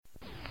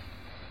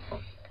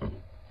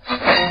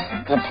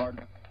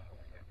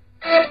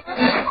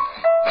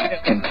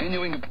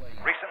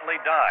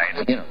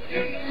On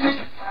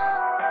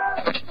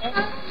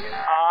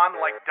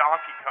like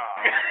Donkey Kong.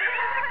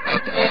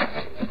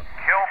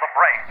 Kill the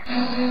brain.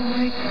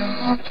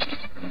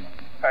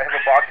 I have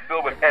a box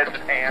filled with heads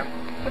and hands.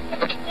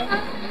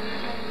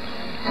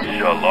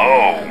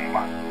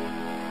 Shalom.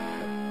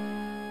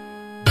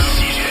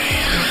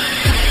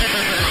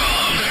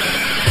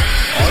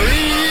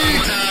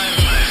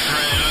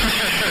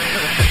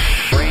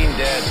 Brain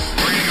dead.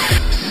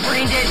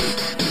 Brain dead.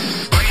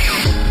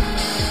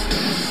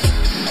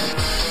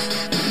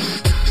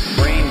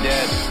 Brain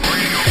dead.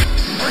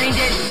 Brain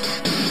dead.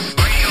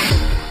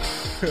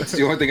 It's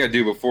the only thing I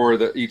do before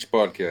each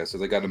podcast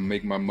is I got to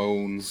make my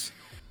moans.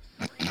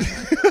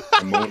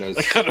 I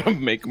gotta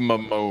make my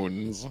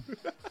moans.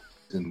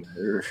 In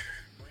there.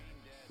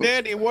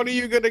 Daddy, what are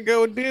you gonna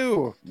go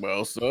do?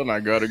 Well, son, I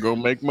gotta go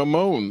make my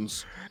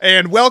moans.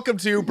 And welcome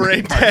to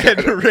Brain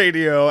Dead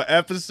Radio,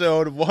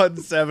 episode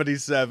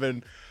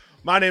 177.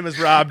 My name is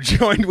Rob,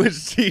 joined with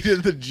C to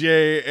the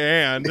J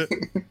and...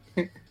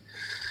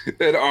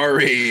 And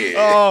Ari.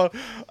 Oh,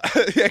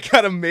 I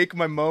gotta make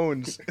my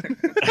moans.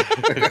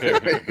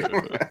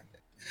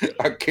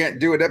 I can't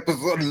do an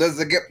episode unless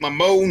I get my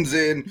moans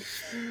in.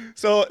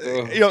 So,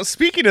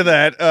 speaking of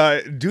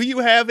that, do you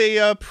have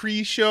a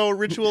pre-show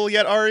ritual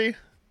yet, Ari?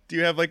 Do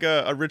you have like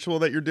a ritual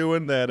that you're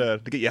doing that to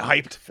get you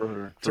hyped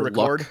to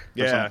record?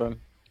 Yeah. Something?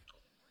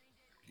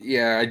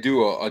 Yeah, I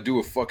do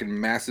a fucking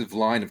massive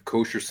line of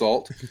kosher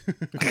salt.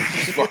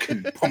 It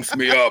fucking pumps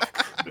me up.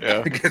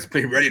 Yeah. It gets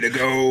me ready to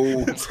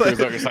go. Clears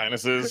out your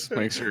sinuses,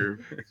 makes your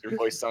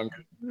voice sound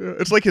good.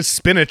 It's like his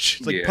spinach.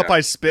 It's like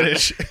Popeye's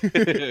spinach.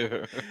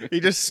 He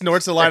just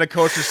snorts a line of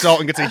kosher salt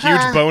and gets a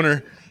huge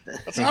boner.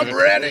 I'm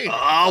ready.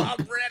 Oh,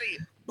 I'm ready.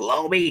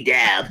 blow me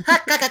down.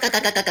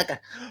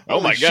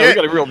 Oh my god, shit.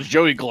 we got a real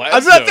Joey Gladstone. I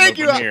was not thank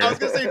you. up in here. I was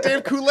gonna say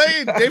Dave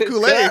Kool-Aid. Dave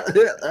Kool-Aid.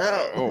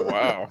 Oh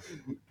wow.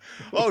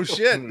 Oh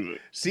shit.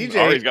 CJ.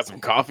 Ari's got some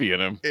coffee in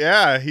him.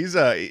 Yeah, he's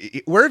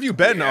where have you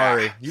been,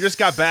 Ari? You just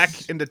got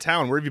back into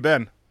town. Where have you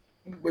been?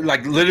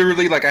 Like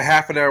literally like a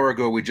half an hour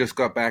ago, we just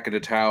got back into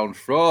town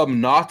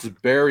from Knott's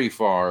Berry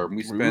Farm.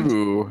 We spent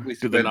Do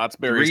the Knott's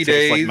berries 3 taste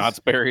days. like Knott's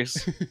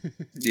berries?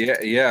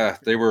 Yeah,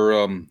 they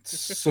were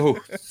so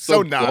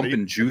So plump naughty.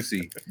 and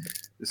juicy.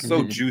 It's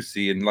so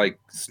juicy, and like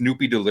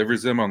Snoopy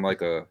delivers them on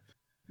like a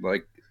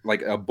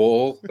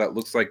bowl that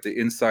looks like the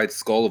inside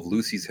skull of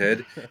Lucy's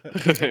head.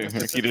 He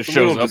just a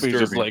shows little up. He's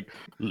just disturbing. like,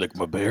 lick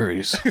my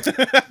berries.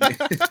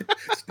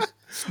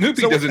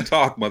 Snoopy doesn't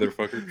talk,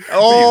 motherfucker.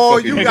 Oh, Are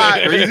you you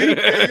fucking got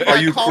crazy? Are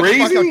you called the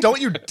fuck crazy? out. Don't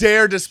you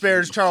dare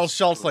disparage Charles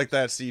Schultz like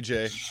that,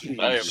 CJ.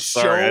 I am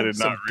Show sorry, I did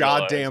some not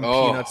realize. goddamn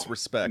Oh. peanuts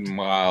respect.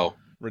 Wow.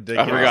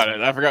 Ridiculous. I forgot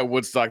it. I forgot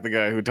Woodstock, the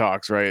guy who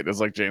talks, right? It's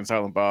like Jay and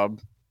Silent Bob.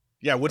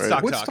 Yeah,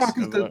 Woodstock Right. talks. Woodstock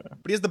is the But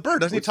he has the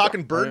bird. Doesn't he Woodstock, talk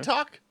in bird yeah.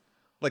 talk?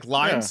 Like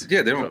lines?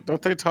 yeah. They don't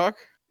Don't they talk?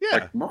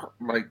 Yeah.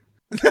 like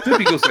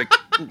Snoopy goes like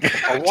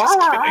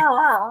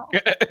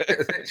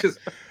it's just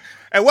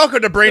And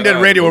welcome to Brain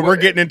Dead Radio, where we're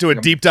what- getting into a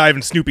deep dive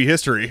in Snoopy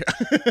history.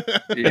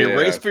 Hey, yeah.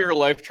 Race for Your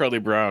Life, Charlie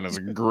Brown is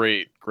a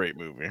great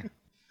movie.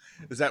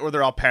 Is that where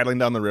they're all paddling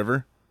down the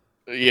river?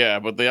 Yeah,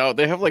 but they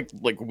have like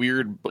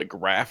weird like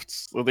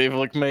rafts that they've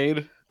like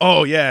made.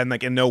 Oh yeah, and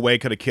like in no way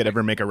could a kid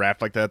ever make a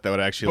raft like that would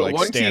actually But like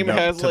one stand team up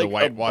has to like the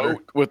white a water.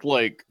 boat with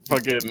like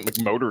fucking like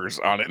motors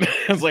on it.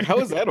 It's like, how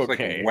is that It's like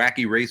okay?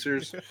 wacky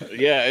racers.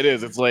 Yeah, it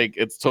is. It's like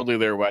it's totally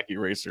their wacky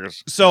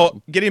racers.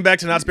 So getting back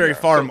to Knott's Berry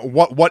Farm,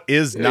 what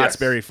is Knott's Yes.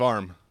 Berry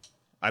Farm?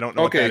 I don't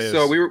know what Okay, that is.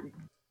 so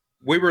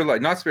we were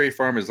like Knott's Berry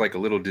Farm is like a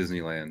little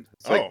Disneyland.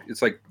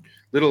 It's like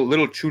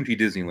little chunty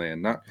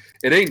Disneyland.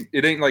 It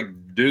ain't like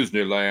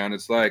Disneyland.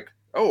 It's like,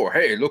 oh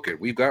hey, look it,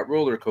 we've got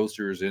roller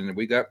coasters and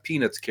we got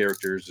Peanuts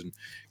characters and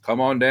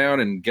come on down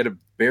and get a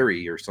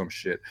berry or some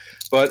shit.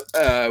 But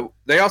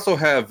they also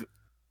have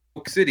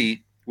Oak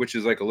City, which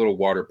is like a little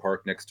water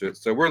park next to it.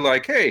 So we're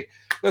like, hey,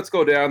 let's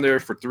go down there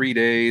for 3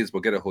 days.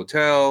 We'll get a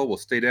hotel. We'll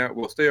stay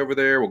over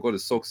there. We'll go to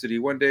Soak City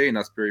one day and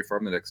Knott's Berry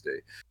Farm the next day.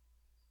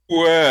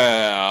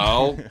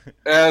 Well,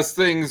 as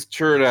things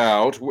turn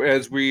out,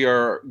 as we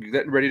are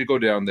getting ready to go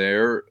down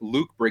there,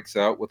 Luke breaks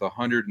out with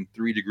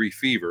 103-degree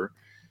fever.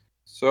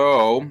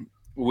 So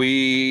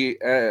we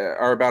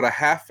are about a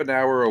half an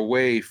hour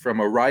away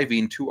from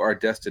arriving to our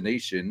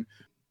destination.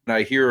 And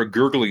I hear a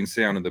gurgling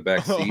sound in the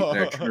back seat, and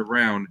I turn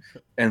around,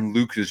 and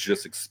Luke has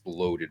just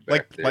exploded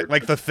back there.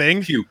 like the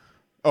thing? Puke.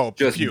 Oh,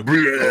 Just puke.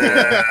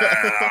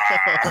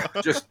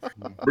 just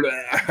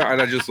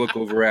and I just look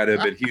over at him,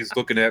 and he's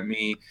looking at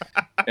me,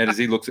 and as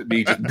he looks at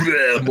me,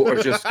 just more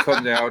just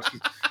comes out.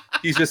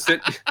 He's just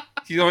sitting.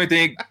 The only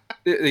thing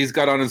he's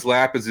got on his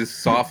lap is this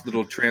soft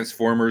little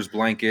Transformers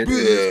blanket.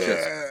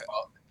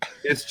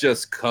 It's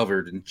just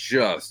covered in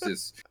just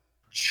this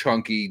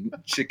chunky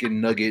chicken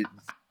nugget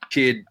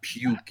kid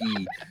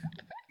pukey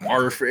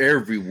barf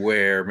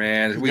everywhere,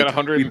 man. We got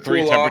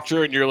 103 pull off-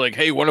 temperature, and you're like,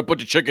 "Hey, want a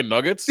bunch of chicken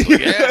nuggets?" Like,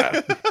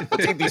 yeah,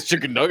 let's eat these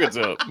chicken nuggets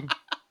up.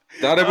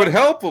 Thought it would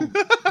help him.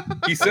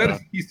 He said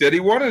he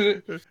wanted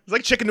it. It's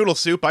like chicken noodle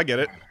soup. I get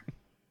it.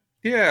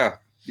 Yeah.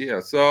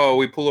 So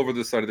we pull over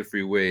the side of the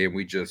freeway and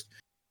we just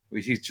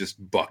he's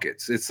just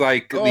buckets. It's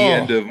like the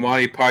end of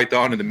Monty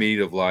Python and the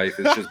Meaning of Life.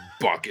 It's just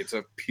buckets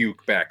of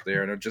puke back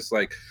there, and I'm just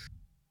like,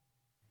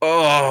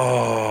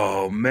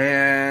 oh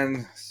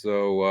man.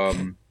 So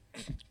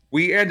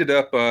we ended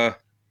up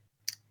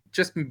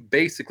just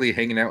basically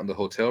hanging out in the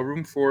hotel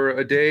room for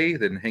a day,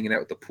 then hanging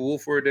out at the pool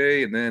for a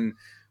day, and then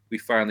we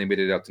finally made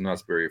it out to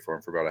Knott's Berry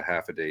Farm for about a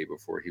half a day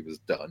before he was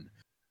done.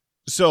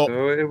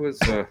 So it was.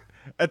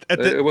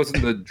 It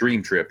wasn't the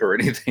dream trip or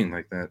anything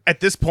like that.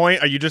 At this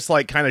point, are you just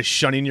like kind of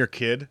shunning your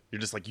kid?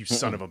 You're just like, you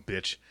son of a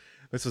bitch.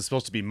 This was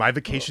supposed to be my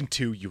vacation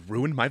too. You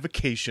ruined my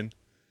vacation.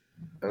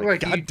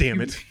 Like God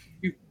damn it.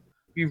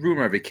 You ruined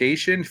my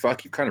vacation.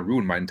 Fuck, you kind of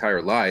ruined my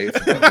entire life.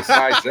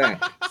 Besides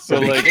that, so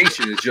the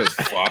vacation is just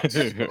fucked.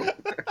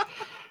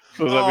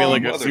 So does that mean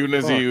like as soon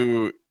as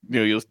you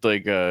just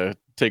like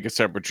take a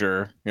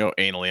temperature,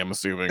 anally, I'm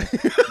assuming,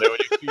 when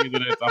you see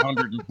that it's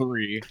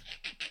 103,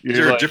 is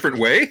there a different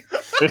way?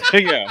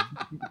 Yeah.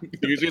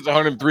 You see it's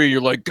 103,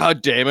 you're like,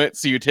 God damn it.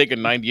 So you take a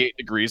 98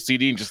 degrees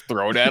CD and just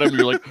throw it at him.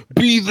 You're like,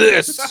 be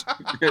this.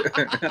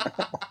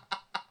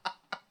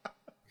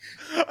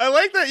 I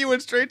like that you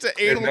went straight to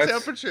anal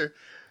temperature.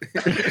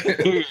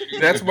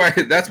 That's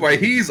why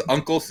he's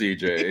Uncle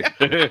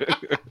CJ.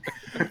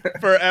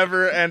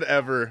 Forever and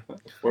ever.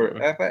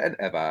 Forever and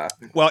ever.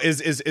 Well, is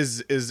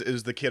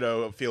the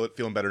kiddo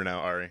feeling better now,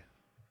 Ari?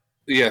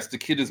 Yes, the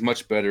kid is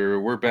much better.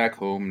 We're back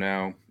home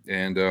now,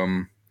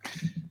 and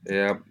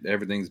yeah,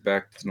 everything's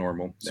back to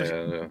normal.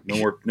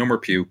 No more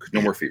puke,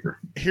 no more fever.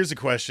 Here's a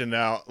question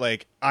now.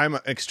 Like, I'm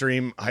an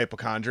extreme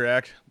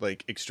hypochondriac,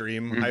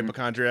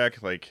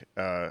 hypochondriac, like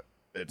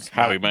it's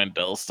Howie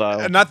Mandel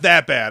style. Not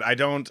that bad.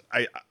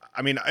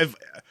 I mean,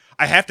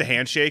 I have to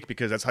handshake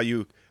because that's how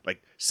you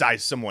like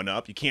size someone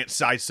up. You can't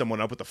size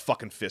someone up with a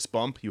fucking fist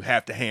bump. You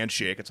have to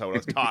handshake. It's how I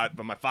was taught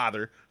by my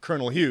father,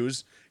 Colonel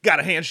Hughes. Got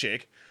a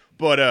handshake.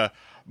 But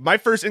my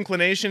first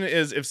inclination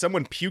is if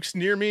someone pukes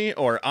near me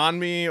or on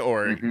me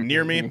or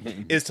near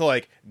me is to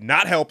like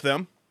not help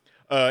them,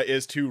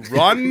 is to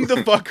run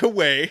the fuck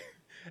away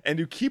and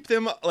to keep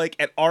them like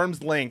at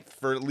arm's length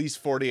for at least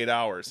 48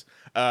 hours.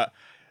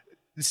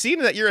 Seeing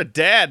that you're a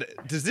dad,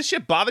 does this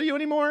shit bother you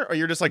anymore? Or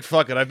you're just like,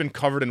 fuck it, I've been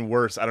covered in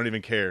worse. I don't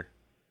even care.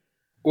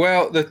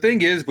 Well, the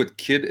thing is with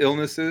kid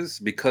illnesses,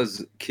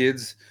 because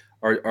kids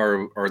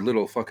are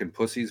little fucking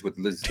pussies with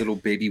little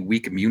baby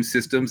weak immune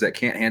systems that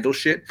can't handle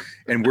shit,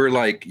 and we're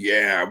like,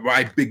 yeah,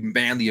 my big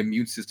manly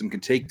immune system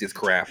can take this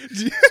crap.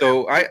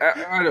 So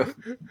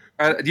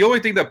the only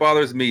thing that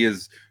bothers me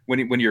is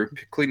when you're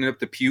cleaning up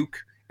the puke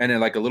and then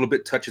like a little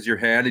bit touches your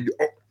hand and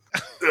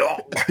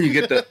you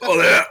get the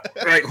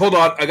right. Hold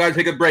on, I gotta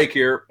take a break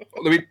here.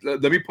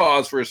 Let me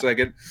pause for a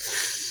second.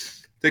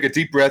 Take a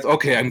deep breath.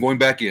 Okay, I'm going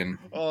back in.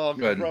 Oh,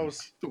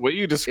 gross. What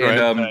you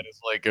described that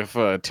is like if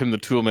Tim the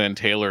Toolman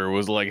Taylor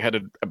was like had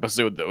an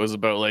episode that was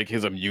about like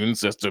his immune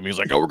system. He's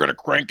like, oh, we're gonna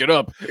crank it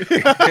up.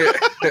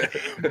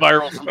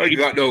 Viral. You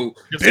got no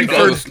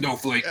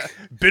snowflake.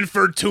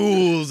 Binford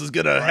Tools is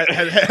gonna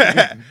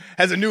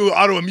has a new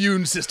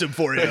autoimmune system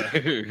for you.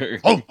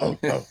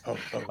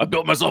 I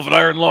built myself an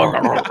iron lung.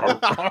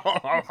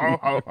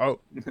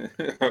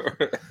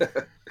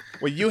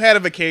 Well, you had a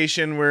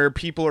vacation where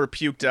people are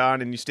puked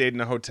on and you stayed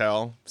in a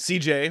hotel.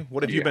 CJ,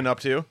 what have you been up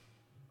to?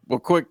 Well,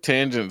 quick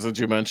tangent, since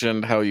you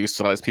mentioned how you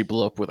size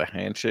people up with a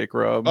handshake,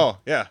 Rob. Oh,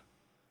 yeah.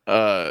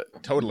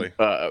 Totally.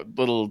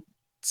 Little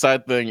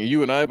side thing.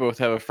 You and I both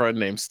have a friend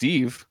named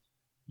Steve.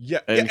 Yeah.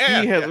 And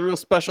he has a real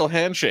special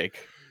handshake.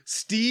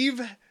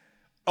 Steve,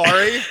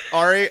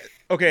 Ari.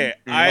 Okay.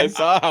 I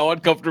saw how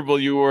uncomfortable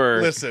you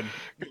were. Listen.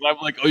 I'm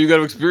like, oh, you got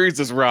to experience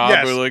this, Rob.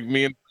 Yes. Or like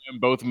me and Sam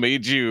both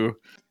made you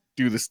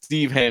do the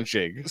Steve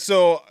handshake.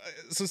 So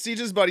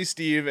CJ's buddy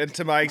Steve, and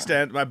to my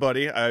extent, my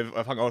buddy.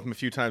 I've hung out with him a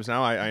few times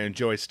now. I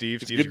enjoy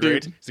Steve. Steve's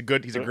great.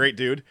 Dude. He's a great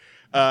dude.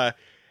 I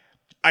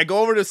go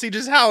over to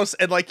CJ's house,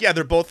 and like, yeah,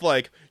 they're both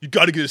like, you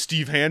got to get a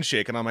Steve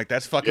handshake, and I'm like,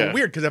 that's fucking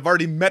weird because I've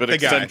already met the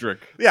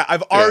eccentric guy. Yeah,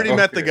 I've already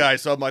met the guy,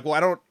 so I'm like,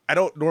 well, I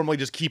don't normally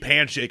just keep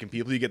handshaking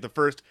people. You get the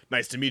first,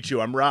 nice to meet you,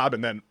 I'm Rob,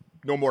 and then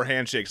no more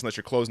handshakes unless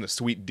you're closing a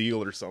sweet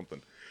deal or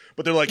something.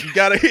 But they're like, you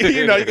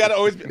gotta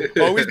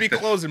always be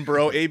closing,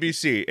 bro.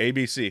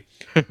 ABC.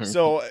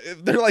 So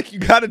they're like, you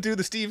gotta do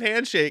the Steve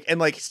handshake, and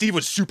like Steve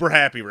was super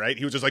happy, right?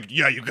 He was just like,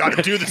 yeah, you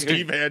gotta do the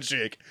Steve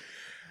handshake.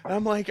 And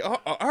I'm like, oh,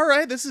 all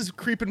right, this is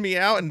creeping me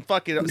out, and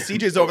fucking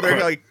CJ's over there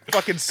like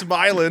fucking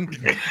smiling.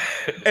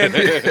 And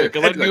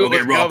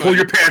okay, Rob, pull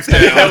your pants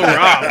down.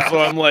 Rob. So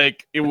I'm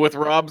like, with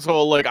Rob's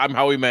whole like I'm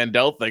Howie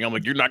Mandel thing, I'm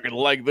like, you're not gonna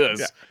like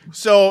this. Yeah.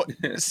 So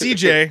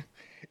CJ,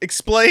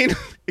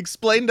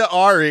 explain to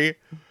Ari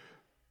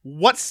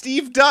what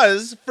Steve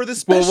does for the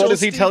special. Well, what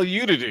does he tell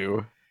you to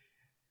do?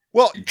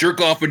 Well,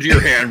 jerk off into your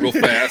hand real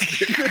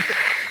fast.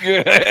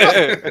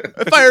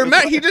 If I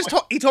remember, he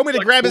told me to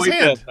grab his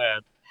hand.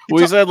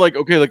 Well, he said like,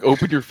 okay, like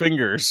open your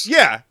fingers.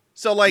 Yeah.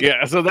 So like,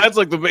 yeah. So that's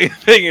like the main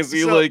thing is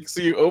you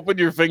so you open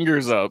your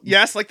fingers up.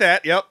 Yes, like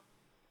that. Yep.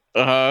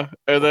 And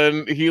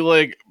then he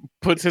like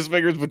puts his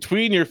fingers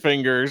between your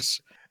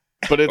fingers,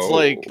 but it's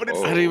I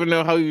don't even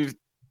know how you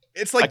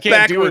It's like I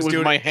can't do it backwards, with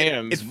dude. my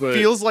hands. It but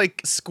feels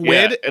like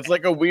squid. yeah, it's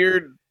like a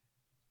weird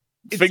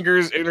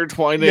fingers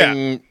intertwining.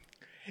 Yeah.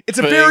 It's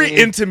a very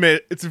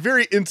intimate. It's a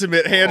very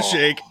intimate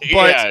handshake,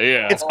 but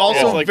it's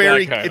also like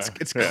very. that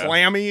It's kinda,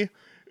 clammy.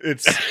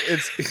 It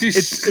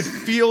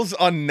feels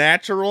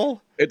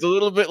unnatural. It's a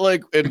little bit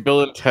like in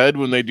Bill and Ted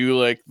when they do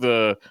like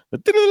the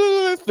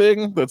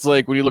thing. That's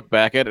like when you look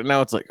back at it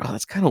now, it's like, oh,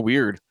 that's kind of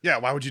weird. Yeah,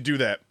 why would you do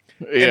that?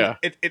 Yeah,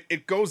 and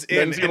it goes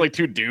then in. see like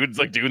two dudes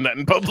like doing that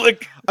in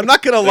public. I'm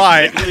not gonna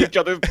lie. Like, each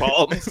other's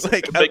palms, It's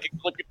like making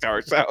like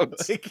guitar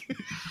sounds.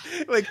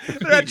 Like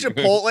they're at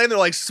Chipotle and they're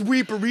like,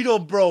 "Sweet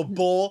burrito, bro,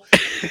 bull."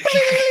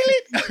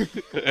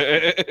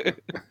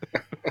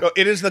 No,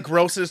 it is the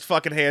grossest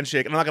fucking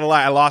handshake. And I'm not gonna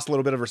lie, I lost a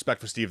little bit of respect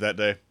for Steve that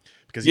day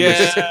because he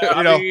was,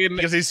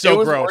 because he's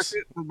so gross. Worth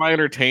it for my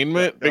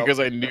entertainment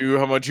because I knew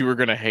how much you were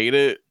gonna hate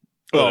it.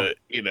 But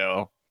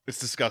it's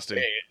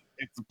disgusting.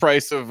 It's the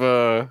price of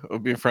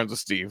being friends with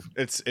Steve.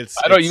 It's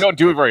you don't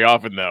do it very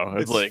often though.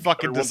 It's like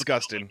fucking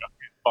disgusting.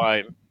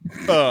 Fine.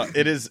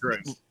 It is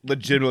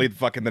legitimately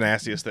fucking the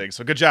nastiest thing.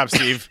 So good job,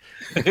 Steve.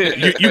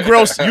 you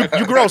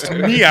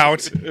grossed me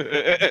out.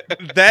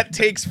 That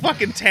takes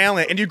fucking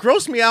talent, and you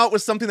gross me out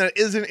with something that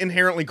isn't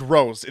inherently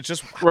gross. It's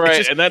just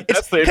and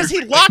that's because he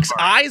locks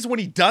eyes when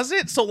he does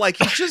it. So like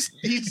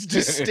he's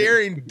just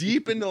staring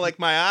deep into like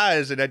my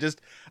eyes, and I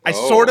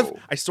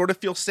sort of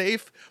feel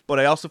safe, but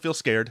I also feel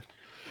scared.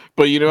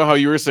 But you know how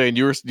you were saying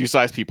you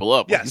size people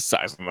up. Yes. He's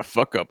sizing the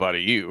fuck up out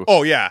of you.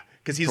 Oh yeah,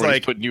 because he's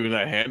like putting you in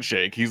that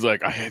handshake. He's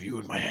like, I have you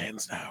in my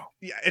hands now.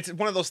 Yeah, it's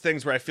one of those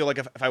things where I feel like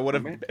if I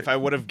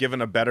would have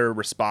given a better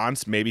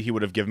response, maybe he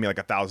would have given me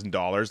like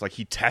 $1,000. Like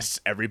he tests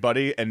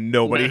everybody, and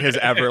nobody has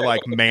ever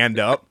like manned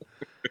up.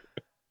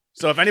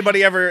 So if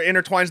anybody ever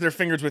intertwines their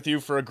fingers with you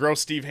for a gross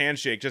Steve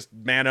handshake, just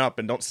man up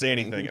and don't say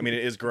anything. I mean,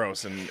 it is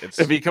gross, and it's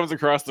if he comes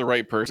across the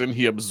right person,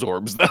 he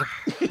absorbs them.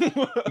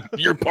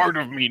 You're part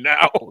of me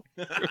now.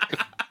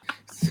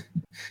 It's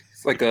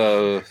like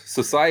a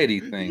society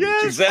thing.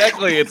 Yes.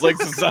 Exactly. It's like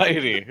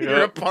society.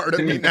 You're a part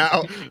of me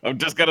now. I'm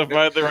just gonna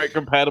find the right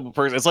compatible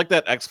person. It's like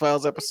that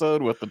X-Files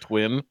episode with the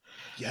twin.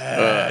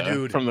 Yeah,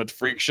 dude. From the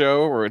Freak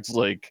Show, where it's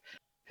like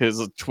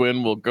his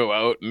twin will go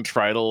out and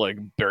try to like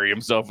bury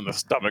himself in the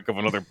stomach of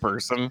another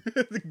person.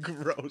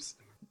 Gross.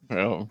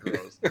 Oh.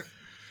 Gross.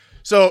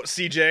 So,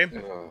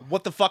 CJ,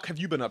 what the fuck have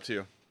you been up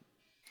to?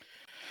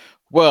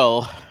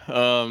 Well,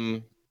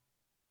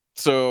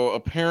 so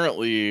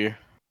apparently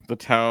the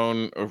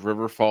town of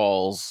River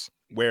Falls,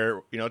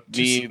 where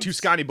two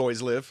Scotty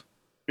boys live,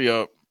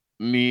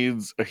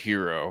 needs a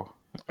hero.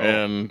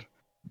 And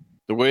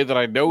the way that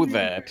I know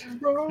that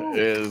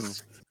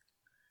is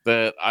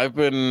that I've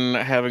been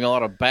having a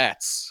lot of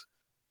bats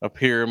up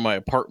here in my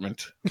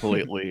apartment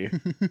lately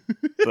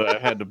that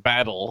I've had to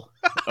battle.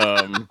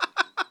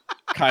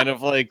 Kind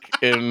of like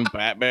in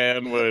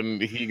Batman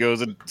when he goes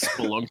and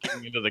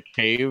spelunking into the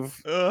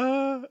cave.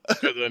 And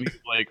then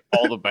he's like,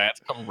 all the bats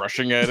come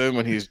rushing at him,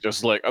 and he's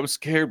just like, I'm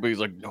scared, but he's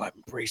like, no, I've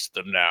embraced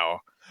them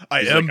now.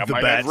 I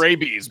might have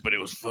rabies, but it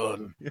was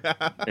fun.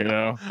 You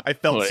know? I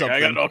felt like, something.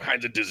 I got all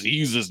kinds of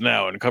diseases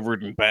now and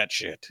covered in bat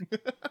shit.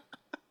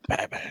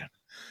 Batman.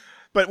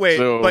 But wait,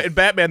 but in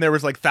Batman there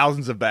was like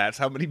thousands of bats.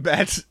 How many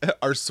bats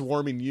are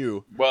swarming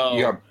you? Well,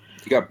 you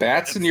got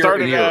bats in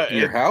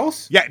your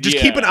house? Yeah, just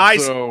keep an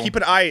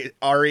eye,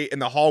 Ari, in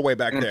the hallway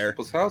back there.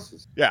 People's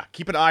houses. Yeah,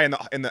 keep an eye in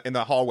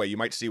the hallway. You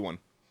might see one.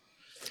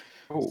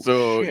 Oh,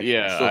 so shit.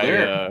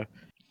 Yeah,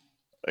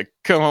 I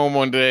come home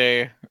one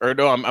day, or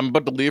no, I'm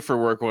about to leave for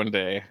work one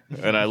day,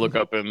 and I look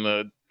up in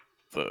the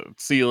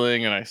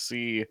ceiling and I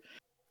see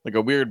like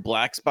a weird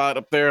black spot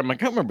up there. I'm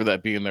like, I don't remember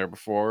that being there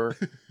before.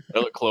 I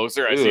look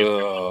closer, I see it's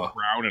like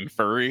brown and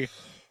furry,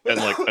 and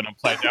like an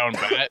upside down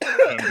bat.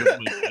 And I'm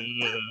just like,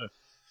 ugh.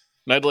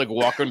 And I'd like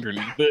walk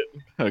underneath it,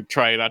 like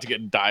try not to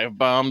get dive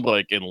bombed,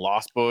 like in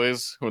Lost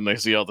Boys when they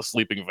see all the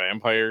sleeping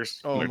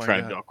vampires and they're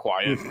trying to be all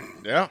quiet.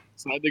 Yeah.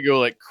 So I had to go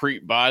like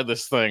creep by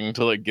this thing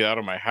to like get out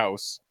of my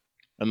house,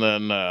 and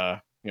then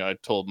I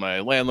told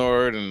my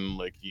landlord, and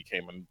like he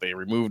came and they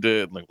removed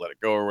it and like let it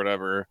go or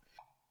whatever. A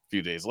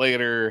few days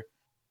later,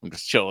 I'm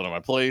just chilling in my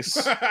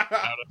place,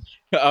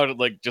 out of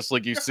like just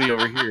like you see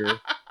over here,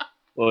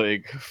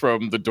 like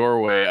from the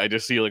doorway, I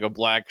just see like a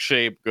black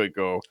shape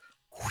go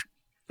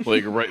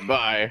like right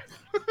by,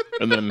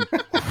 and then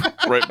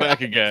right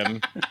back again.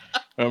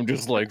 I'm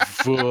just like,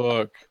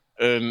 fuck.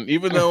 And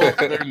even though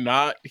they're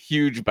not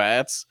huge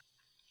bats,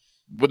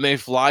 when they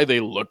fly,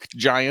 they look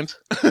giant,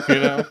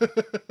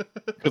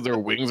 because their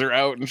wings are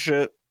out and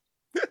shit.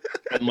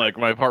 And like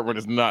my apartment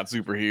is not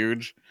super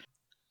huge,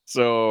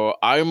 so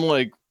I'm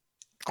like,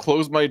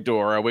 close my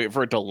door. I wait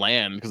for it to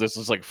land because it's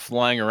just like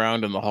flying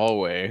around in the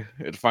hallway.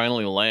 It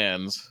finally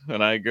lands,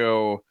 and I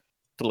go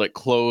to like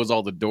close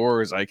all the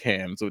doors I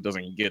can so it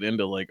doesn't get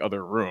into like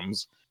other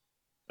rooms.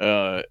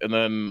 And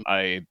then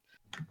I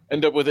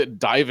end up with it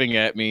diving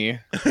at me,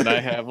 and I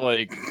have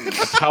like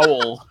a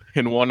towel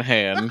in one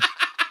hand,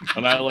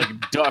 and I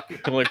like duck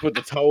and like put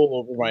the towel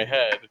over my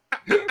head.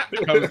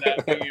 It comes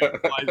at me,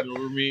 it flies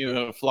over me, and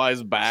then it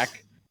flies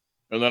back.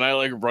 And then I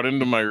like run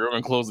into my room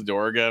and close the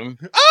door again.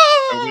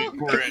 Oh!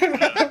 And wait for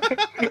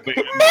it.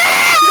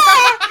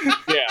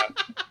 Yeah.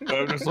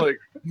 I'm just like,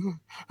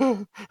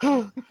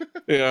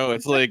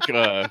 it's like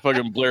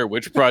fucking Blair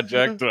Witch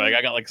Project. Like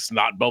I got like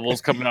snot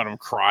bubbles coming out. I'm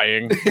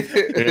crying.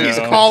 He's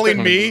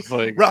calling me.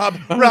 Like, Rob,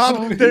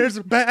 there's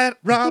a bat,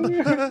 Rob.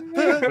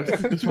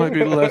 This might be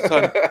the last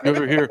time you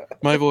ever hear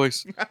my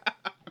voice.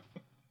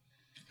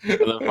 And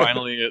then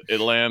finally it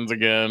lands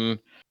again.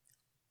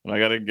 And I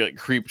gotta get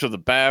creep to the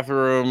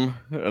bathroom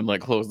and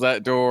like close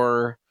that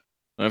door.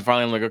 And then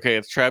finally I'm like, okay,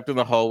 it's trapped in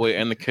the hallway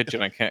and the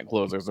kitchen. I can't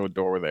close. There's no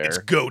door there. It's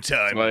go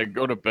time. So I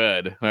go to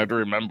bed and I have to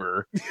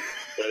remember that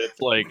it's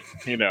like,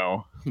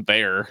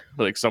 there,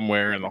 like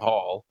somewhere in the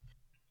hall.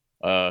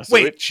 So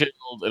Wait. it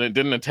chilled and it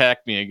didn't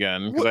attack me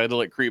again because I had to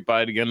like creep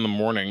by it again in the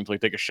morning to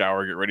like take a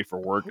shower, get ready for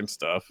work and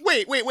stuff.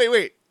 Wait.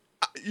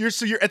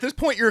 You're at this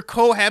point you're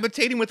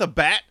cohabitating with a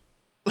bat?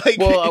 Like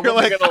Well, you're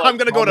like, I'm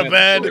gonna go to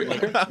bed.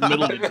 Like,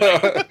 middle of the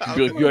night.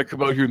 Be like, you gotta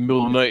come out here in the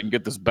middle of the night and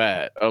get this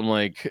bat. I'm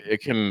like,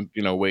 it can,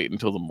 wait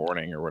until the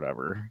morning or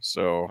whatever.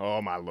 So Oh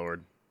my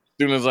lord.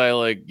 as soon as I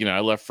I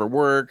left for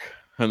work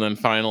and then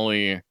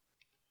finally,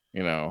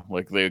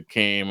 like they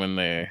came and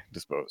they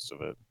disposed of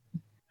it.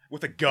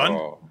 With a gun?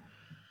 Oh.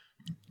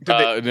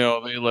 Did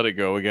No, they let it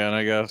go again,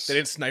 I guess. they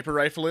didn't sniper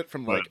rifle it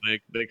from But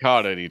like they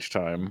caught it each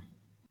time.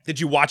 Did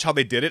you watch how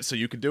they did it so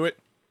you could do it?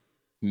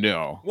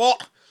 No. Well,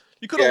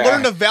 you could have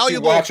learned a You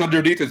valuable watch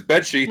underneath his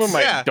bed sheets. What am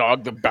I, Yeah.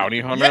 Dog the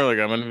Bounty Hunter? Yeah. Like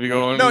I'm gonna be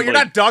going. No, you're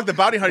like, not Dog the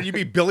Bounty Hunter, you'd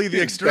be Billy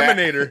the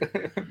Exterminator.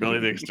 Billy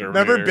the Exterminator.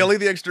 Remember Billy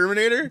the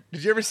Exterminator?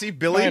 Did you ever see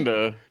Billy?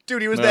 Kinda.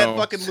 Dude, he was No. that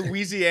fucking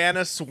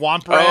Louisiana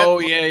swamp rat. Oh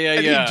yeah, yeah,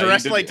 And yeah. he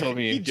dressed You did like tell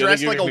me. he You did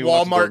dressed give like a me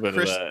watch little Walmart bit of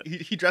Chris. that.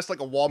 He dressed like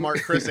a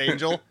Walmart Chris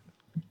Angel.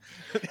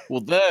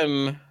 Well,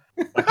 then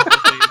a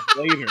couple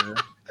days later,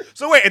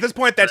 So wait, at this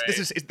point, Right.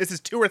 this is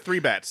 2 or 3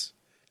 bats.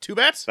 2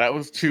 bats? that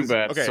was 2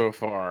 bats Okay. so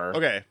far.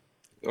 Okay.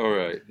 All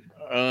right.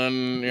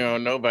 And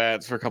no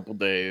bats for a couple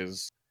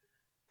days.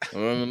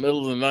 And then in the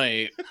middle of the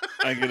night,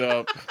 I get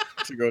up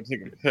to go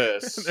take a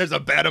piss. There's a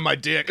bat on my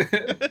dick.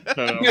 And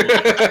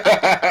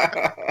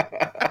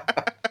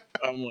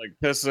I'm like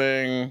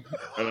pissing,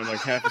 and I'm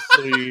like half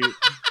asleep.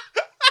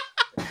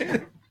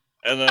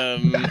 And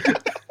then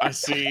I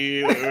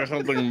see there's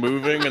something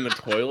moving in the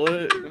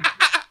toilet.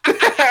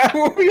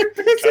 You're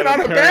pissing And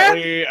on a bat?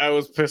 apparently I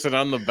was pissing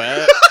on the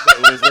bat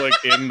that was like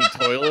in the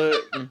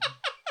toilet.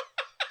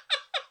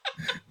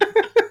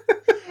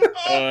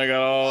 And I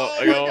got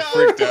all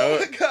freaked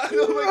out.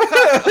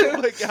 Oh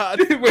my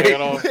god. I Wait,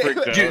 got all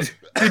freaked out.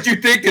 did you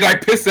think, did I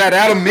piss that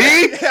out of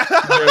me?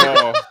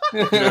 No.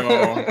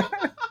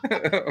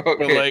 But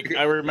Okay. like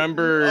I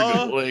remembered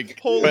like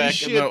holy back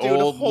shit, in the dude,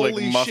 old like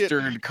holy shit.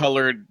 mustard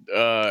colored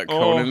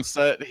Conan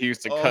set, he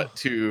used to cut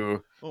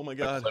to Oh my a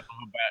god. clip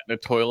of a bat in a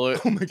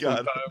toilet. Oh my god.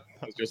 sometimes.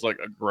 It's just like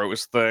a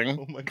gross thing.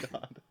 Oh my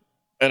god.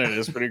 And it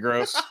is pretty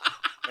gross.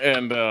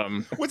 And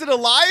Was it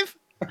alive?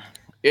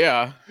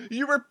 yeah.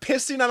 You were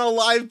pissing on a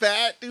live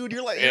bat, dude.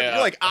 You're Yeah.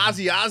 like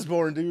Ozzy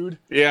Osbourne, dude.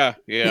 Yeah.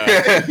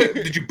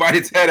 Did you bite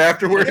its head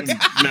afterwards?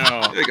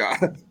 No.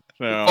 God.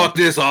 No. Fuck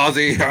this,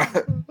 Ozzy.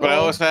 But I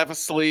was half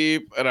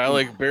asleep and I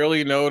like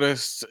barely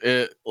noticed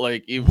it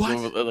like even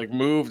What? like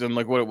moved and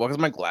like what it was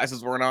because my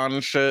glasses weren't on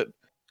and shit.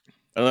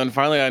 And then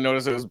finally I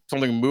noticed it was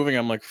something moving.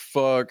 I'm like,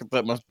 fuck,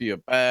 that must be a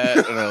bat.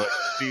 And I like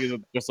see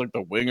just like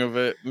the wing of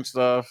it and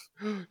stuff.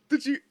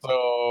 Did you?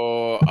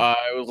 So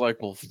I was like,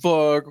 well,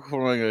 fuck,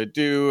 what am I gonna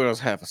do? And I was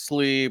half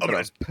asleep and I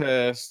was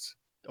pissed.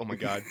 Oh my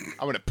god.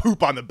 I'm gonna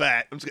poop on the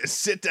bat. I'm just gonna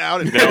sit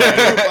down and No.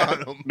 poop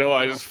on him. No,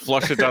 I just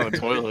flushed it down the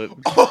toilet.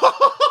 Oh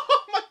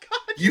my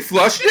god. You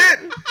flushed it?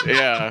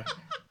 Yeah.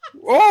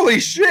 Holy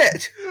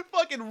shit.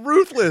 Fucking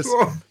ruthless.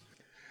 Oh,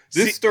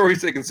 this See-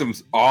 story's taking some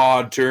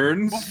odd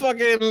turns. Well,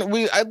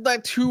 fucking, I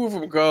let 2 of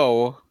them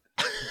go.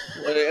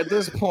 Like, at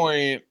this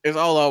point, it's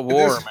all out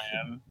war,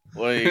 man.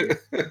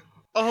 Like,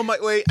 Oh my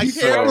wait, I can't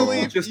So,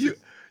 believe just-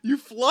 you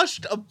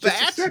flushed a Just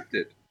bat? accept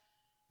it.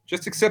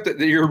 Just accept it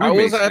that you're I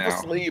was roommates half now.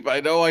 asleep. I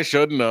know I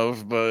shouldn't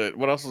have, but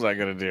what else was I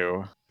gonna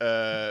do?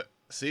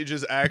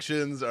 Siege's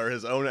actions are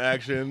his own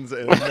actions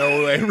and in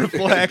no way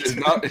reflect It's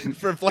not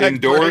reflect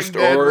endorsed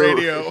Brain Dead or-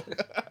 radio.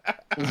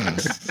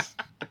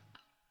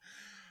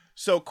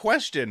 So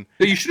question,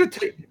 You should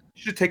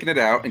have taken it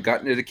out and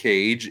gotten it a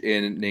cage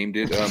and named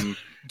it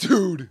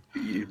dude.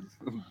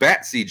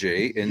 Bat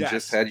CJ and Yes.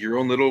 just had your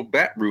own little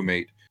bat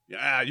roommate.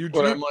 Yeah, you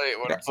When when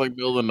it's like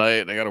middle of the night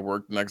and I gotta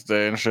work the next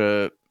day and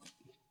shit.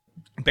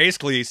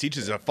 basically Siege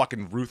is a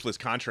fucking ruthless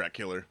contract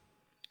killer.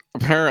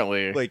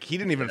 Apparently. Like he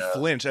didn't even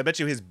flinch. I bet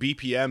you his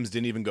BPMs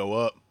didn't even go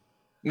up.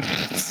 he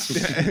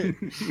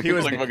He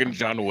was like fucking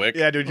John Wick.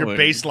 yeah, dude. Your Like,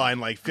 baseline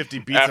like 50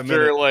 beats a after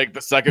minute. like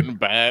the second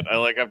bat, I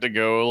like have to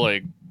go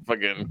like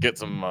fucking get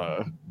some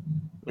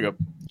like a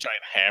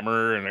giant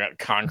hammer and I got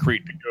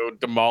concrete to go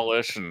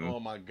demolish and Oh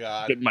my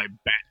god. get my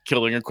bat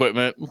killing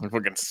equipment, like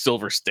fucking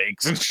silver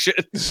stakes and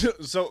shit.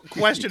 So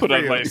question Put for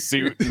on you. my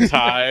suit and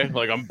tie,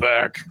 like I'm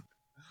back.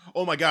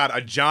 Oh my god,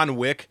 a John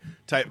Wick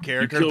type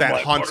character killed that my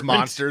hunts apartment.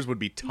 monsters would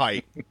be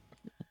tight.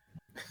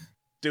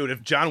 Dude,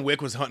 if John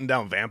Wick was hunting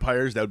down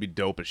vampires, that would be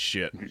dope as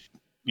shit.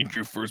 Eat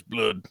your first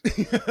blood.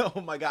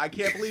 Oh my god, I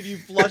can't believe you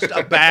flushed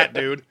a bat,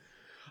 dude.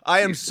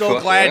 I am so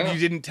flushed glad that? you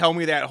didn't tell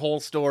me that whole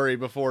story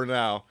before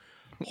now.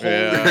 Holy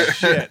Yeah.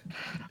 shit.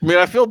 I mean,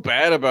 I feel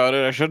bad about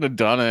it. I shouldn't have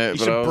done it. You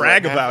but I should was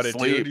brag like, about half it,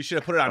 dude. asleep. You should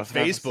have put it I on was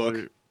half Facebook.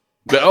 asleep.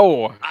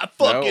 No.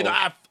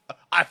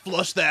 I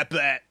flushed that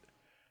bat.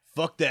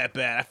 Fuck that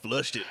bat. I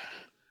flushed it.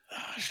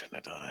 I shouldn't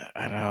have done it.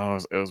 I know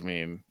it was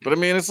mean, but I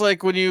mean, it's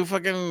like when you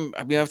fucking.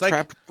 I mean, I've like-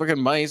 trapped fucking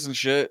mice and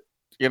shit.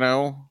 You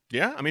know,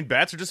 Yeah, I mean,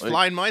 bats are just Like-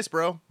 flying mice,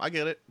 bro. I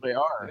get it. they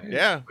are.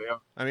 Yeah. They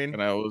are. I mean,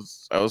 And I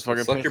was fucking Suck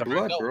pissed your at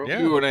blood, myself, bro. Yeah.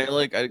 too, and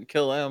I didn't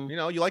kill them. you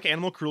know, you like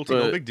animal cruelty,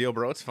 no But- big deal,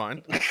 bro. It's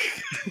fine.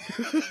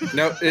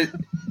 No,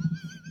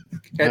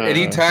 at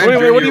any time Wait,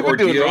 during what your have you been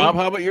doing, ordeal. Rob?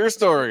 How about your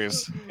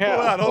stories?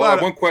 Yeah. Hold Well,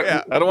 on. one que-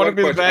 Yeah. I don't want to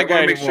be the question. bad I guy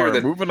wanna make anymore. sure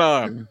that- Moving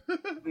on.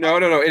 No.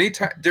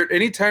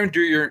 Anytime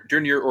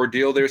during your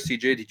ordeal there,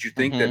 CJ, did you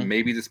think that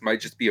maybe this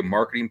might just be a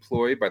marketing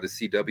ploy by the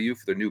CW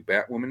for their new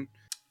Batwoman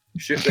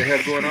shit they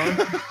have going on?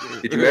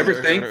 Did you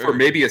ever think for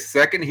maybe a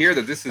second here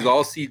that this is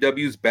all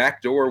CW's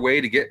backdoor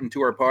way to get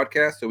into our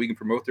podcast so we can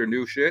promote their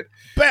new shit?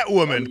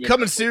 Batwoman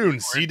coming soon.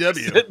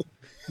 CW.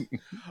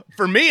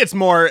 For me, it's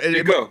more. There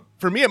you go.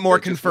 For me, it more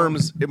That's just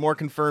confirms. It more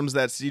confirms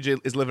that CJ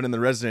is living in the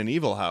Resident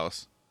Evil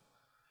house.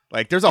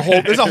 Like there's a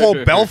whole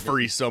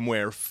belfry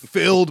somewhere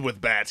filled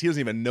with bats. He doesn't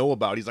even know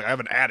about. He's like, I have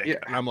an attic, Yeah.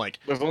 and I'm like,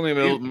 There's only a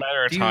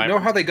matter of Do you time. know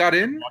how they got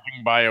in?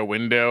 Walking by a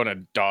window and a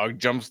dog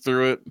jumps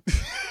through it.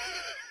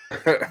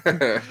 if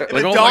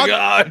Like, a oh dog- my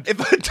god!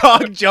 if a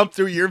dog jumped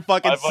through your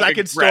fucking I fucking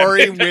second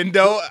story grabbed it.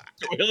 window,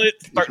 Toilet,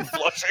 start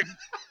flushing.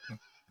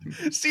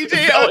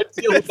 CJ, Now I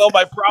deal with all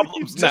my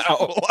problems just now.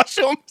 flush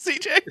him,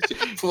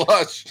 CJ.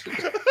 Flush.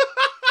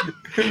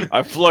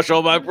 I flush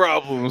all my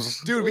problems.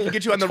 Dude, we can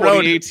get you on the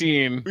road.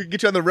 2018. We can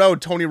get you on the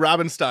road, Tony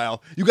Robbins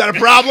style. You got a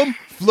problem?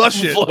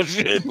 Flush it. Flush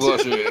it.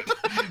 Flush it.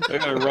 I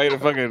gotta write a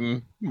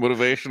fucking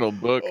motivational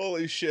book.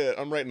 Holy shit!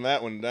 I'm writing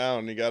that one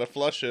down. You gotta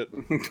flush it.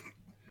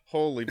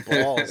 Holy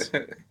balls!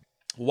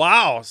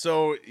 Wow.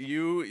 So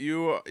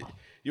you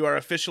are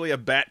officially a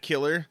bat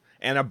killer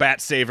and a bat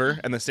saver.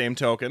 And the same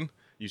token,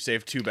 you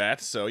saved 2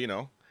 bats. So you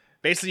know,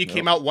 basically, you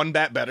came out 1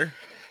 bat better.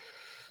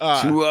 2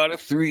 out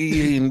of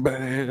 3 ain't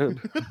bad.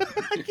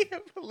 I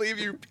can't believe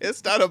you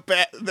pissed on a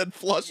bat and then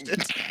flushed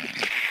it.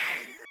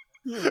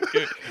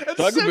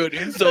 Talk about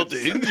insult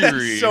to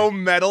injury. That's so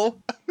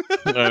metal,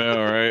 I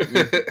know, right?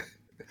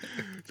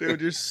 dude.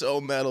 You're so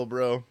metal,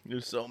 bro.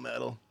 You're so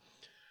metal.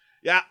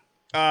 Yeah.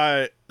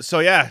 So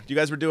yeah, you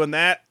guys were doing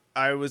that.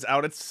 I was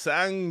out at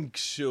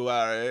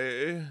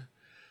Sanctuary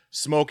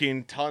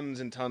smoking tons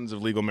and tons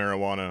of legal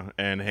marijuana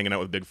and hanging out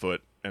with Bigfoot,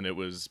 and it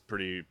was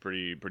pretty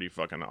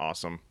fucking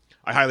awesome.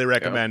 I highly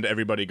recommend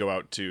everybody go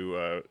out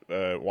to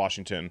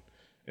Washington.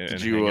 And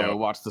Did hang you out.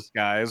 watch the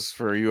skies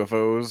for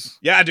UFOs?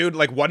 Yeah, dude.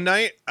 Like one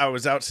night, I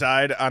was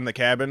outside on the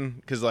cabin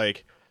because,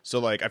 like,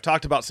 I've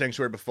talked about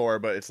Sanctuary before,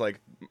 but it's like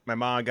my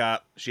mom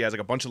she has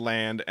like a bunch of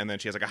land, and then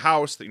she has like a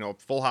house,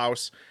 full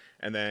house,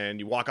 and then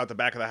you walk out the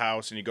back of the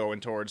house and you go in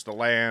towards the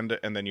land,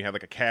 and then you have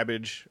like a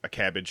cabin.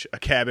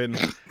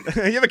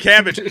 You have a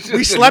cabbage.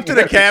 We slept in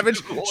a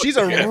cabbage. She's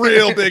a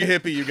real big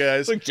hippie, you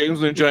guys. It's like James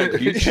and the Giant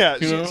Peach. Yeah,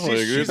 you know,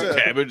 she's like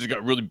a- cabbage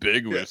got really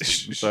big with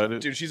inside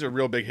it. Dude, she's a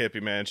real big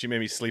hippie, man. She made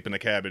me sleep in the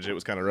cabbage. It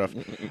was kind of rough.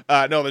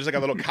 No, there's like a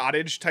little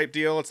cottage type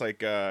deal. It's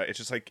like it's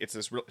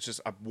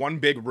just a one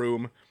big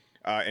room.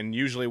 And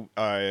usually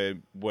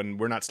when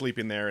we're not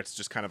sleeping there, it's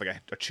just kind of like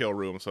a chill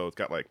room. So it's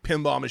got like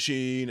pinball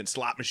machine and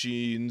slot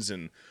machines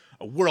and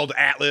a world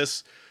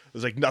atlas.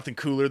 There's like nothing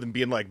cooler than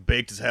being like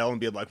baked as hell and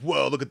being like,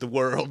 whoa, look at the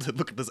world.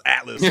 Look at this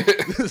atlas.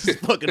 This is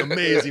fucking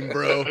amazing,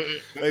 bro.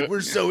 Like,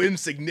 we're so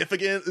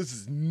insignificant. This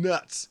is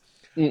nuts.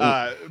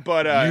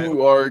 But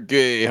You are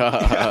gay.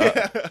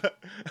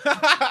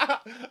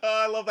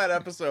 I love that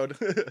episode.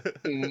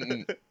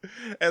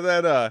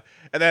 and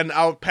then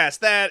out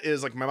past that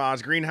is like my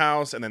mom's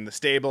greenhouse, and then the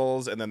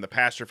stables, and then the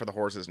pasture for the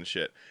horses and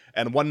shit.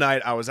 And one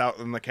night I was out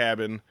in the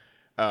cabin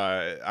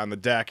on the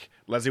deck.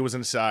 Leslie was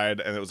inside,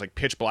 and it was like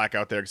pitch black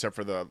out there except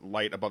for the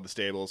light above the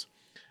stables.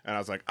 And I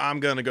was like,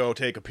 I'm gonna go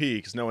take a pee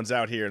because no one's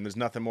out here, and there's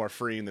nothing more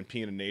freeing than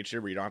peeing in nature,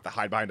 where you don't have to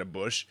hide behind a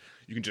bush.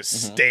 You can just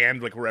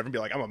stand like wherever and be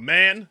like, I'm a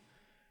man,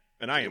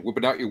 and I am.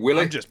 Whipping out your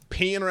willy. I'm just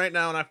peeing right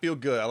now, and I feel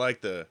good. I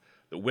like the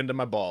wind of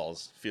my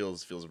balls.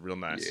 Feels real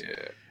nice.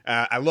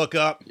 Yeah. I look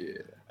up, Yeah.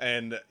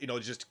 and it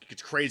just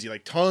gets crazy.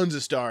 Like tons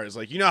of stars.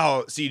 Like, you know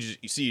how siege.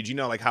 You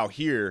know, like how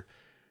here,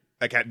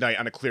 like at night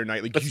on a clear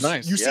night, like That's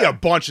nice, you see yeah. a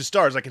bunch of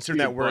stars. Like considering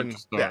See a that we're in bunch of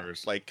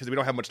stars. like because we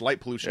don't have much light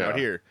pollution out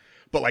Yeah. here.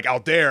 But like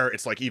out there,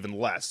 it's like even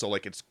less. So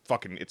like it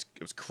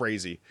was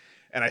crazy.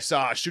 And I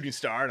saw a shooting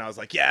star, and I was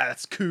like, yeah,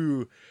 that's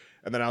cool.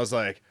 And then I was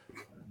like,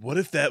 what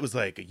if that was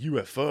like a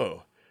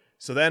UFO?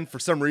 So then, for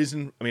some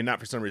reason,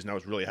 not for some reason, I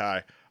was really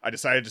high. I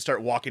decided to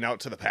start walking out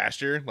to the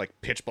pasture, like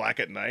pitch black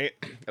at night,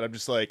 and I'm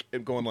just like,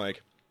 I'm going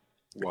like,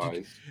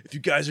 Wise. if you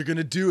guys are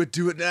gonna do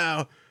it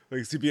now.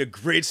 Like, it's gonna be a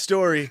great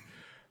story.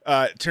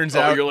 Turns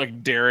Oh, out, you're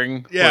like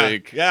daring. yeah,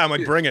 Like, yeah. I'm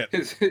like, bring it.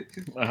 His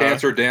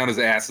pants are down, his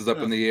ass is up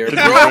in the air. Did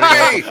Bro you bring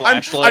out me! the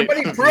flashlight?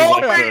 buddy, You bro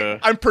like me! the-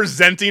 I'm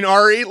presenting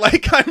Ari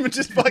like I'm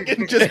just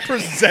fucking just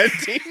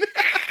presenting.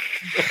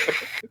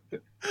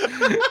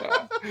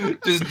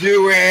 Just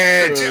do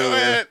it! Do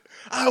it.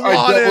 I I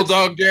want double it.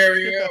 dog dare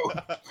you!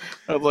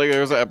 I was like, there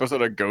was an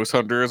episode of Ghost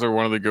Hunters, or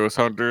one of the Ghost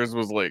Hunters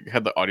was like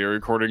had the audio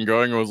recording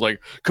going and was like,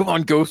 "Come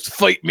on, Ghost,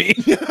 fight me!"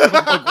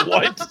 I'm like,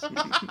 what?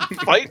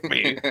 Fight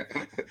me?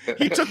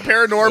 He took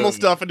paranormal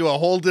stuff into a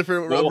whole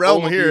different Whole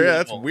realm new here. Yeah,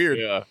 that's realm. weird.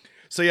 Yeah.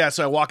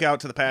 So I walk out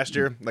to the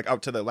pasture, like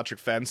out to the electric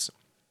fence,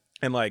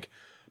 and like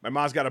my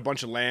mom's got a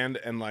bunch of land,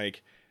 and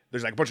like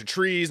there's like a bunch of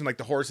trees, and like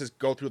the horses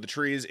go through the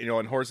trees,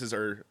 and horses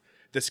are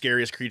the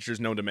scariest creatures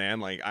known to man.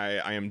 Like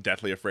I am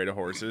deathly afraid of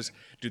horses,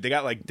 dude. They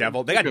got like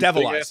devil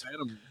eyes.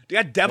 They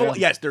got devil. Yeah.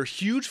 Yes, they're a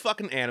huge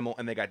fucking animal,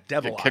 and they got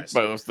devil Get eyes. kicked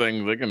by those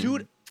things. They can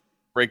Dude.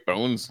 break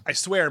bones. I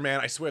swear,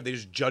 man. I swear, they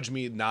just judge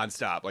me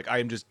nonstop. Like I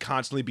am just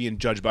constantly being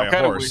judged by I'm a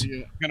kind of horse.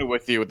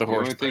 with you with the The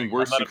horse only thing thing.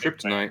 worse I'm than not a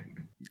big fan. kryptonite.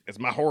 It's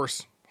my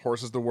horse.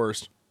 Horse is the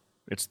worst.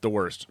 It's the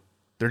worst.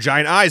 They're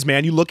giant eyes,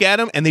 man. You look at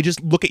them, and they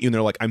just look at you, and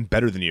they're like, "I'm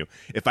better than you.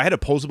 If I had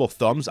opposable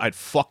thumbs, I'd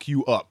fuck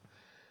you up."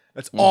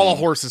 That's all a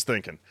horse is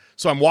thinking.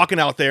 So I'm walking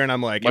out there, and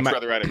I'm like, Much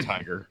rather ride a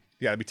tiger.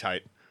 yeah, that'd be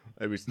tight.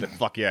 That'd be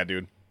fuck yeah,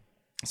 dude.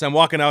 So I'm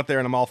walking out there,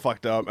 and I'm all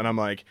fucked up, and I'm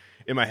like,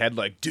 in my head,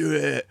 like, do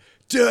it,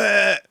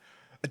 I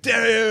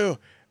dare you.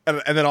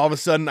 And then all of a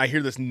sudden, I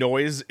hear this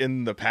noise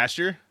in the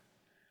pasture,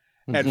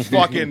 and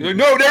fucking No,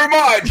 never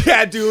mind!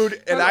 yeah, dude.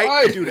 And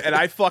Alright.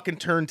 I fucking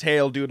turned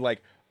tail, dude.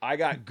 Like I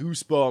got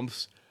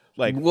goosebumps,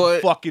 like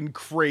What? fucking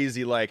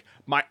crazy. Like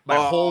my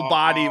whole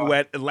body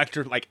went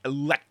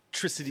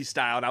electricity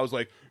style, and I was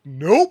like,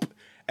 nope.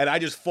 And I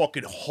just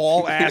fucking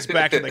haul ass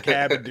back in the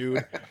cabin,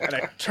 dude. And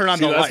I turn on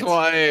See, the that's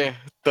lights.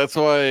 That's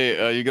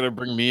why you gotta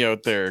bring me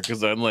out there, because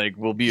then like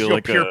we'll be You'll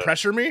like peer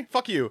pressure me?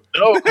 Fuck you.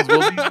 no, because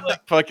we'll be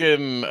like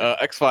fucking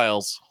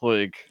X-Files.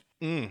 Like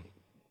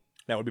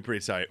That would be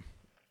pretty tight.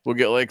 we'll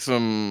get like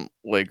some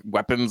like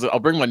weapons. I'll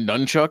bring my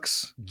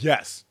nunchucks,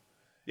 Yes.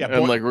 Yeah,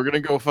 and boy- like we're gonna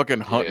go fucking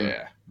hunting.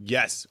 Yeah.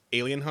 yes,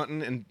 alien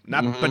hunting and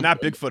not, but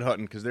not Bigfoot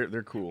hunting because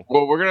they're cool.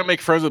 Well, we're gonna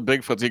make friends with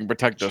Bigfoot so you can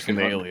protect us from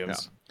the Chicken hunting,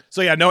 aliens.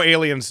 So yeah, no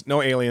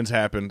aliens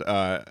happened,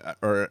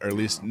 or at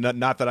least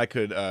not that I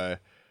could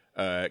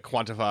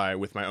quantify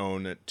with my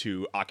own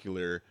two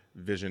ocular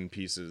vision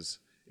pieces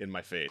in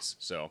my face.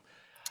 So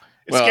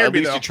it Well, scared at me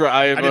least though. you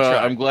try. I did try.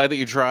 I'm glad that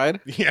you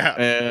tried. Yeah,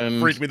 And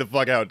freaked me the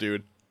fuck out,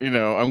 dude.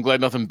 I'm glad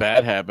nothing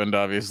bad happened,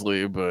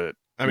 obviously, but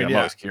I mean, I'm yeah.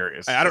 always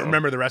curious. I don't so.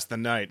 remember the rest of the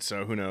night,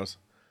 so who knows?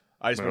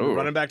 I just remember Oh.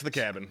 running back to the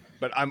cabin.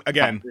 But I'm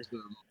again.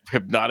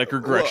 Hypnotic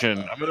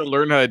regression. I'm gonna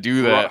learn how to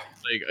do that,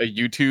 like a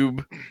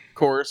YouTube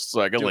course,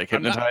 so I can Dude, like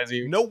I'm not- hypnotize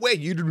you. No way,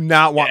 you do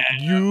not want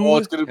Oh,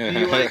 it's gonna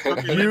be like You-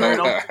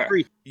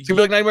 It's gonna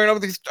be like Nightmare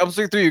on Elm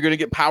Street 3. You're gonna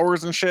get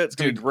powers and shit. It's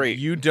gonna Dude, be great.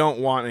 You don't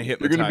want to You're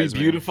hypnotize gonna be me.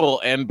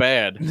 beautiful and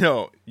bad.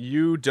 No,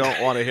 you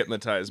don't want to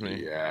hypnotize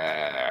me.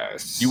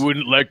 Yes. You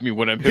wouldn't like me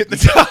when I'm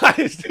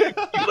hypnotized. Hypnotized.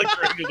 You like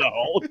turned into the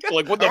Hulk.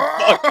 Like what the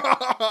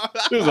fuck?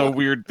 This is a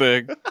weird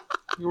thing.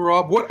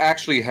 Rob, what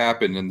actually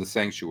happened in the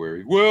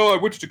sanctuary? Well, I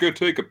went to go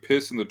take a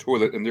piss in the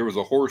toilet, and there was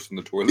a horse in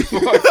the toilet, so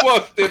I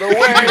flushed it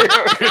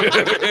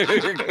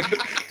away.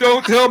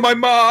 Don't tell my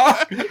ma.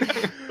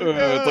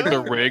 It's like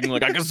the ring.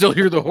 Like I can still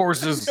hear the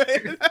horses. You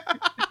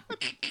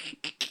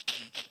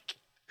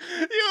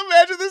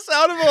imagine the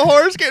sound of a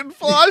horse getting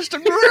flushed?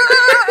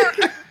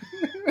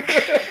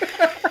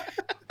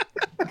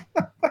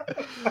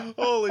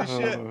 Holy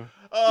shit.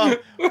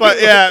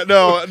 But yeah,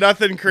 no,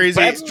 nothing crazy.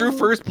 Bats drew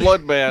first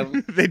blood,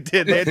 man. They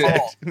did. They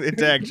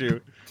attacked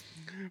you.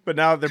 But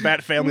now their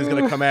bat family's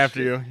going to come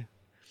after you.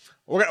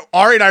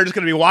 Ari and I are just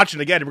going to be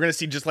watching again. We're going to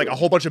see just like a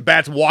whole bunch of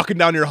bats walking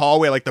down your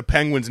hallway like the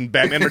penguins in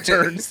Batman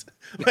Returns.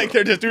 Like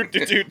they're just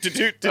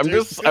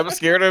I'm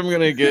scared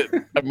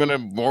I'm gonna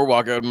more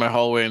walk out in my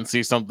hallway and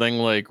see something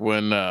like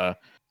when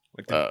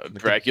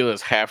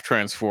Dracula's half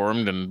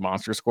transformed in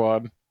Monster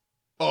Squad.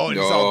 Oh, it's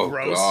all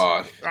gross.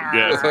 God.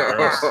 Yeah, it's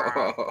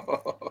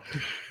gross.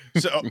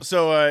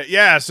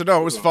 So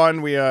no, it was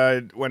fun. We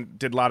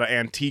did a lot of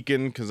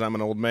antiquing because I'm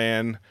an old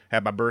man.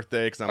 Had my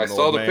birthday because I'm I an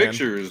saw old the man.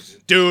 pictures.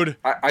 Dude.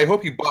 I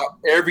hope you bought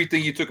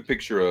everything you took a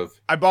picture of.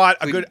 I bought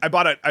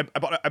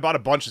a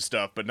bunch of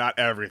stuff, but not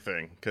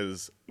everything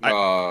because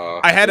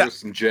I had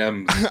some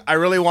gems. I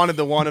really wanted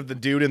the one of the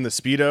dude in the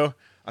Speedo.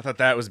 I thought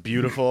that was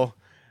beautiful,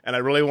 and I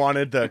really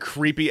wanted the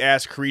creepy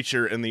ass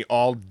creature in the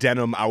all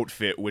denim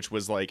outfit, which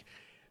was like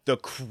the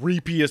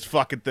creepiest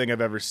fucking thing I've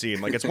ever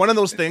seen. Like it's one of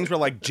those things where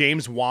like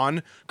James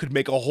Wan could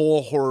make a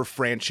whole horror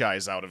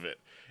franchise out of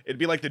it. It'd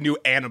be like the new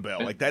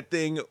Annabelle. Like that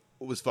thing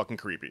was fucking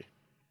creepy.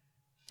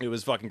 It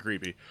was fucking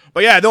creepy.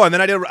 But yeah, no, and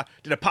then I did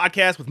a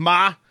podcast with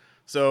Ma.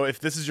 So if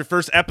this is your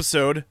first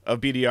episode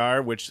of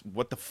BDR, which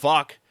what the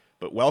fuck,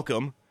 but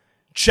welcome.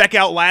 Check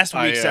out last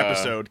week's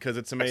episode because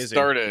it's amazing.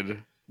 I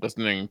started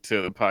listening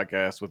to the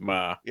podcast with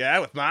Ma. Yeah,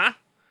 with Ma.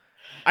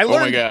 Oh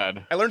my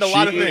god! I learned a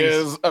lot of things. She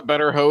is a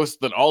better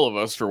host than all of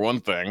us, for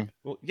one thing.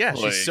 Well, yeah,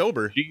 Like, she's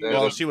sober. she-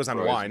 Well, she was on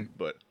Right. wine,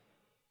 but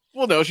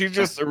Well, no, she's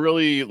just a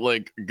really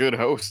like good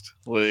host.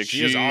 Like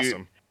She is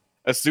awesome.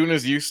 As soon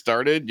as you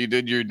started, you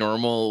did your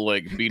normal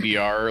like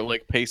BDR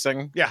like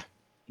pacing. Yeah.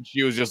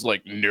 She was just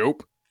like,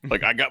 nope.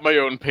 Like I got my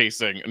own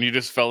pacing, and you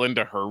just fell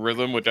into her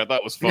rhythm, which I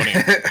thought was funny.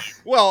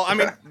 Well, I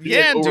mean, She,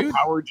 yeah, like, dude.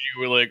 overpowered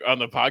you like on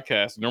the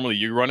podcast. Normally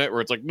you run it, where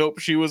it's like, nope.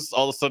 She was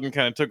all of a sudden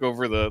kind of took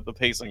over the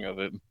pacing of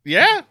it.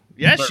 Yeah,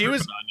 Start she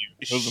was. ripping on you.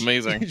 It was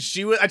amazing.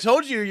 She was. I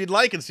told you you'd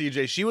like it,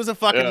 CJ. She was a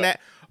fucking Yeah.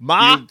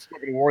 Ma. You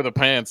fucking wore the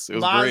pants. It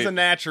was Ma great. was a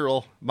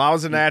natural. Ma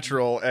was a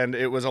natural, and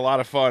it was a lot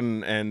of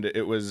fun. And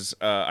it was.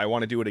 I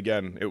want to do it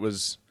again. It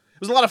was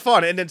a lot of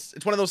fun, and it's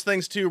one of those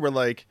things too, where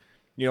like,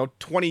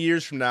 20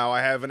 years from now, I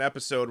have an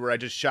episode where I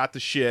just shot the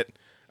shit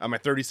on my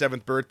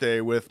 37th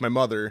birthday with my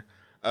mother,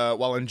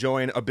 while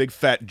enjoying a big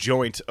fat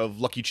joint of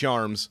Lucky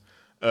Charms,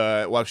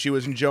 while she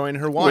was enjoying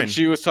her wine. When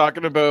she was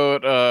talking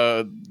about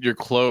your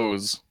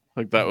clothes,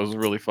 like that was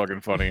really fucking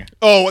funny.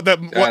 Oh, Yeah,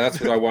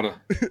 that's what I want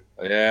to.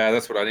 Yeah,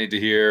 that's what I need to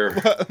hear.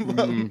 Who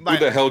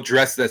the hell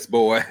dressed this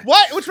boy?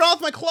 What? What's wrong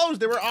with my clothes?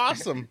 They were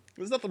awesome.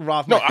 There's nothing wrong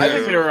with No, my I clothes.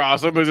 think they were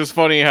awesome. It was just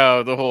funny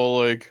how the whole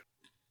like,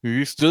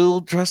 you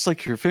still dress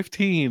like you're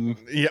 15.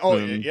 Yeah. Oh,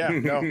 yeah.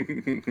 No.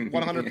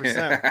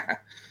 100%.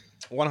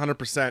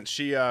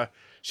 100%.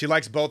 She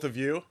likes both of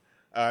you.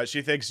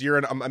 She thinks you're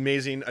an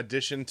amazing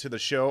addition to the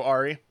show,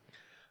 Ari.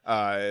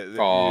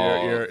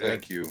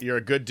 Thank you. You're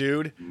a good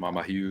dude.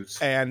 Mama Hughes.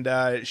 And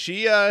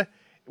she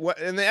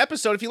in the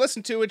episode, if you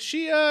listen to it,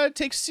 she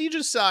takes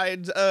Siege's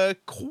side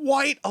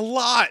quite a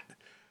lot.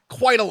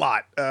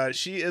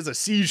 She is a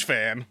Siege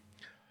fan.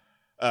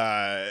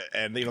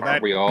 And Aren't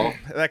that we all?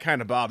 that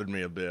kind of bothered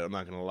me a bit. I'm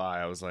not gonna lie.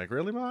 I was like,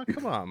 really, Ma?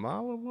 Come on, Ma.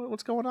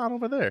 What's going on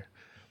over there?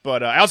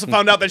 But I also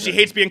found out that she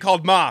hates being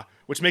called Ma,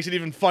 which makes it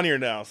even funnier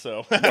now.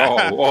 So.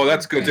 Oh,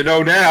 that's good to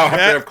know now.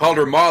 After I've called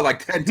her Ma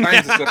like 10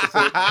 times this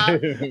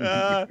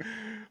episode.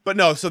 But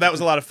no, so that was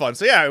a lot of fun.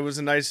 So yeah, it was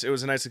a nice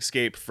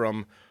escape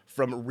from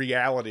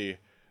reality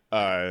for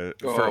a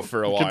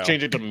You while. could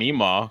change it to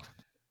Mima.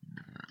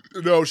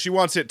 No, she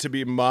wants it to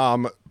be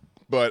Mom.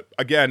 But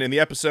again, in the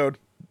episode,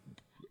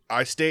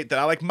 I state that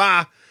I like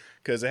Ma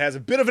because it has a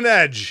bit of an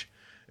edge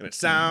and it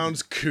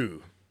sounds cool.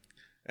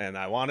 And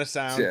I want to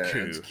sound Sounds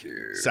cool.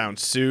 cute.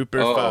 Sounds super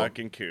Oh.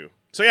 fucking cool.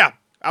 So yeah,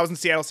 I was in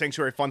Seattle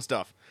Sanctuary. Fun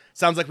stuff.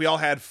 Sounds like we all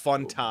had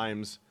fun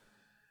times.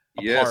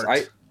 Yes,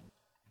 apart.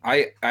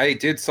 I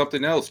did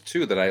something else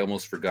too that I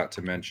almost forgot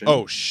to mention.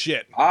 Oh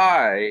shit.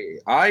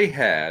 I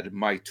had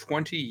my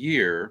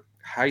 20-year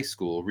high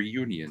school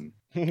reunion.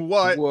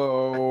 What?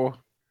 Whoa.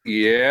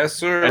 Yes,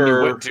 sir. And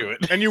you went to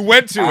it. And you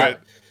went to I- it.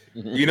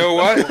 You know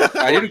what?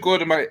 I didn't go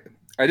to my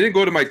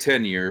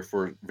 10-year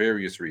for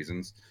various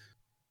reasons.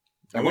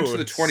 I went to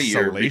the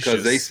 20-year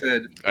because they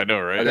said I know,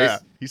 right? They- Yeah,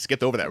 he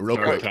skipped over that real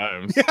Several quick.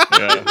 times. Yeah.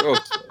 oh,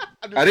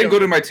 I didn't go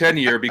to my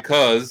 10-year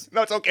because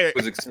No, it's okay. it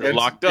was expensive.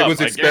 Locked up. It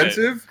was I get it.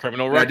 expensive,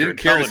 Criminal and I record. didn't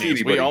care to see felonies.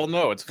 anybody. We all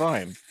know it's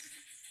fine.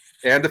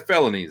 and the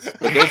felonies,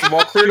 but those have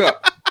all cleared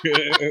up.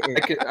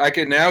 I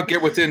can now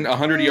get within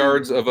 100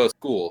 yards of a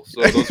school,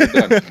 so those are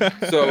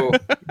done.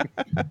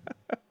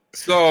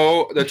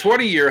 So the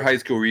 20-year high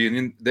school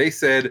reunion, they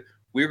said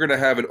we were going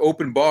to have an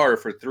open bar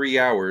for 3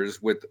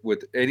 hours with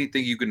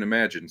anything you can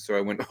imagine. So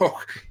I went,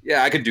 oh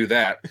yeah, I can do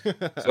that.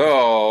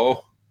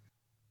 So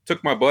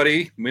took my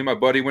buddy. Me and my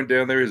buddy went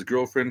down there. His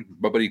girlfriend,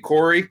 my buddy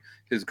Corey,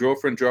 his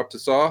girlfriend dropped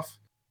us off.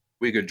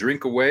 We could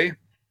drink away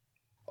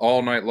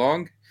all night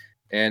long,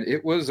 and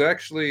it was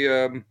actually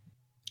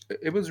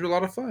it was a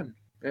lot of fun.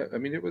 I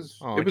mean, it was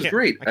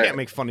great. I can't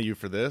make fun of you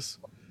for this.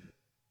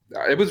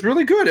 It was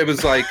really good. It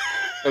was like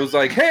I was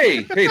like,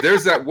 hey,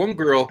 there's that one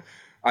girl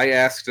I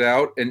asked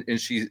out, and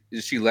she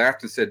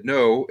laughed and said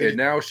no, and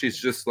now she's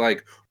just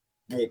like,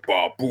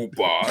 boopa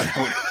boopa.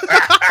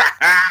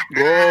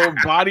 Whoa,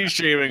 body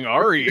shaming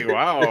Ari.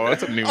 Wow,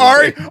 that's a new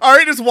Ari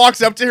just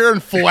walks up to her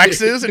and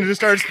flexes and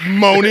just starts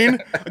moaning.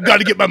 I got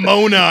to get my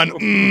moan on.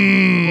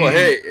 Mm. Well,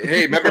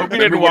 hey, remember Hope you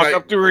didn't when walk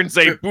up to her and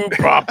say boop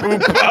pop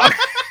boop pop.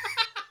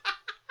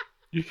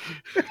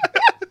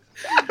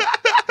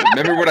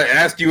 Remember when I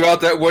asked you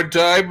out that one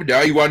time?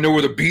 Now you want to know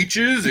where the beach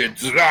is?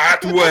 It's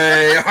that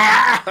way.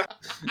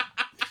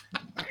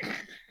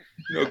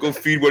 Go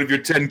feed one of your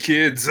 10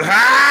 kids.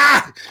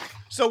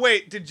 So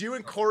wait, did you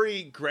and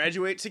Corey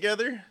graduate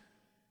together?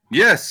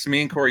 Yes,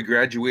 me and Corey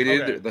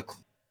graduated Okay. the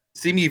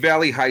Simi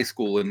Valley High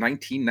School in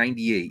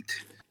 1998.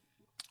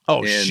 Oh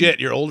And- shit,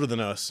 you're older than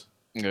us.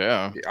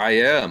 Yeah. I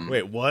am.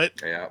 Wait, what?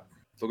 Yeah.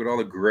 Look at all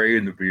the gray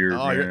in the beard,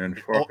 Oh, you're-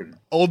 man. Fucking.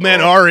 Old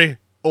man Oh. Ari.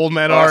 Old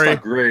man Oh, that's Ari.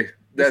 not gray.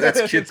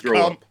 That's kid It's throw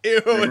cum. up.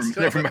 Ew,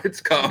 Never mind,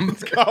 it's cum.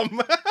 cum.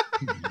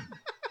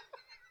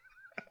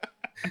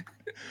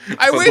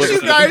 I wish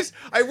you guys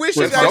With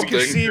could something.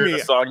 see The me.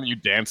 song you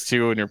danced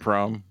to in your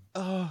prom.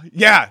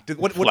 Yeah.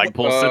 What,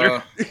 Flagpole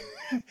sitter.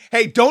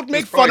 Hey, don't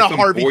make There's fun probably of some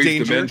Harvey Boyz II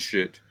Danger. Men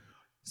shit.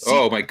 See-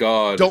 Oh my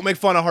god. Don't make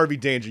fun of Harvey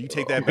Danger. You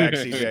take that back,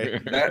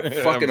 CJ. That I'm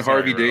fucking sorry,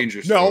 Harvey bro. Danger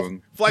No,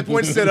 song.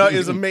 Flagpoint Sitta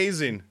is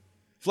amazing.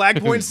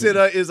 Flagpoint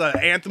Sitta is an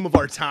anthem of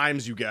our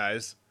times, you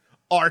guys.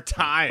 Our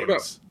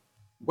times.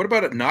 What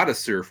about at Not a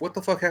Surf? What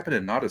the fuck happened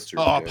at Not a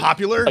Surf? Oh, guys?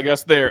 popular? I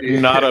guess they're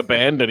not a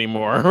band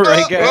anymore,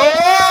 right, guys?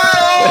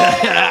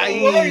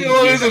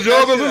 Oh, ladies and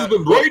gentlemen, this has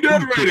been Brain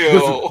Dead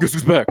Radio. Guess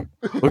who's back?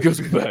 I guess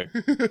who's back?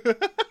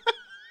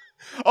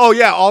 Oh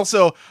yeah.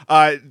 Also,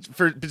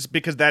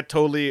 because that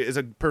totally is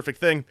a perfect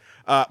thing.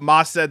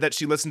 Ma said that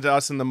she listened to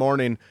us in the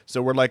morning,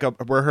 so we're like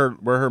we're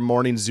her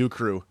morning zoo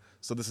crew.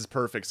 So this is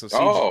perfect. So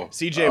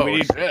CJ, Oh, we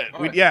need,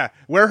 shit.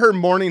 we're her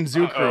morning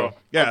zoo crew. Uh-oh.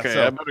 Yeah. Okay,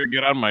 so, I better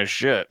get on my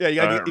shit. yeah, you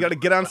gotta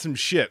get on some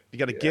shit. You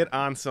gotta get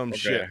on some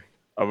shit.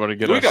 I'm gonna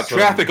get. We got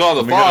traffic on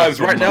the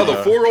fives right now.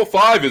 The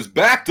 405 is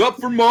backed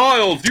up for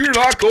miles. You're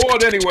not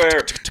going anywhere.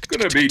 It's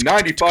gonna be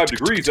 95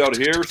 degrees out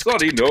here,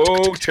 sunny.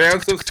 No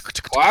chance of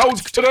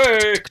clouds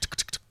today.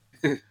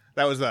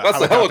 That was That's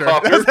the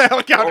helicopter. That was the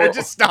helicopter. It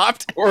just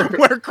stopped.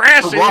 We're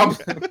crashing.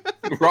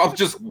 Rob's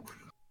just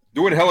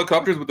doing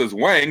helicopters with his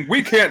wang.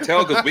 We can't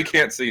tell because we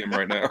can't see him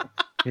right now.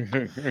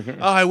 Oh,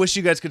 I wish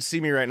you guys could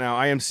see me right now.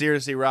 I am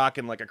seriously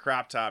rocking like a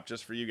crop top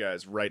just for you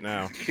guys right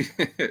now.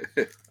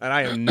 And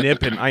I am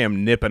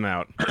nipping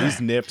out.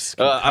 These nips.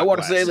 I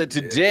want to say that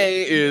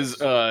today is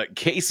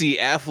Casey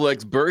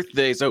Affleck's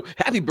birthday, so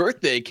happy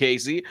birthday,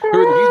 Casey! Heard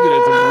that he's been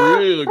in some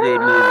really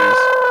good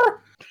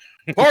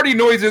movies. Party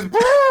noises.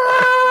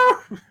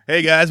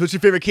 Hey guys, what's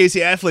your favorite Casey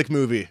Affleck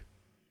movie?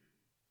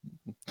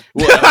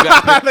 Well, I've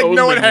got Like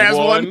no one only has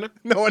one.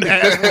 No one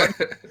has one.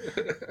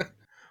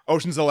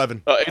 Ocean's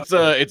 11.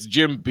 It's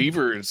Jim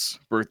Beaver's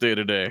birthday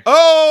today.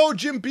 Oh,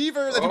 Jim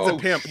Beaver. That dude's a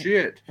pimp.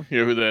 Shit. You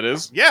know who that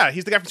is? Yeah,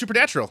 he's the guy from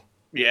Supernatural.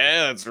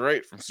 Yeah, that's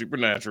right, from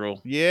Supernatural.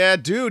 Yeah,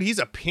 dude, he's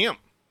a pimp.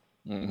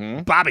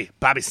 Mm-hmm.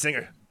 Bobby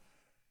Singer.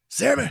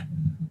 Sammy.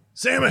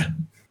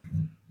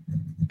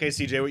 Okay,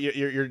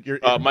 CJ,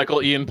 you're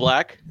Michael Ian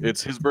Black.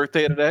 It's his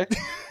birthday today.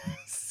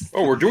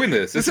 Oh, we're doing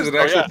this. This is an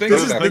actual thing.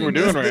 This is the thing we're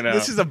doing right now.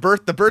 This is the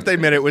birthday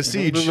minute with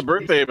Siege. This is a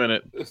birthday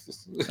minute.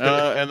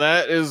 And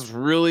that is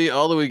really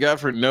all that we got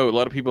for note. A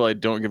lot of people I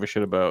don't give a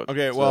shit about.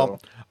 Okay, well,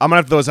 I'm gonna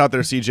have to throw this out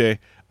there, CJ.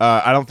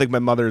 I don't think my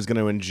mother is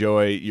gonna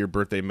enjoy your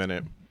birthday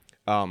minute.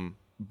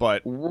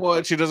 But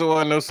what? She doesn't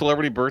want to know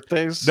celebrity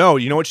birthdays? no,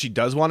 you know what she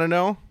does want to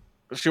know?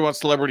 She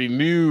wants celebrity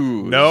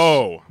news.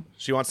 No,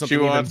 she wants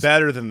something even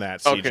better than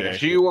that, CJ. Okay,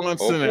 she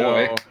wants to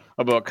know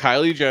about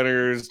Kylie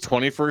Jenner's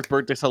 21st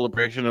birthday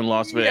celebration in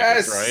Las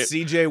Vegas, right?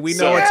 CJ, we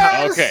know what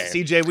time. Okay,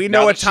 CJ, we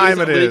know what time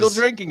it is. Legal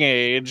drinking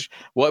age.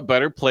 What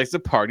better place to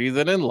party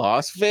than in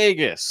Las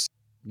Vegas,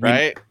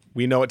 right?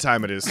 We know what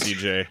time it is,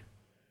 CJ.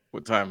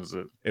 What time is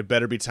it? It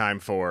better be time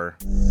for.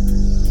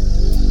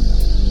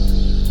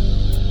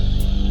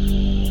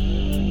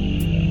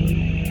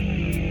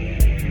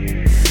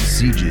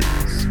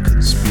 CJ's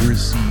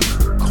Conspiracy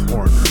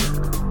Corner.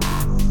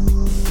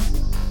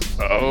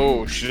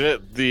 Oh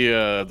shit!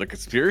 The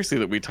conspiracy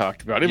that we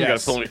talked about. I didn't got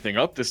to pull anything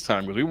up this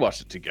time because we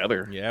watched it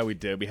together. Yeah, we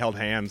did. We held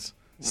hands.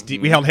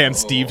 We held hands,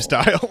 Steve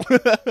style.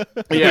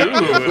 Yeah,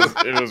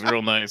 it was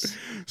real nice.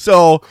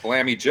 So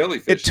clammy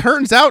jellyfish. It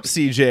turns out,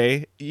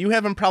 CJ, you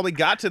haven't probably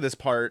got to this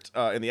part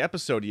in the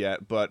episode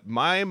yet, but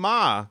my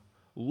ma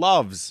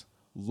loves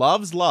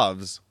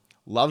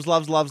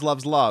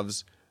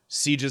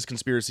Siege's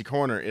Conspiracy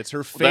Corner. It's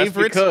her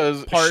favorite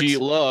part she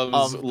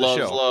loves of the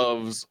show.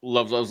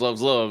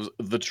 loves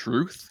the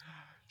truth.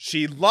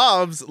 She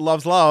loves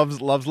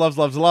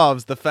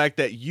the fact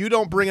that you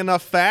don't bring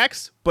enough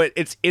facts, but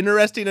it's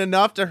interesting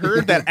enough to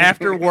her that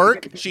after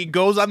work, she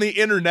goes on the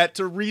internet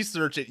to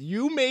research it.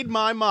 You made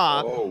my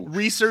ma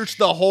research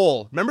the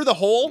hole. Remember the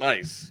hole?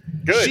 Nice.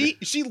 Good.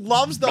 She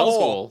loves the Mel's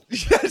hole.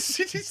 Yes.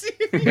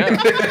 Yeah.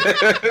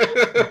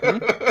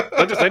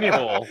 Not just any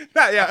hole.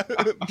 Yeah.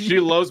 She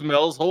loves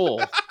Mel's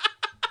hole.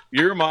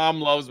 Your mom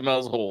loves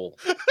Mel's hole.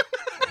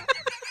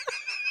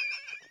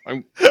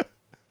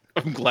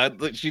 I'm glad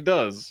that she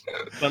does.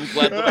 I'm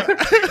glad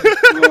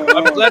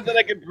that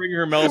I can bring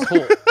her Mel's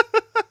hole.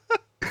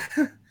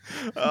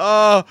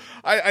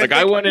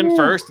 I went in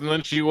first and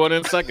then she went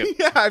in second.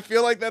 Yeah, I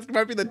feel like that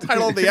might be the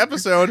title of the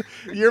episode.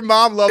 Your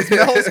mom loves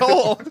Mel's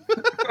hole.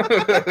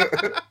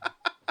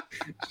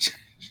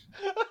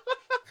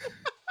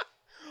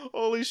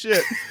 Holy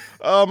shit.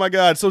 Oh my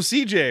god. So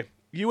CJ,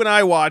 you and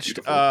I watched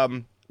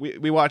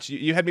we watched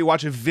you had me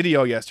watch a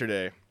video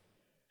yesterday.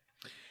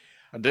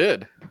 I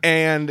did.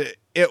 And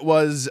it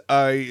was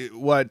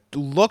what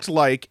looked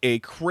like a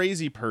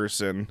crazy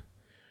person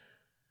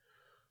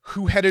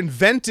who had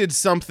invented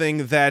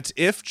something that,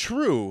 if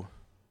true,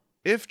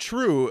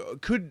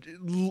 could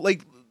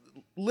like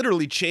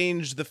literally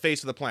change the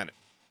face of the planet.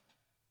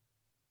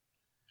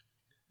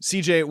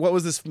 CJ, what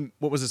was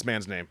this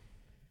man's name?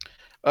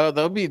 That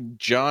would be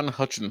John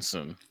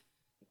Hutchinson.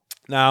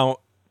 Now,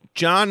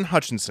 John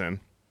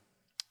Hutchinson,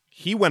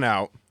 he went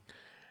out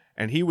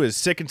and he was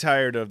sick and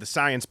tired of the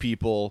science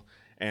people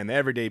and the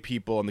everyday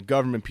people and the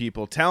government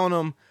people telling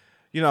him,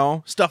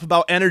 stuff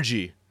about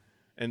energy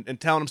and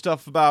telling him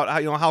stuff about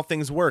how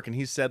things work. And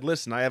he said,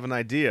 listen, I have an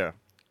idea.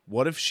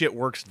 What if shit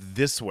works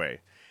this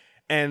way?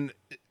 And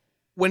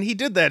when he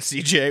did that,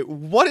 CJ,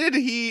 what did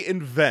he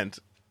invent?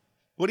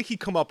 What did he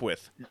come up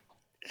with?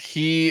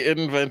 He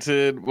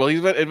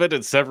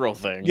invented several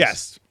things.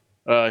 Yes.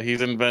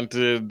 He's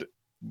invented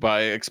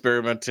by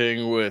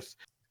experimenting with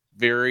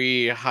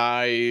very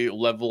high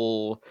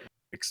level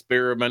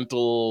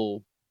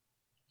experimental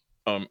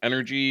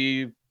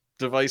energy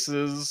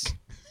devices,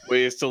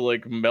 ways to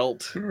like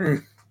melt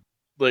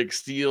like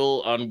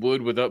steel on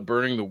wood without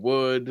burning the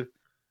wood,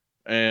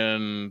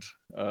 and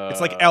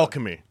It's like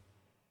alchemy.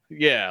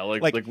 yeah,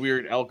 like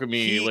weird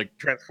alchemy, he- like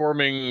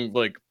transforming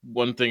like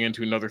one thing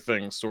into another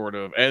thing, sort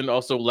of, and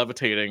also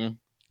levitating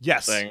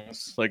Yes.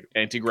 things. Like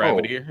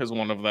anti-gravity is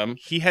one of them.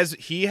 He has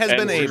And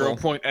been able. 0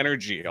 point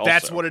energy. Also.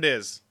 That's what it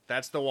is.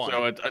 That's the one.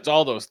 So it's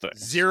all those things.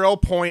 0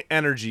 point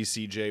energy,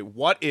 CJ.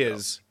 What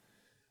is?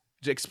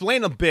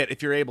 Explain a bit,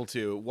 if you're able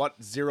to,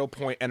 what 0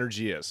 point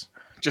energy is.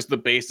 Just the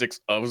basics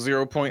of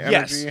 0 point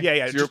Yes, energy.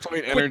 yeah. 0 just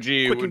point quick-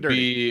 energy quick and would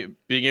dirty. be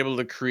being able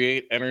to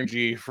create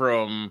energy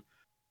from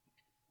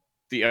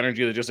the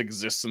energy that just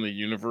exists in the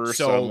universe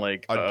So, on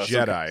like a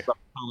some Jedi.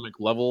 atomic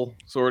level,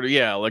 sort of.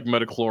 Yeah, like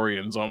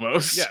metachlorians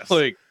almost. Yes.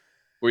 Like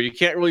where you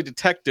can't really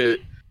detect it,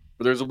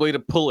 but there's a way to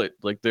pull it.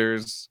 Like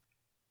there's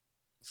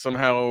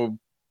somehow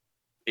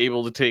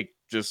able to take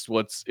just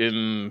what's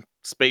in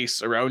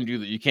space around you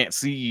that you can't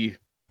see.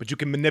 But you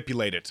can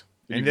manipulate it.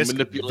 You And can this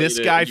manipulate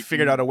it, guy and you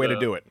figured can, out a way to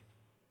do it.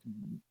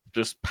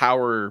 just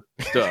power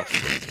stuff.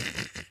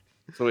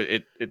 So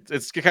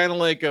it's kind of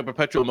like a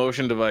perpetual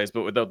motion device,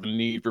 but without the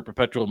need for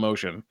perpetual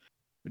motion.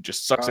 It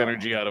just sucks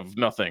energy out of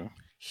nothing.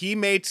 He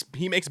makes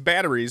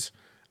batteries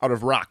out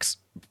of rocks.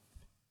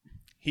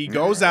 He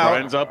goes out.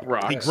 Grinds up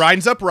rocks. He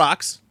grinds up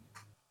rocks.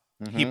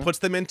 He Mhm. puts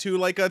them into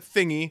like a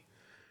thingy.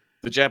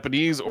 The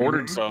Japanese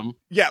ordered some,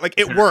 Yeah, like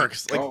it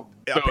works. Like Oh.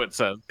 so it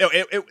says.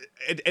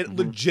 it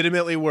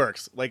legitimately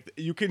works. Like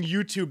you can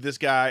YouTube this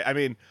guy. I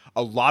mean,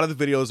 a lot of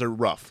the videos are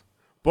rough,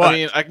 but I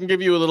mean, I can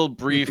give you a little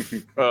brief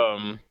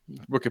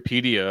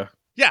Wikipedia.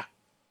 yeah,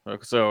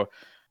 So,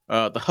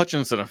 the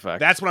Hutchinson effect.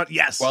 that's what.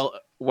 Yes,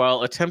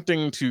 While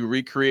attempting to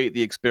recreate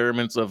the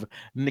experiments of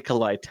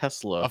Nikolai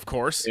Tesla of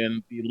course.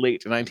 in the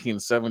late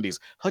 1970s,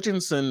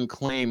 Hutchinson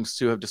claims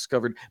to have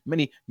discovered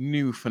many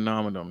new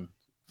phenomena.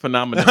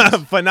 Phenomenon.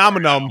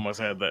 Almost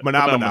had that.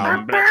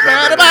 Phenomenon.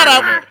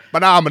 Phenomenon.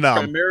 Phenomenon.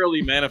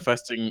 Primarily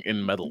manifesting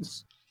in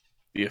metals.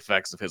 The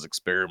effects of his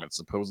experiments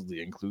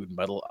supposedly include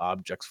metal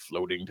objects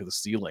floating to the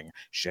ceiling,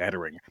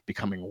 shattering,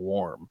 becoming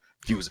warm,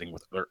 fusing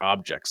with other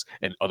objects,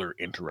 and other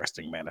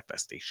interesting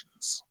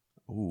manifestations.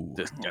 Ooh.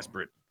 This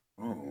desperate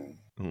Oh.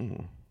 Ooh.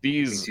 Thinks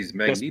These he's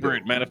Magneto.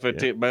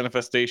 desperate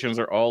manifestations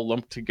are all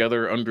lumped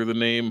together under the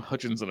name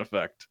Hutchinson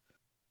effect.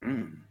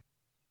 Mm.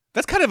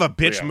 That's kind of a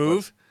bitch Yeah,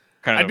 move.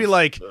 Kind I'd of be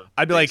like, the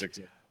like, basics.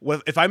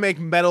 well, if I make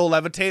metal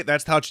levitate,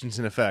 that's the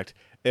Hutchinson effect.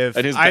 If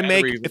And his I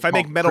make batteries if are I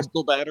make called metal,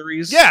 crystal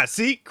batteries, yeah,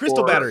 see,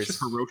 crystal or batteries,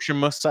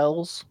 Hiroshima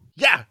cells,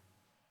 yeah,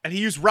 and he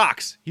used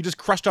rocks. He just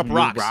crushed up New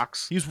rocks.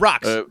 rocks. He used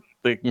rocks.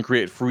 They can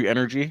create free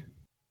energy.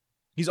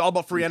 He's all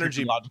about free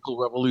energy, Technological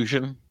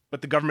revolution.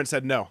 but the government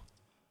said no.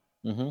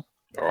 Mm-hmm.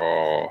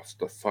 Oh, it's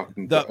the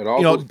fucking. The- it all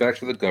you know, goes back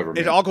to the government.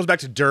 It all goes back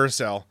to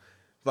Duracell.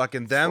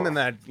 Fucking them and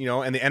that,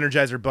 and the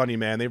Energizer Bunny,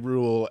 man, they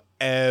rule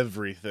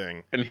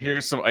everything. And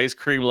here's some ice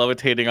cream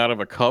levitating out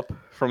of a cup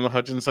from the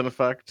Hutchinson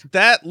effect.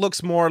 That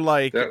looks more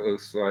like, That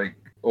looks like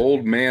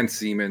old man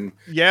semen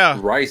yeah,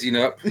 rising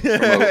up from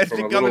It's a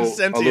becoming little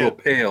sentient.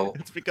 pail,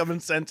 it's becoming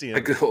sentient.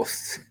 like a little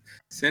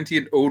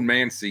sentient old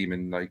man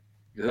semen. Like,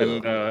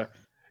 And ugh.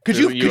 Could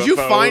there's you a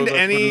UFO find that's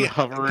any? been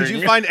hovering. Could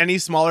you find any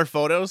smaller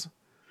photos?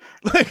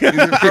 Like, From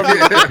the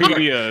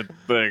Wikipedia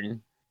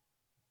thing.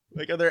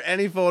 like, are there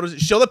any photos?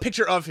 Show the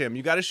picture of him.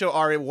 You got to show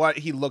Ari what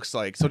he looks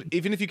like. So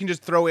even if you can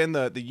just throw in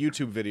the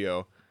YouTube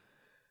video,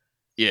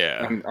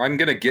 Yeah. I'm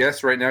gonna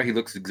guess right now he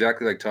looks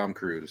exactly like Tom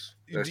Cruise.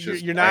 That's You're-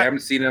 just you're not- I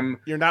haven't seen him.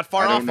 you're not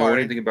far I off. don't know Ari.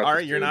 anything about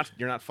Ari, this you're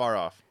dude. not far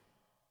off.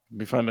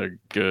 We find a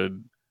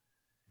good.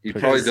 He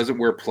Because- probably doesn't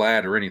wear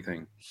plaid or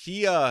anything.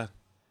 He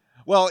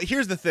well,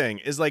 here's the thing: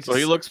 is like So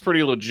he looks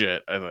pretty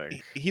legit, I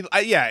think.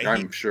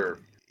 I'm sure.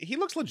 he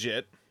looks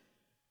legit.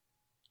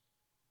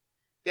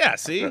 Yeah,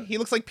 see, he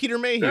looks like Peter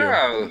Mayhew.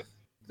 Yeah,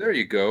 there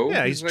you go.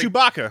 Yeah, he's like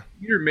Chewbacca.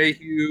 Peter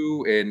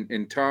Mayhew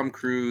and Tom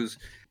Cruise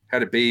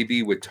had a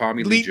baby with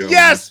Tommy Lee Jones.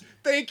 Yes,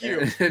 thank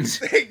you, And,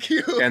 thank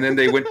you. and then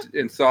they went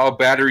and saw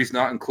batteries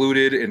not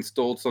included and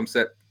stole some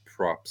set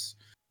props.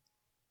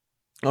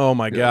 Oh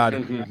my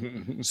god.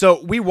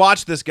 So we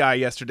watched this guy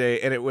yesterday,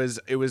 and it was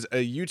a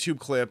YouTube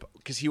clip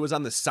because he was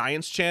on the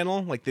Science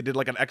Channel. Like they did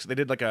like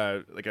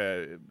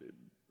a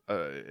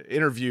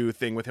interview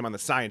thing with him on the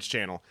Science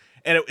Channel,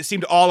 and it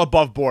seemed all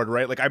above board,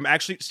 right? Like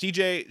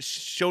CJ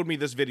showed me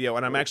this video,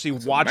 and I'm actually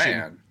watching,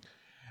 Man.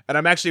 and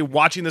I'm actually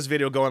watching this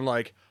video, going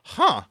like,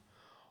 huh,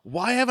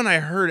 why haven't I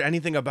heard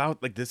anything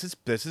about like this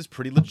is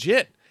pretty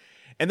legit?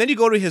 And then you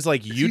go to his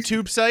like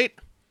YouTube site.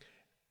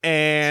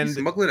 And Is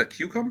he smuggling a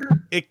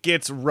cucumber? it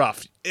gets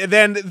rough. And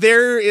then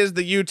there is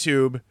the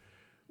YouTube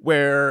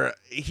where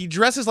he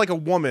dresses like a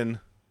woman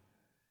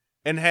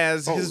and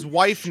has his Holy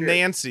wife shit.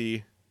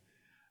 Nancy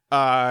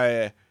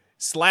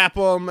slap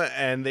him,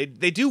 and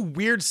they do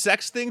weird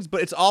sex things,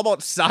 but it's all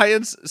about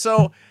science.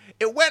 So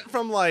it went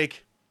from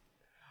like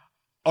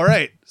All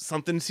right,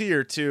 something's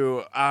here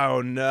too.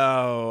 Oh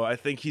no, I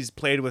think he's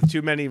played with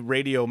too many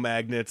radio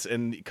magnets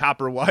and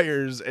copper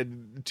wires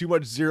and too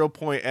much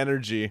 0-point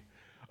energy.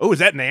 Oh, is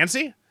that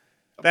Nancy?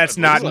 That's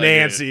It not looks like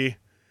Nancy.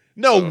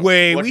 No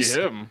way. Lucky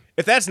him.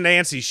 If that's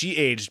Nancy, she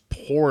aged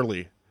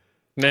poorly.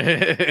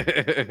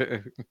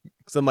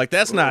 So I'm like,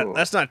 that's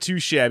not too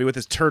shabby with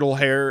his turtle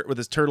hair, with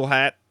his turtle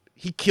hat.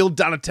 He killed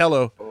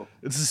Donatello.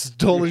 It's a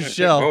stolen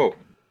shell.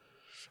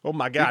 Oh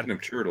my God. Speaking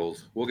of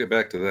turtles, we'll get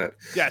back to that.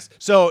 Yes.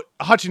 So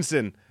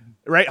Hutchinson,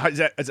 right? Is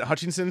it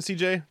Hutchinson,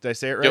 CJ? Did I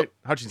say it right? Yep.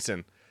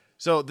 Hutchinson.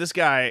 So this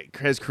guy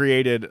has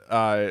created,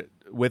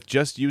 with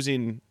just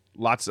using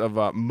lots of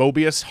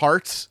Mobius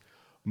hearts,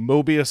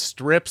 Mobius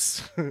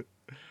strips.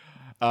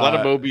 A lot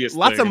of Mobius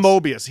Lots of things.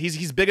 Mobius.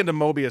 He's big into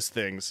Mobius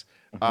things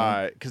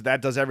because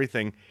that does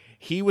everything.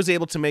 He was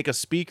able to make a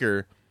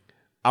speaker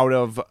out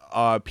of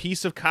a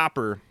piece of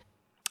copper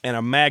and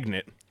a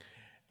magnet,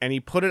 and he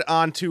put it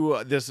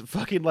onto this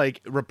fucking like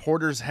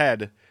reporter's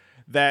head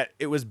that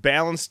it was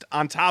balanced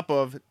on top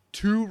of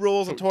 2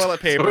 rolls of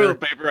toilet paper. Toilet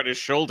paper on his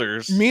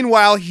shoulders.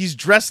 Meanwhile, he's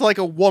dressed like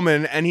a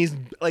woman and he's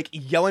like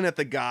yelling at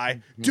the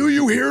guy, "Do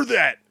you hear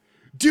that?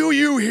 Do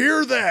you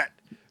hear that?"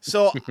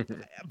 So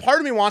part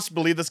of me wants to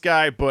believe this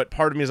guy, but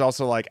part of me is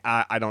also like,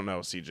 I don't know,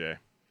 CJ.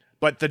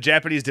 But the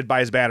Japanese did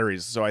buy his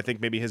batteries, so I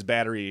think maybe his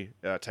battery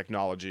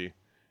technology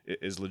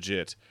is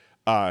legit.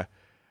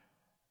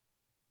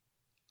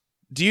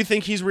 Do you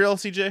think he's real,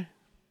 CJ? Do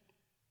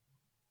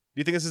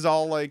you think this is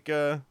all like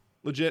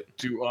legit?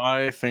 Do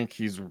I think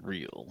he's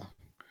real?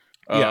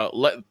 Yeah.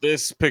 Let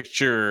this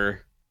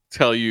picture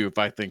tell you if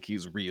I think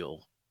he's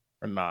real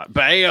or not.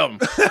 Bam!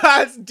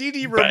 It's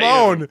Didi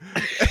Ramone.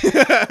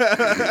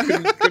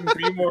 Couldn't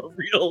be more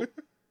real.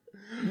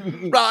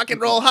 Rock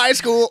and roll high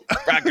school.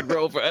 Rock and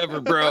roll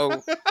forever,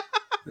 bro.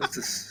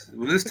 Was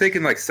this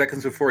taking like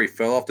seconds before he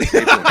fell off the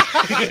table and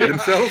shit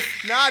himself?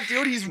 Nah,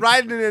 dude, he's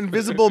riding an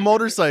invisible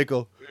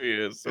motorcycle. He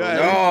is. So Yeah,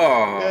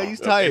 Oh, Yeah, he's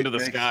tight. into the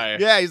sky.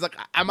 Yeah, he's like,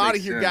 I'm out of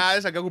Makes here, sense.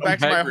 guys. I gotta go back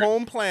to my hungry.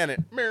 home planet.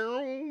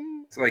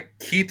 Meow. it's like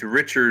Keith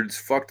Richards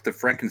fucked the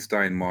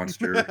Frankenstein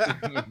monster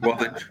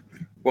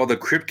while the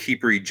Crypt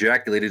Keeper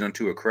ejaculated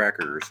onto a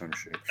cracker or some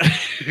shit.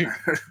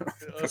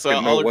 So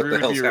Fucking know I'll what agree the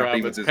with hell's you, happening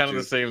Rob. with It's this kind of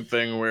the dude. same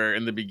thing where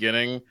in the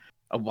beginning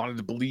I wanted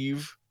to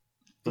believe.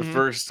 The Mhm.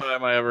 first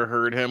time I ever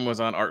heard him was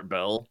on Art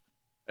Bell.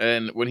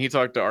 And when he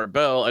talked to Art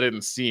Bell, I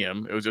didn't see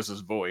him. It was just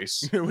his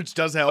voice. Which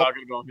does help.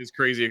 Talking about his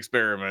crazy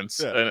experiments.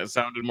 Yeah. And it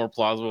sounded more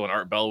plausible when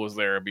Art Bell was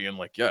there being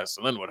like, yes,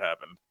 and then what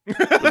happened?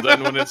 But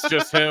then when it's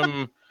just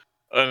him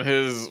on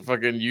his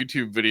fucking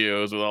YouTube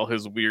videos with all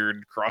his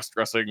weird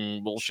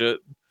cross-dressing bullshit,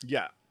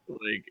 Yeah.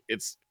 like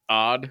it's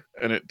odd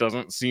and it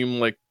doesn't seem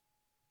like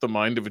the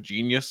mind of a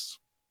genius.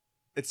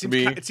 It To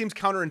me- seems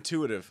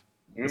counterintuitive.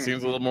 It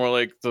seems a little more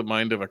like the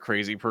mind of a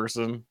crazy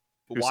person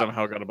who Why-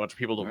 somehow got a bunch of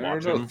people to I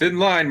watch don't know. him. Thin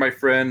line, my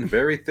friend.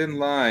 Very thin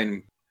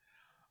line.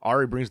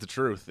 Ari brings the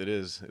truth. It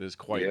is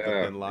quite the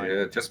thin line.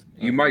 Yeah,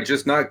 you might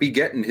just not be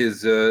getting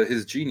his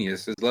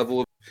genius, his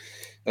level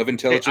of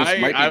intelligence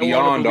might I be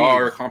wanna beyond our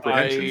believe.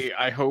 comprehension.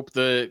 I hope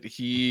that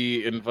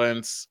he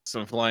invents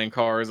some flying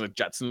cars and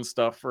Jetson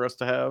stuff for us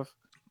to have.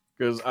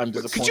 Because I'm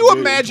disappointed. Could you in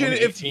imagine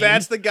if 2018.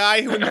 that's the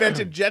guy who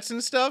invented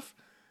Jetson stuff?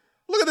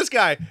 Look at this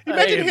guy.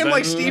 Imagine him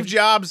like Steve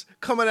Jobs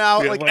coming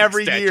out We have, like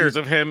every year. statues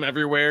of him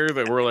everywhere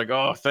that were like,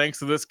 oh, thanks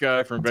to this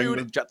guy for inventing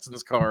Dude. the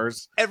Jetsons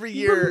cars. Every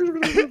year,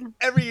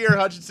 every year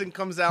Hutchinson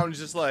comes out and is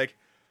just like,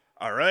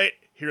 all right,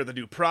 here are the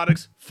new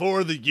products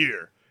for the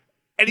year.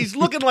 And he's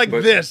looking like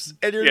But- this.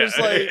 And you're Yeah. just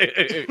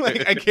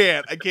like I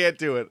can't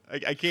do it.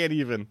 I can't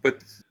even.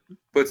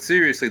 But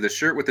seriously, the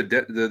shirt with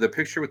the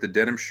picture with the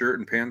denim shirt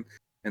and pants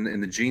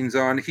and the jeans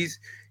on, he's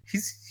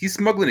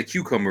smuggling a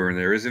cucumber in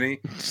there, isn't he?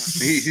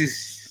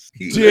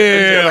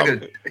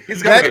 Damn.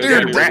 He's got That like a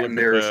dead dude- rat in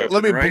there or something.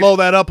 Let me right? blow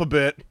that up a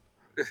bit.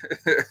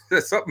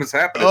 Something's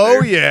happening.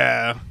 Oh there.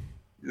 yeah.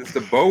 It's the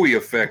Bowie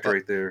effect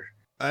right there.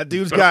 That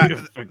dude's got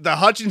the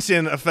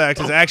Hutchinson effect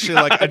is actually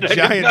like a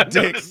giant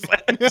dick.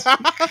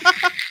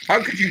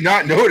 How could you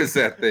not notice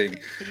that thing?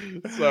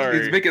 Sorry.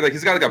 He's making like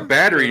he's got like a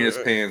battery in his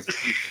pants.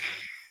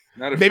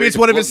 Not Maybe afraid it's to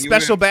one of plug his you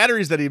special in.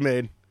 batteries that he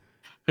made.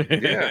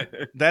 Yeah.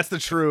 That's the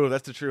true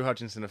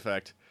Hutchinson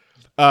effect.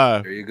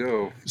 There you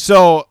go.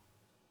 So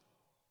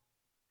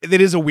it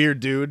is a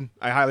weird dude.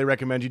 I highly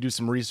recommend you do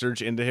some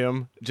research into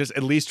him. Just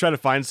at least try to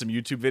find some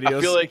YouTube videos.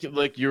 I feel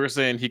like you were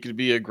saying he could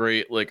be a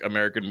great like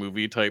American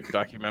movie type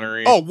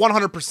documentary. Oh,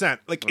 100%.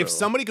 Like if Oh.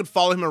 somebody could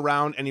follow him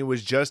around and he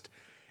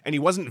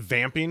wasn't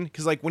vamping,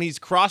 because like when he's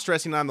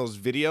cross-dressing on those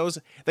videos,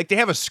 like they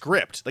have a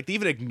script. Like they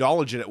even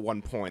acknowledge it at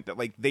one point that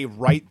like they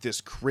write this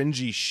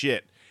cringy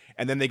shit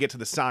and then they get to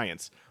the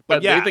science.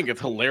 But yeah, they think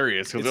it's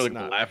hilarious because they're It's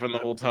like not. laughing the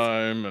whole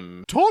time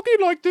and talking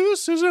like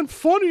this isn't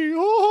funny.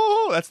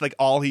 Oh, that's like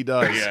all he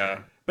does.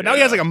 yeah. But now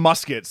he has like a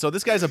musket, so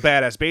this guy's a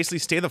badass. Basically,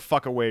 stay the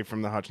fuck away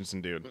from the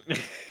Hutchinson dude.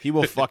 He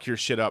will fuck your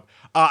shit up.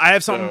 I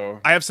have something. So-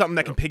 I have something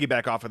that can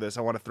piggyback off of this.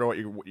 I want to throw it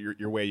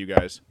your way, you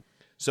guys.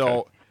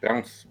 So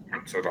Bounce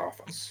it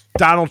off us.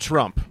 Donald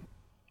Trump.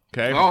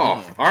 Okay.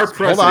 Oh, our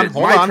president,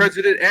 hold my on.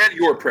 president, and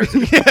your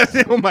president. Yes.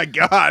 Oh my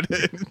God.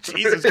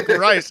 Jesus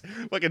Christ.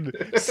 Fucking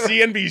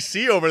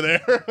CNBC over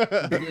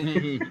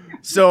there.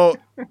 So,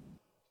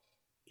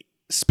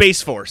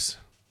 Space Force.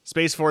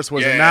 Space Force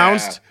was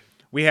announced.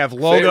 We have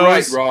logos. Say it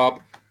right, Rob.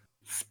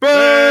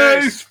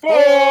 Space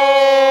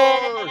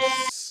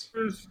Force.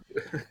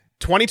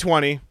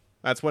 2020.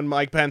 That's when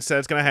Mike Pence said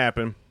it's going to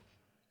happen.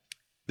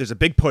 There's a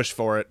big push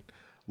for it.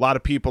 A lot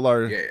of people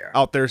are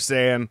out there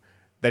saying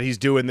that he's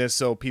doing this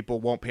so people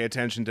won't pay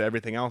attention to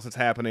everything else that's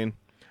happening.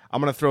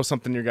 I'm going to throw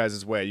something your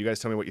guys' way. You guys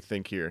tell me what you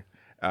think here.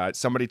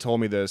 Somebody told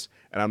me this,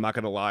 and I'm not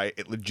going to lie.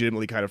 It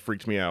legitimately kind of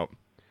freaked me out.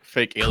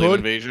 Fake alien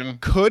invasion.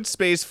 Could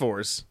Space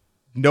Force,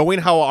 knowing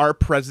how our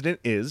president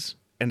is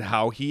and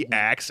how he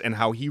acts and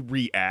how he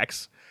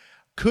reacts,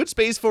 could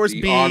Space Force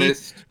be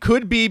honest?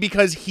 Could be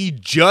because he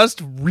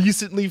just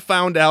recently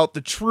found out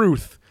the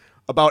truth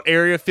about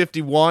Area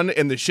 51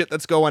 and the shit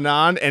that's going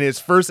on, and his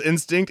first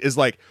instinct is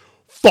like,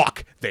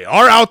 fuck, they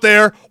are out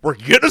there. We're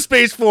getting a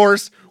Space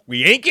Force.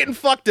 We ain't getting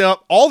fucked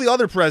up. All the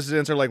other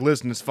presidents are like,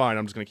 listen, it's fine.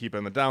 I'm just going to keep it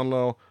on the down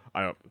low.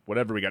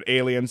 Whatever, we got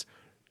aliens.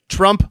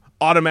 Trump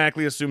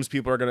automatically assumes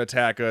people are going to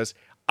attack us.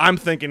 I'm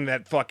thinking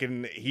that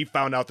fucking he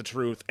found out the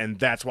truth, and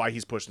that's why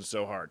he's pushing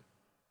so hard.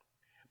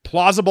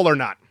 Plausible or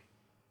not?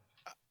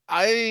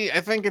 I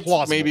think it's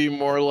Plausible. maybe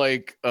more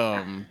like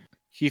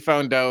he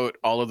found out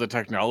all of the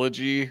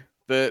technology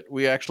that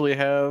we actually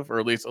have, or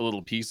at least a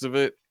little piece of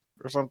it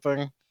or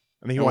something.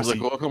 And he was wants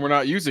like, well, how come we're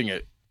not using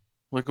it?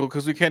 Like, well,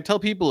 because we can't tell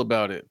people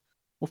about it.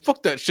 Well,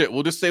 fuck that shit.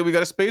 We'll just say we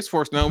got a Space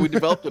Force now and we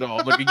developed it all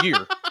in like a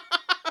year.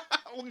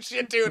 Holy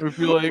shit, dude. It'll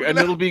be like, and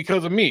it'll be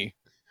because of me.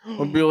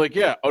 We'll be like,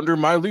 yeah, under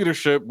my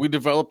leadership, we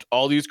developed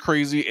all these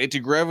crazy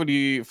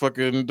anti-gravity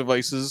fucking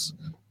devices,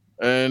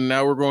 and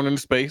now we're going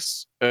into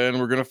space, and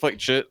we're gonna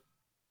fight shit.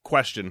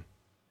 Question.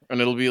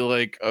 And it'll be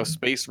like a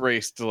space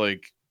race to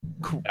like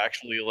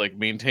actually like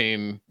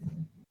maintain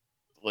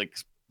like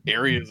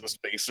areas of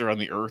space around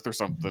the Earth or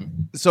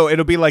something. So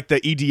it'll be like the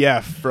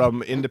EDF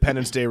from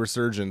Independence Day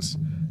Resurgence.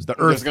 It's the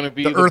Earth, gonna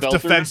be the the Earth Belters,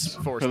 Defense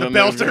Force. and The then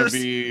there's gonna Belters.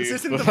 be This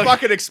isn't the the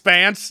fucking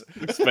Expanse.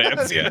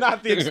 Expanse, yeah.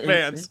 Not the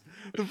Expanse.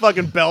 The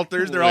fucking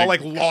Belters. They're all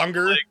like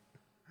longer.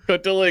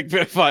 Cut to like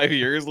 5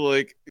 years,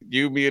 like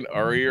you, me, and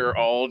Ari are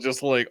all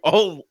just like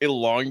all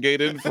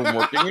elongated from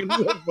working in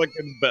the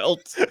fucking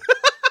belt.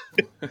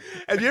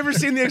 Have you ever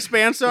seen the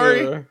Expanse,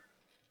 Ari?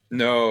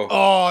 No.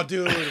 Oh,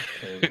 dude.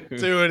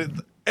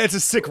 Dude, it's a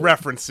sick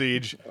reference,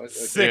 Siege.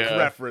 Sick Yeah.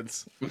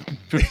 reference.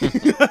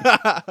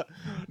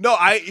 No,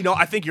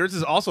 I think yours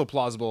is also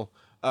plausible.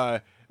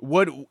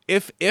 Would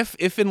if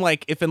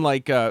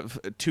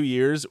in 2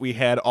 years we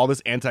had all this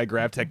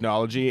anti-grav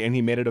technology and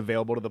he made it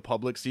available to the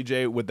public,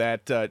 CJ, would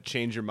that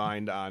change your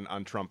mind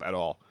on Trump at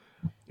all?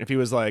 If he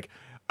was like,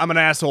 I'm an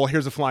asshole,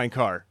 here's a flying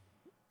car.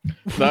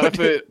 Not if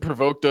it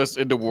provoked us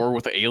into war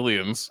with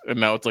aliens, and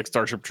now it's like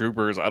Starship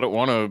Troopers. I don't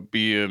want to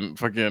be in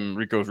fucking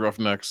Rico's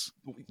Roughnecks.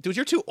 Dude,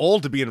 you're too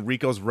old to be in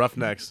Rico's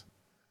Roughnecks.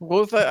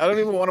 What if I don't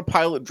even want to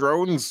pilot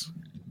drones.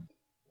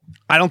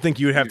 I don't think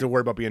you would have to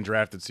worry about being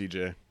drafted,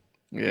 CJ.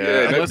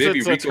 Yeah, unless maybe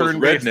it's a Rico's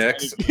turn-based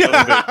rednecks.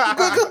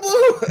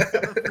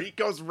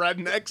 Rico's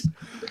rednecks.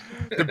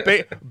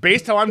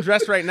 Based how I'm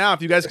dressed right now,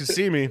 if you guys could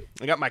see me,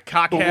 I got my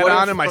cock But hat what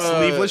on if, and my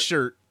sleeveless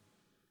shirt.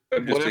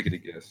 I'm just What if- taking a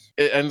guess.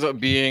 It ends up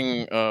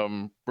being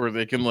where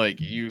they can like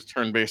use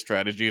turn-based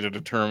strategy to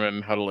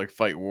determine how to like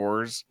fight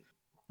wars,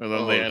 and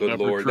then they end good up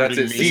lord.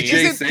 recruiting That's it. me.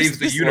 CJ saves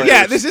the universe.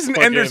 Yeah, this isn't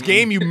Fucking- Ender's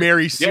Game, you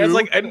Mary Sue. Yeah, it's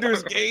like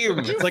Ender's Game.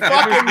 It's like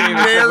fucking Ender's Game.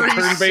 It's Mary like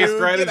turn-based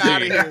Sue, get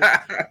strategy.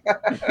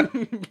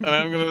 outta And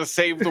I'm gonna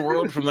save the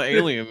world from the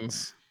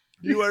aliens.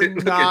 You are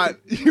not.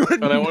 You are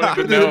And I not. want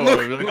to know.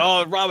 I'd be like,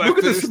 oh, Rob, Look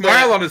at the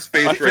smile on his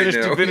face I right finished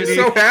now. Divinity.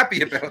 He's so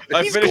happy about it.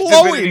 I He's finished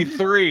glowing. Divinity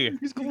 3.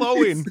 He's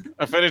glowing.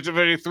 I finished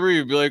Divinity 3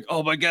 and be like,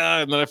 oh my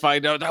god, and then I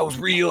find out that was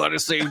real. I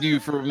just saved you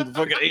from the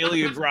fucking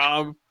aliens,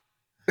 Rob.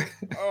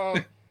 Oh.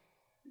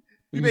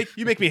 You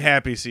make me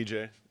happy,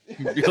 CJ.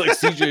 You're like,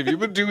 CJ, have you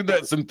been doing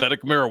that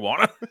synthetic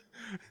marijuana?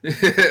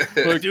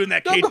 Like, Doing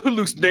that I'm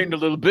hallucinating a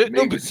little bit.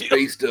 No Maybe big deal.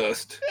 space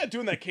dust. Yeah,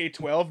 doing that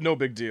K-12, no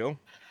big deal.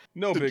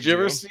 No big Did you deal.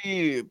 ever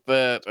see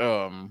that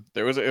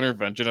there was an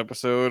intervention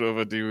episode of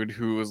a dude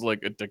who was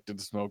like addicted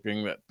to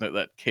smoking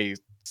that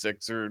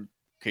K6 or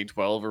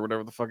K12 or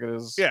whatever the fuck it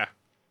is? Yeah.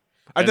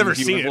 I've And never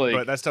he seen was it, like-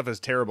 but that stuff is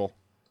terrible.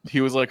 He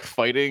was like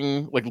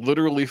fighting, like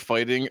literally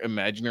fighting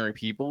imaginary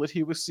people that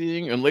he was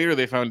seeing, and later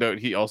they found out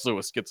he also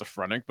was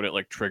schizophrenic, but it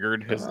like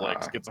triggered his like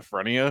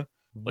schizophrenia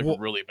like Wha-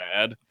 really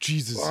bad.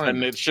 Jesus. Fun.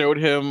 And it showed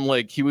him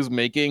like he was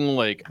making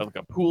like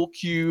a pool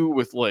cue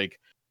with like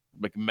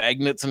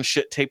magnets and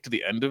shit taped to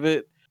the end of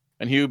it,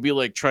 and he would be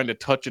like trying to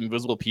touch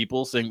invisible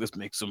people, saying this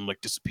makes them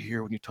like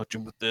disappear when you touch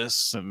them with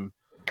this, and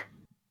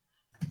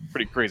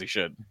pretty crazy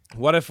shit.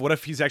 What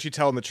if he's actually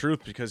telling the truth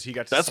because he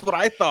got to That's what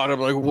I thought. I'm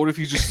like, what if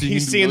he's just seeing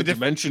He's the seeing other the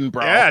dimension,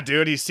 bro? Yeah,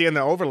 dude, he's seeing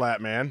the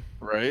overlap, man.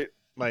 Right.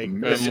 Like,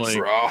 Miss like-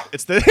 brah.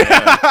 it's the.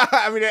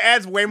 I mean, it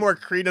adds way more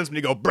credence when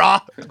you go,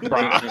 brah,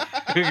 Brah.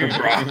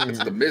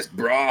 It's the Miss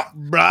Brah.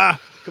 brah.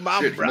 Come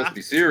on, Shit, you must brah.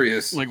 be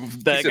serious. Like He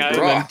that said guy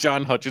bra. and then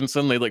John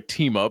Hutchinson, they like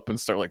team up and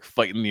start like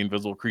fighting the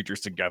invisible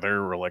creatures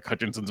together. Or like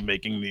Hutchinson's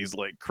making these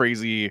like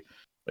crazy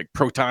like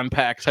proton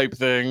pack type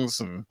things,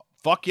 and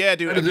Fuck yeah,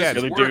 dude. How did this Again, the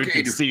other work, dude can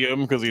Adrian? see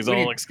him because he's We all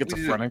need- like we need to-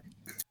 schizophrenic.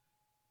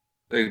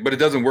 But it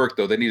doesn't work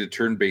though. They need a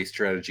turn-based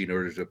strategy in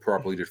order to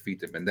properly defeat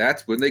them, and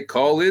that's when they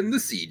call in the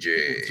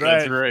CJ. That's right.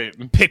 That's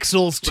right.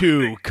 Pixels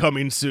 2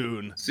 coming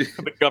soon.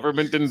 The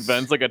government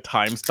invents like a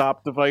time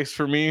stop device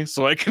for me,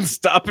 so I can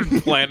stop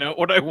and plan out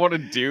what I want to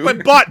do.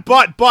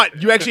 But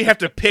you actually have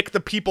to pick the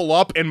people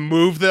up and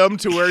move them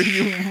to where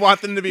you want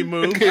them to be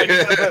moved.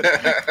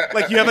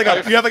 Like you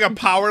have like a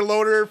power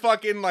loader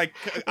fucking like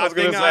I was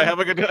gonna thing say, I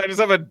on. just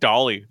have a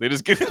dolly. They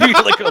just give me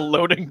like a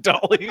loading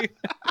dolly.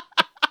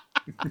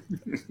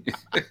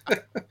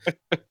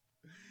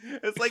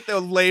 It's like the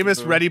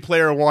lamest Ready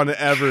Player One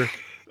ever.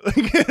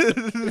 Like,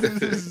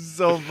 this is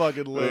so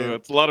fucking lame.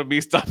 It's a lot of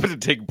me stopping to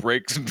take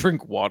breaks and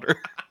drink water.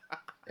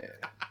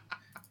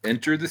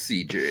 Enter the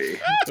CJ.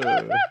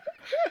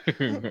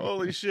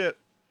 Holy shit.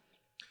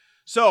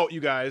 So, you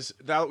guys,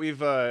 now that we've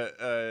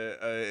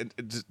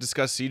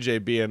discussed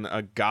CJ being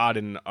a god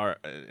in our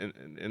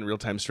in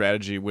real-time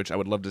strategy, which I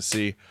would love to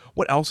see,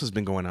 what else has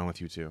been going on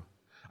with you two?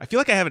 I feel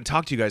like I haven't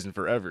talked to you guys in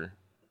forever.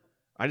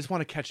 I just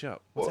want to catch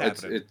up. What's Well,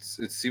 happening?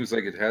 it seems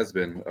like it has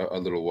been a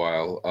little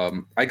while.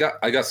 I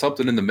got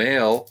something in the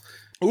mail,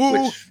 Ooh,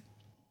 which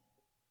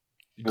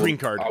green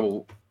card. I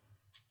will,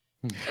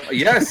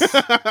 yes,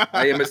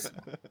 I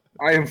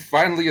am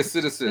finally a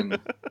citizen.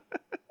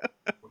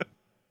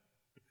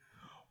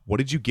 What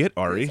did you get,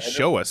 Ari? Yes, I know-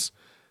 Show us.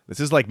 This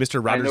is like Mr.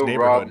 I Rogers' know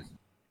Neighborhood.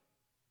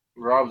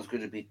 Rob's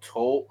going to be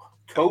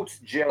totes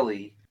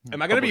jelly. Am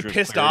I gonna be Publishers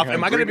pissed off?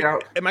 Am I gonna Bring be?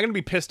 out Am I gonna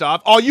be pissed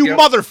off? Oh, you Yep.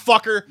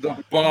 motherfucker!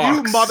 the box.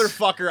 You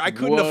motherfucker! I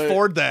couldn't What?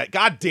 afford that.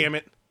 God damn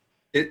it!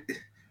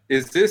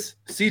 Is this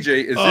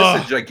CJ? Is Ugh.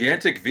 this a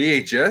gigantic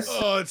VHS?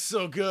 Oh, it's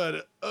so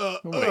good.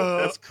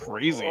 That's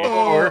crazy.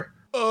 Or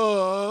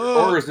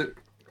or is it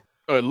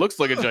Oh, it looks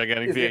like a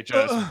gigantic Is it-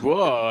 VHS.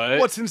 What?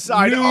 what's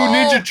inside? new Oh,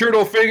 Ninja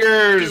Turtle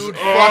figures? dude,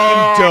 Oh.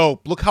 fucking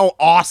dope! Look how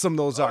awesome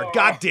those are.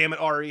 God damn it,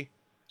 Ari.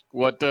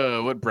 What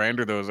brand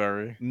are those,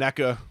 Ari?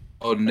 NECA.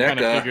 Oh, I kind of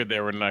NECA. figured they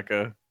were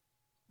NECA.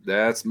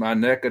 That's my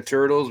NECA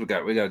turtles. We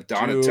got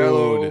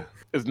Donatello. Dude.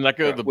 Is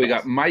NECA the We got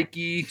best?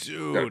 Mikey.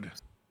 Dude.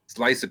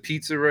 Slice of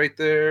pizza right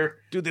there.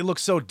 Dude, they look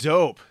so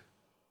dope.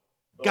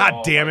 God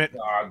Oh damn my it.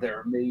 God,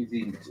 they're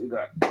amazing. We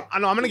got, I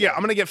know I'm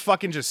gonna get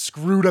fucking just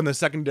screwed on the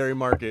secondary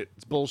market.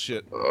 It's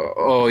bullshit.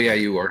 oh yeah,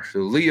 you are. So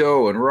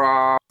Leo and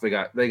Rob. They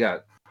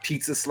got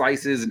pizza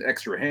slices and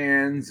extra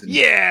hands. And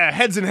Yeah,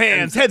 heads and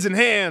hands, heads and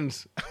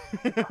hands.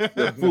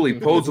 they're fully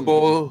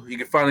posable. You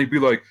can finally be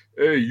like,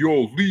 "Hey,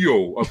 yo,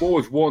 Leo, I've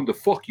always wanted to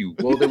fuck you."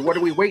 Well, then what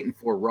are we waiting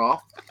for, Rob?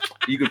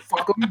 You can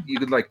fuck them. You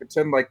can like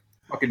pretend like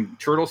fucking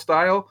turtle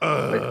style.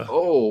 Like,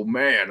 oh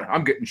man,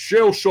 I'm getting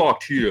shell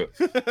shocked here.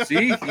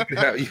 See, you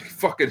can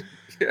fucking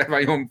have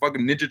my own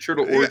fucking Ninja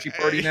Turtle orgy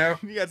party now.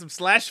 You got some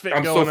slash fit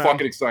I'm so going on.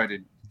 fucking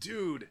excited.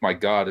 Dude. My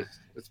God,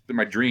 it's been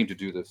my dream to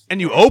do this.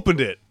 And you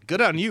opened it. Good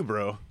on you,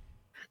 bro.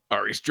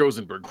 Ari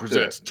Strozenberg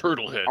presents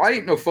Turtlehead. I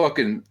ain't no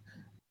fucking.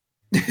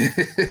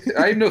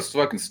 I ain't no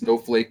fucking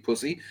snowflake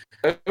pussy.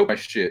 I know my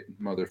shit,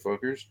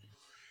 motherfuckers.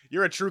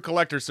 You're a true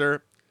collector,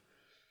 sir.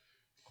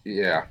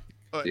 Yeah,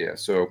 Uh, yeah.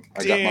 So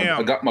I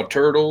damn. got my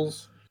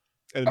turtles.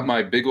 And Got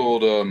my big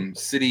old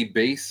city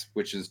base,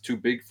 which is too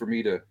big for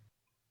me to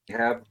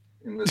have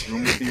in this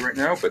room with me right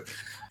now. But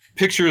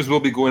pictures will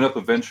be going up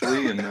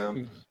eventually, and I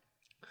mean,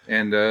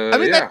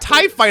 yeah, that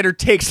TIE fighter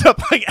takes up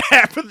like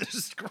half of the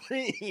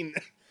screen.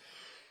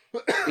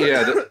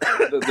 yeah.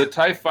 The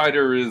TIE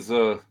fighter is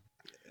Well,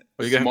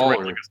 you got to smaller.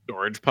 rent like a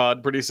storage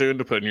pod pretty soon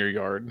to put in your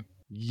yard.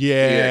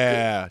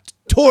 Yeah.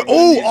 Toy.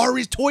 Oh,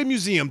 Ari's Toy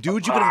Museum,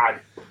 dude. You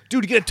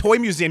get a toy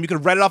museum. You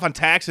could write it off on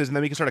taxes, and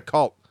then we can start a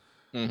cult.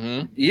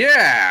 Mm-hmm.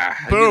 Yeah.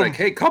 I'd be Boom. like,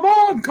 hey, come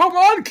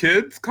on,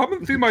 kids. Come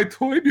and see my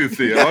toy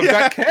museum. I've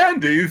got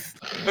candies.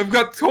 I've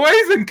got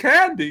toys and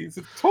candies.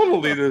 It's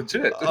totally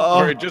legit. Oh.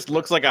 Or it just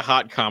looks like a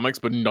hot comics,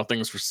 but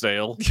nothing's for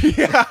sale.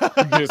 Yeah.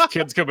 Just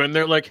kids come in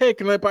there like, hey,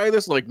 can I buy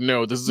this? Like,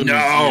 no, this is a No.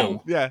 museum.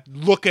 Yeah.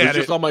 Look There's at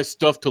just it. all my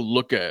stuff to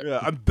look at. Yeah,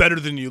 I'm better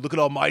than you. Look at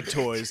all my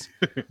toys.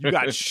 You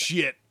got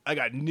shit. I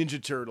got Ninja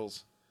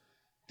Turtles.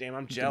 Damn,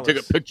 I'm jealous. Take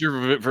a picture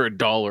of it for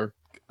 $1.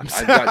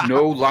 I've got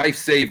no life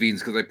savings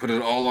because I put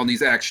it all on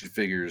these action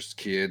figures,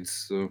 kids.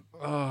 So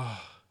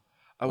Oh,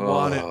 I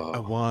want it. Oh. I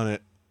want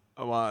it.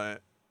 I want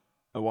it.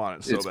 I want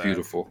it so it's bad.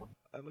 beautiful.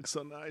 That looks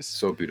so nice.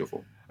 So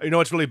beautiful. You know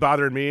what's really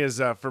bothering me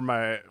is for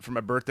my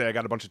birthday I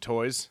got a bunch of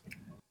toys,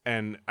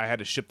 and I had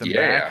to ship them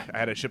back. I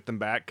had to ship them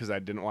back because I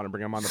didn't want to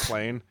bring them on the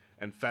plane.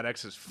 And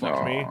FedEx has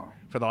fucked me Aw.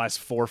 for the last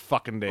 4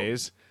 fucking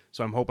days.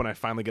 So I'm hoping I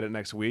finally get it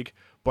next week.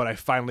 But I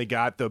finally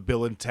got the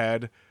Bill and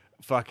Ted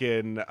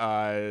fucking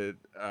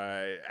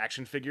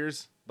action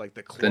figures, like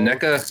the clothed.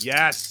 NECA?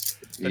 Yes.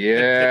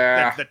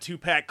 Yeah. The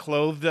 2-pack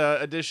clothed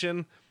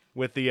edition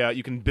with the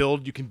you can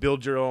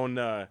build your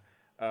own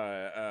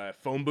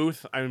phone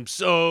booth. I'm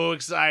so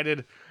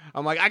excited.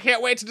 I'm like, I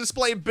can't wait to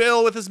display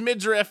Bill with his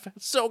midriff.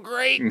 It's so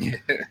great.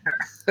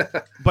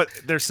 But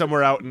they're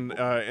somewhere out in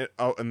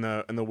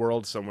the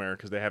world somewhere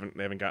because they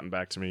haven't gotten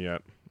back to me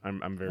yet.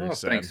 I'm very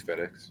sad. Thanks,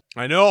 FedEx.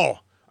 I know.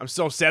 I'm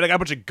so sad. I got a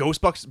bunch of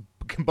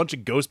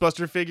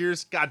Ghostbuster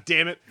figures. God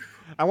damn it.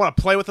 I want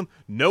to play with them.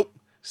 Nope.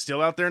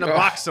 Still out there in a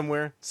box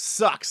somewhere.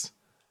 Sucks.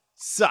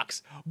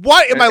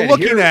 What am I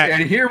looking at?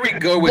 And here we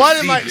go with what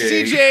CJ. am I,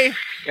 CJ?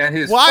 And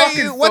his Why?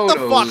 fucking What the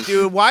photos. fuck,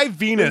 dude? Why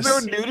Venus?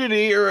 There's no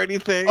nudity or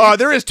anything.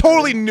 There is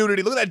totally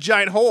nudity. Look at that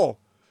giant hole.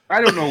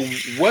 I don't know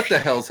what the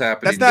hell's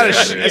happening. That's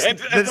not a. there.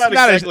 It's not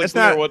exactly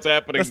clear what's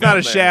happening. That's not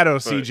a down shadow,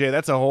 there, but CJ.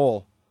 That's a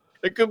hole.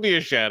 It could be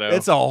a shadow.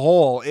 It's a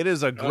hole. It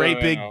is a great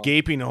I big know.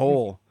 gaping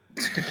hole.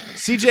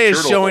 CJ is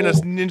Turtle showing us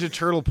hole. Ninja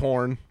Turtle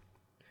porn.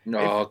 No,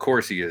 of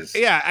course he is.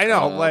 Yeah, I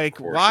know. Of Like,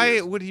 course he why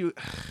is. would you?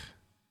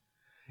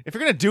 If you're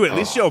gonna do it, at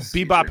least show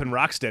Bebop and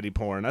Rocksteady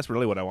porn. That's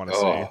really what I want to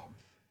see. Oh.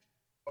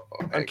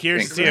 I'm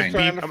curious to see if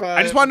trying to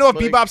I just want to know if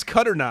find, Bebop's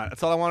cut or not.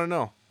 That's all I want to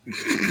know.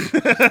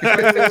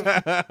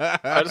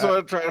 I just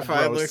want to try to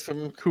find like Gross.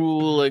 some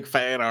cool like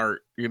fan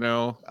art, you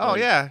know? Oh Like,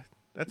 yeah,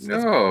 that's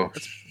No,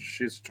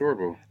 she's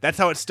adorable. that's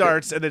how it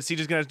starts, and then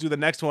CJ's gonna do the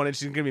next one, and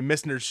she's gonna be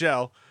missing her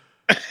shell.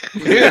 And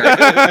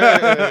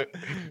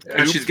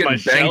Oops, she's my getting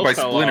banged shell by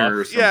fell Splinter off.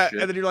 or some Yeah, shit.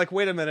 and then you're like,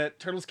 wait a minute,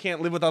 turtles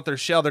can't live without their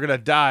shell; they're gonna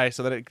die.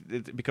 So that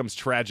it becomes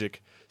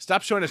tragic.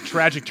 Stop showing us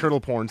tragic turtle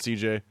porn,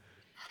 CJ.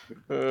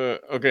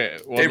 Okay.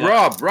 Well, Hey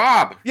Rob.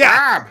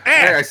 Yeah. Rob. Hey.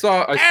 Hey,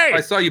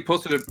 I saw you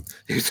posted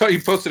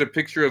a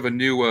picture of a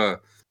new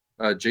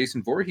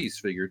Jason Voorhees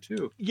figure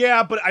too.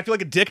 Yeah, but I feel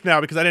like a dick now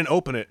because I didn't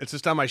open it. It's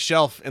just on my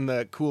shelf in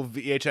the cool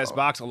VHS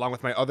box, along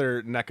with my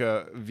other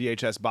NECA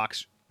VHS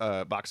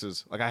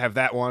boxes. Like I have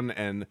that one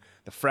and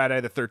the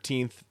Friday the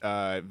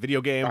 13th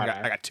video game. I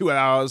got two of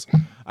those.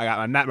 I got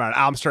my Nightmare on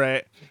Elm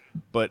Street.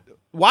 But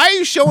why are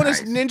you showing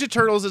us Ninja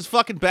Turtles as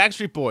fucking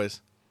Backstreet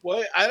Boys?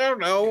 What? I don't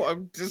know.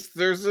 I'm just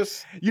there's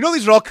this. You know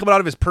these are all coming out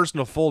of his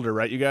personal folder,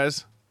 right, you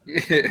guys?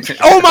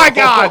 Oh my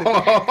god!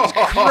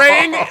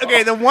 Krang.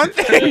 Okay, the one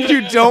thing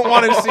you don't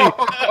want to see.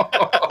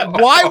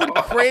 Why would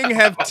Krang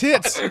have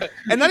tits?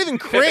 And not even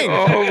Krang.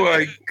 Oh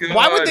my god!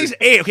 Why would they?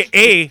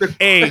 A.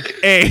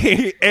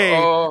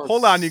 Oh,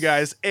 Hold on, you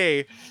guys.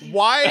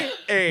 Why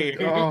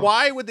Oh.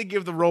 Why would they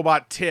give the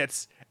robot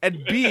tits?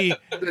 And B,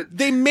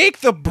 they make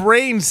the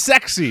brain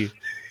sexy.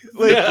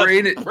 The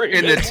brain and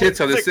the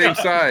tits are the same You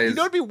size.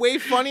 know, it'd be way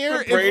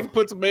funnier. Brain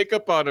puts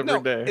makeup on every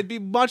No, day. it'd be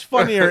much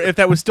funnier if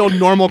that was still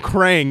normal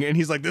Krang, and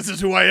he's like, "This is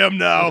who I am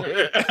now."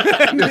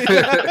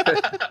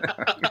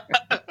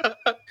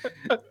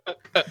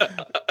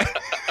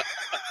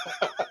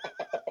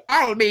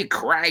 I'll be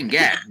crying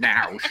it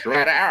now,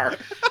 Shredder.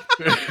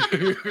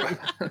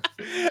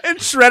 And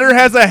Shredder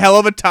has a hell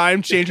of a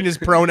time changing his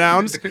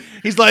pronouns.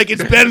 He's like,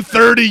 "It's been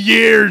 30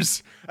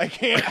 years. I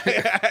can't.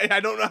 I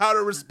don't know how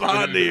to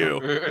respond to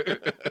you."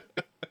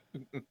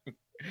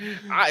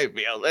 I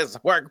feel this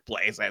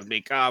workplace has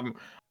become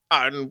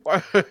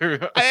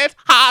It's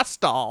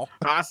hostile.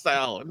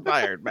 hostile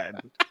environment.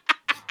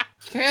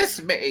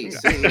 Kiss me,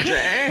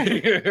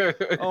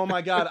 CJ. Oh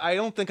my god, I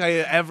don't think I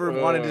ever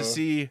wanted to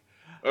see.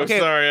 I'm Okay,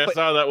 sorry, I but-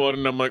 saw that one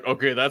and I'm like,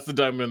 okay, that's the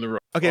diamond in the rough.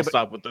 Okay, I'll but-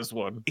 stop with this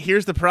one.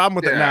 Here's the problem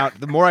with it Yeah. now.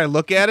 The more I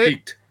look at it,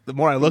 Peaked. the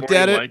more I looked more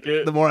at you it, like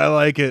it? the more I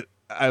like it.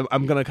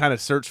 I'm gonna kind of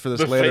search for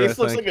this The later. face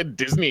I looks think. like a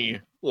Disney,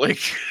 like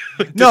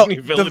No,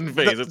 Disney villain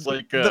face. It's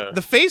like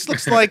the face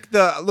looks like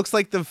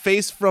the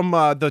face from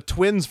the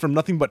twins from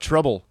Nothing But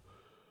Trouble,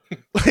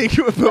 like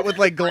but with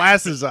like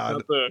glasses on.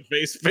 not the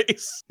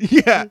face.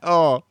 Yeah.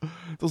 Oh,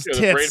 those Yeah,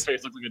 the brain tits.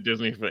 face looks like a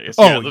Disney face.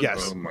 Oh, Yeah, the-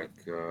 yes. Oh my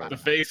god. The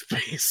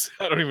face.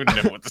 I don't even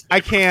know what this I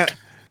can't.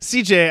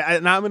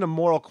 CJ, now I'm in a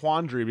moral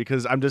quandary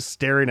because I'm just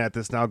staring at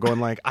this now, going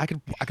like, I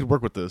could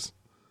work with this.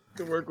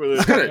 to work with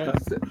it.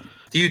 Kinda-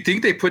 Do you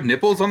think they put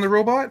nipples on the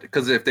robot?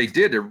 Because if they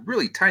did, they're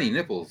really tiny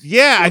nipples.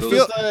 Yeah, I Those-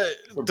 feel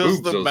Or Does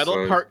boobs the those metal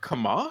size. part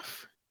come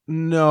off?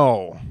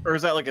 no. Or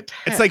is that like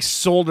attached? It's like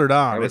soldered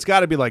I on. would- It's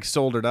got to be like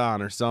soldered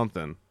on or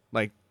something.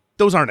 Like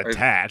those aren't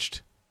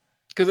attached.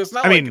 because it's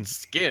not I like mean-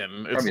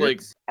 skin. It's mean, like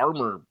it's-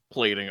 armor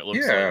plating. It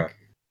looks Yeah. like.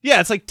 Yeah,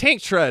 it's like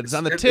tank treads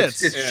on the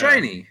tits. It's Yeah.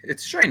 shiny.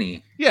 It's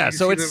shiny. Yeah, You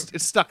so see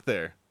it's stuck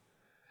there.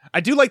 I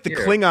do like the Yeah.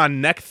 Klingon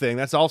neck thing.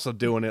 That's also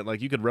doing it. Like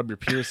you could rub your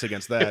penis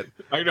against that.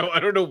 I know. I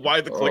don't know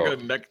why the Oh.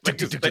 Klingon neck thing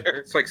is there.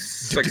 It's like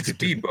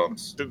speed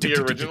bumps. Did the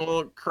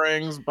original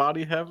Krang's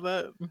body have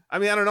that? I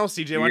mean, I don't know,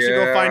 CJ. Why don't you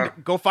Yeah.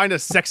 go find a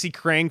sexy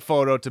Krang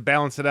photo to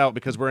balance it out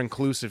because we're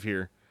inclusive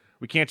here.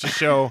 We can't just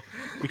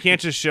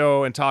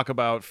show and talk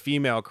about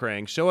female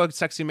Krang. Show a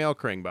sexy male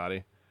Krang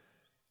body.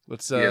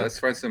 Let's Let's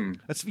find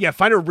some.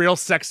 find a real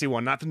sexy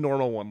one, not the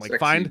normal one. Like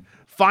Sexy.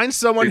 find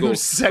someone Big who ol'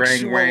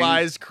 Krang wang.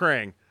 sexualized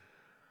Krang.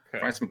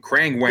 Find some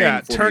Krang Wang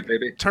Yeah, for me,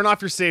 baby. turn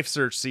off your safe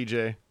search,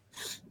 CJ.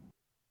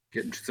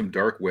 Get into some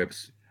dark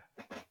webs.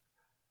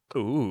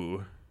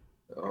 Ooh.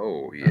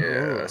 Oh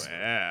yes. Oh,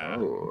 yeah.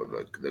 Oh,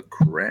 the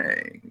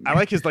Krang. I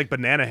like his like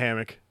banana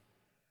hammock.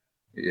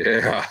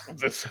 Yeah.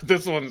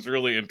 This one's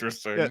really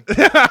interesting.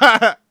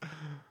 Yeah.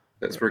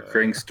 That's where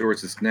Krang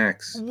stores his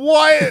snacks.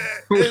 What?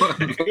 What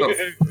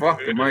the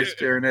fuck am I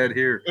staring at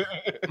here?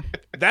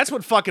 That's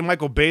what fucking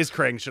Michael Bay's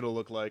Krang should have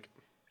looked like.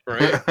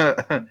 Right?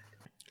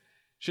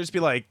 Should just be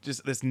like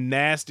just this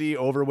nasty,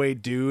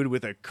 overweight dude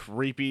with a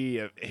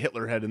creepy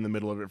Hitler head in the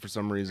middle of it for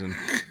some reason.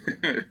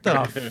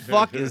 What the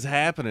fuck is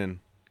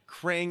happening?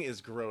 Krang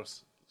is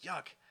gross.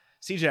 Yuck.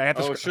 CJ, I have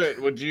to. Oh shit!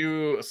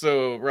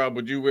 Rob,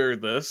 would you wear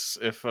this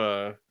if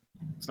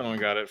someone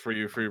got it for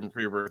you for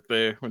your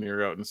birthday when you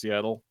were out in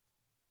Seattle?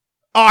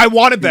 Oh, I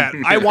wanted that.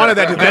 I wanted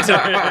that. Dude. That's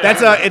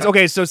a. It's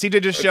okay. So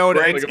CJ just showed.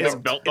 It's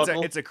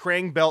a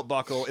Krang belt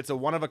buckle. It's a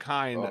one of a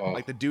kind. Oh.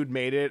 Like the dude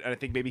made it, and I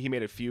think maybe he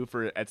made a few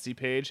for Etsy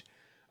page.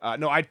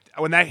 No,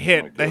 when that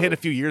hit, that hit a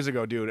few years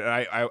ago, dude. And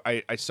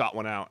I sought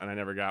one out, and I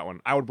never got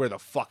one. I would wear the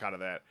fuck out of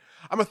that.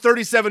 I'm a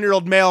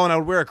 37-year-old male, and I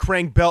would wear a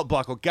Krang belt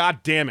buckle. God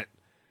damn it.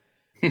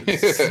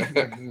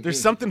 There's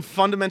something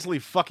fundamentally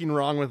fucking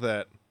wrong with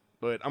that.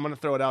 But I'm gonna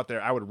throw it out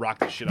there. I would rock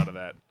the shit out of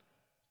that.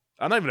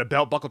 I'm not even a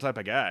belt buckle type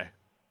of guy.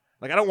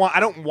 Like I don't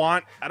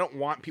want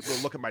people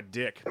to look at my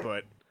dick,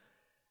 but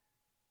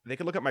they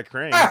can look at my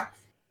Krang.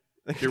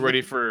 You're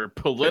ready for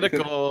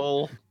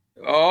political.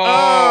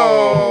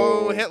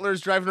 Oh, Hitler's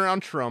driving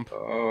around Trump.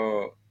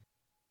 Oh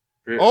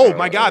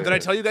my God! Did I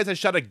tell you guys I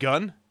shot a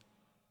gun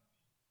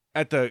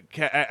at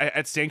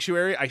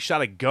Sanctuary? I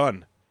shot a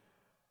gun.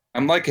 I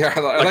like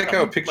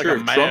how a picture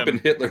like of Trump and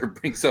Hitler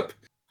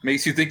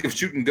makes you think of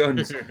shooting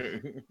guns.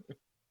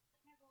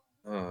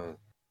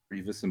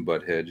 Revis and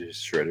Butthead,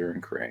 Shredder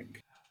and Krang.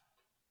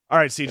 All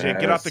right, CJ,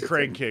 get off the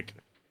Krang kick.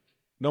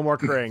 No more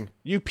Krang.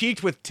 You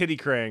peaked with Titty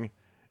Krang,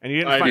 and you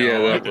didn't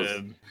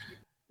find.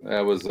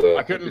 That was.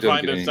 I couldn't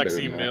find a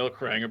sexy male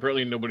Krang.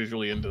 Apparently, nobody's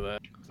really into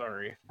that.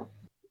 Sorry.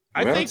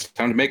 I think it's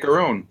time to make our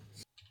own.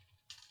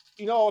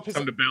 You know,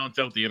 time to balance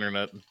out the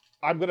internet.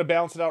 I'm gonna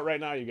balance it out right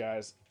now, you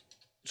guys.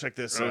 Check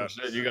this out.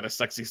 Shit, you got a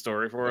sexy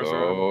story for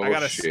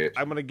us? Shit.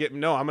 I'm gonna get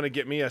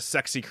me a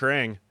sexy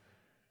Krang,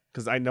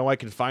 because I know I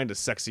can find a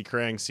sexy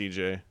Krang,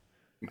 CJ.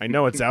 I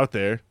know it's out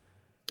there.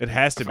 It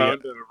has to be.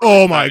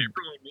 Oh my!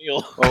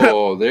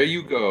 Oh, there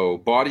you go.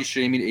 Body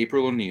shaming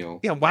April O'Neil.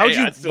 Yeah, why would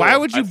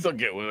you still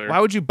get with her. Why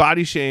would you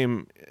body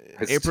shame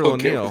April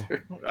O'Neil?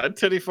 I'd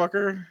titty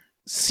fucker.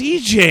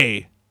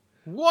 CJ.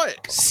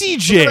 What?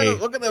 CJ.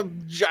 Look at the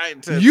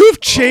giant tits. You've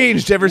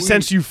changed ever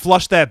since you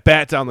flushed that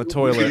bat down the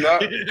toilet. Do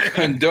not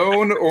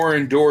condone or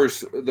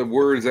endorse the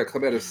words that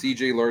come out of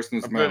CJ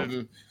Larson's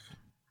mouth.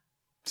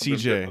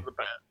 CJ,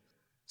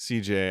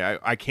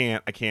 I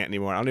can't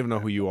anymore. I don't even know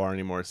who you are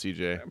anymore,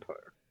 CJ.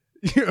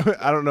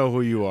 I don't know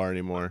who you are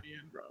anymore.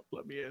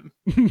 Let me in.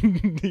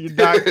 You're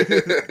not.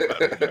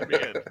 Let me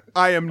in.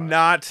 I am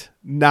not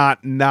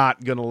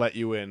gonna let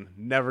you in.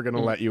 Never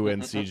gonna let you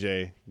in,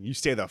 CJ. You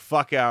stay the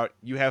fuck out.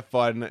 You have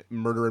fun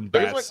murdering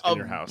bats in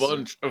your house. There's like a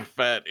bunch of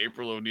fat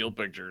April O'Neil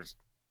pictures.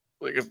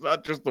 Like it's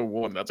not just the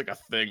one. That's like a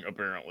thing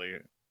apparently.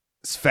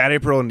 It's fat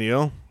April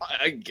O'Neil?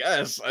 I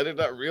guess. I did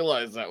not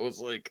realize that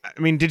was like.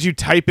 I mean, did you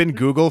type in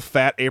Google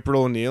fat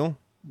April O'Neil?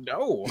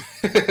 No.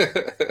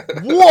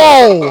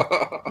 Whoa!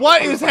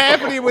 What is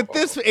happening with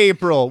this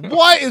April?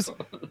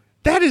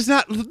 That is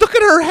not. Look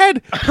at her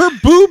head. Her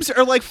boobs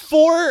are like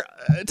 4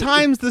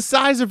 times the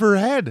size of her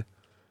head.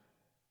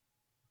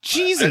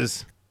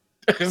 Jesus.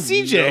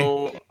 CJ.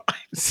 No,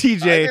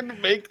 CJ. I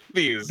didn't make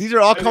these. These are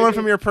all coming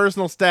from your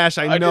personal stash.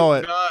 I know it.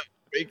 I did not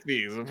make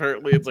these.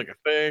 Apparently, it's like a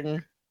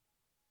thing.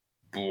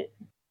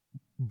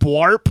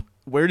 Blarp.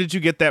 Where did you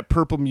get that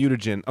purple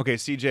mutagen? Okay,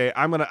 CJ,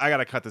 I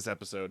gotta cut this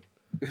episode.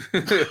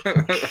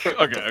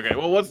 Okay.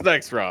 Well, what's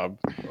next, Rob?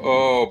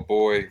 Oh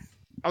boy.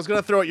 I was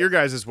gonna throw it your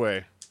guys'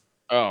 way.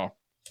 Oh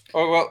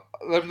well.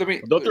 Let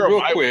me. Don't throw real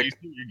my quick. way.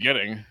 You're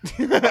getting.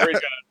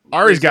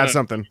 Ari's got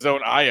something. His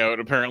own eye out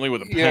apparently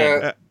with a pen.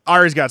 Yeah.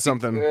 Ari's got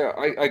something. Yeah,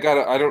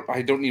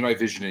 I don't need my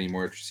vision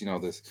anymore after seeing all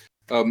this.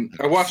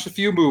 I watched a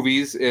few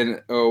movies,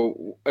 and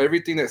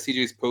everything that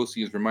CJ's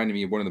posting is reminding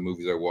me of one of the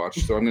movies I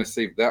watched. So I'm going to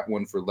save that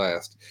one for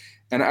last,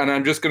 and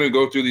I'm just going to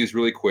go through these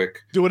really quick.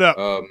 Do it up.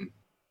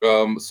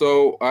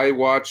 So I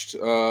watched.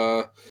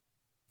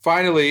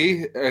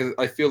 Finally,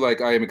 I feel like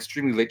I am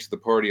extremely late to the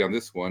party on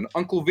this one.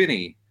 Uncle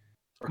Vinny.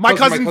 My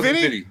cousin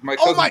Vinny. My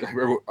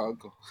cousin.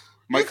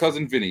 My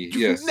cousin Vinny.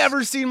 Yes. You've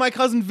never seen My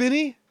Cousin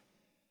Vinny?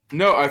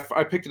 No,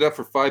 I picked it up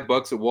for $5 at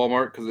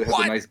Walmart because it has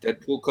a nice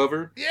Deadpool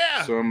cover.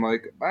 Yeah. So I'm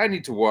like, I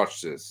need to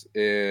watch this,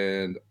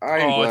 and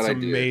I'm glad I did.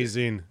 It's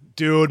amazing,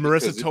 dude.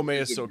 Marissa Tomei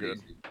is so good.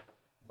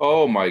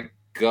 Oh my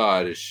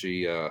God, is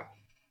she?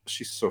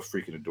 She's so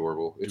freaking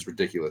adorable. It's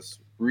ridiculous.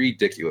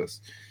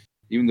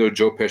 Even though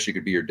Joe Pesci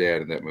could be your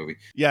dad in that movie.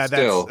 Yeah,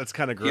 still, that's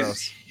kind of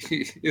gross.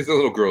 He's a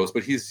little gross,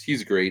 but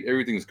he's great.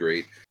 Everything's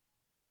great.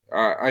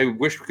 I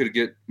wish we could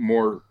get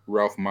more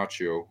Ralph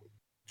Macchio.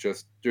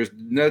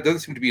 Doesn't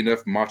seem to be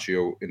enough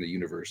Macchio in the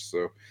universe.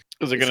 So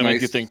is it going to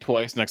make you think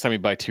twice next time you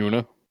buy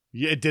tuna?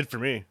 Yeah, it did for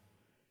me.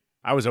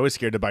 I was always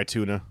scared to buy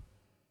tuna.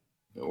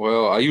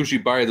 Well, I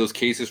usually buy those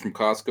cases from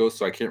Costco,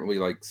 so I can't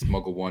really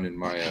smuggle one in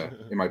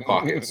my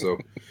pocket. So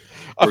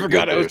I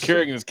forgot I was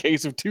carrying this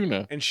case of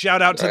tuna. And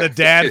shout out to the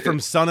dad from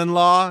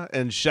Son-in-Law,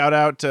 and shout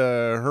out to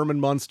Herman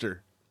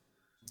Munster.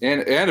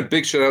 And a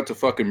big shout out to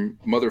fucking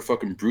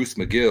motherfucking Bruce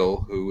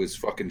McGill, who is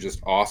fucking just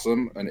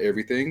awesome and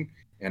everything.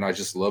 And I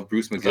just love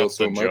Bruce Is McGill that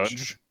so the much.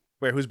 judge?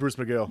 Wait, who's Bruce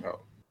McGill? No.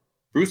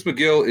 Bruce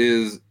McGill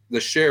is the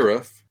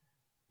sheriff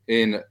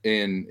in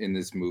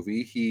this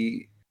movie.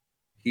 He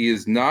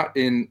is not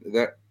in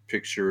that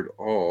picture at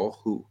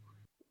all.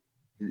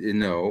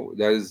 No,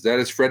 that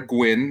is Fred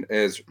Gwynn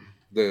as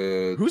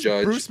the Who's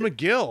judge. Bruce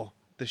McGill?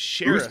 The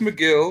sheriff. Bruce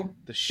McGill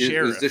The is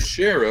sheriff. the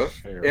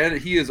sheriff, and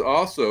he has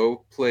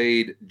also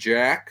played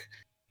Jack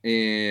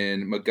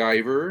in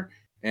MacGyver,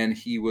 and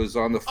he was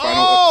on the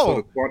final episode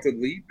of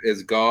Quantum Leap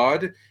as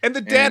God. And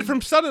the dad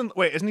from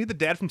Wait, isn't he the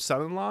dad from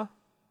Son-in-Law?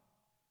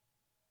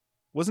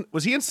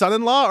 Was he in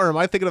Son-in-Law, or am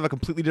I thinking of a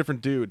completely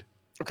different dude?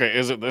 Okay,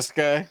 is it this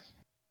guy?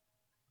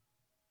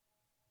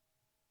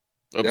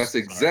 Oops, That's the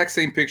exact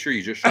same picture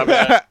you just My showed.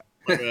 bad.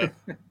 My bad.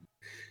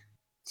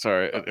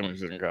 Sorry, image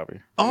didn't copy.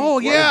 Oh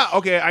What? yeah,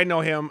 okay, I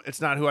know him.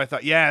 It's not who I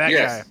thought. Yeah, that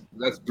Yes, guy.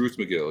 that's Bruce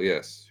McGill.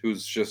 Yes,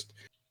 who's just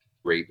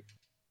great.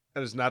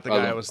 That is not the I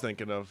guy I love- was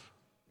thinking of.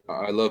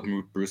 I love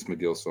Bruce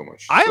McGill so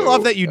much. I So,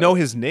 love that you know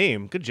his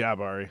name. Good job,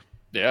 Ari.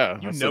 Yeah,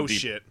 You that's know a deep,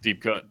 shit.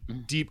 Deep cut.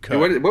 Deep Hey,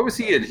 cut. what was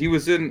he in? He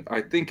was in,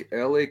 I think,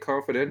 L.A.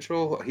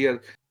 Confidential. He had,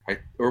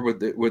 with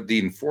the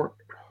Inform.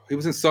 He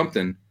was in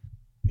something,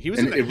 He was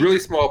and in a really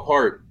small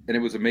part, and it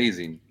was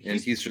amazing. And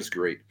he's just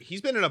great.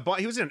 He's been in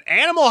he was in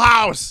Animal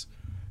House.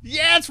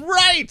 Yeah, that's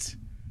right. See?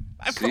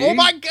 Oh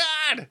my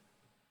god.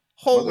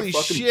 Holy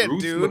Motherfucking shit,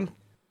 Bruce dude.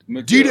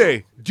 McGill.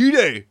 D-Day.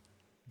 D-Day.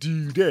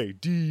 D-Day.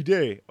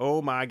 D-Day.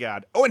 Oh my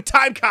god. Oh, and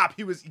Time Cop.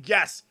 He was,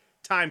 yes,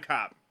 Time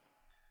Cop.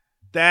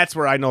 That's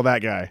where I know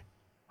that guy.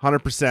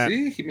 100%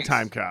 See? He makes-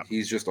 Time Cop.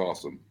 He's just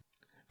awesome.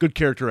 Good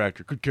character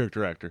actor. Good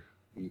character actor.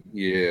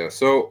 Yeah.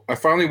 So I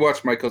finally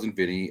watched My Cousin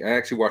Vinny. I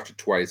actually watched it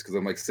twice because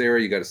I'm like, Sarah,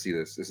 you got to see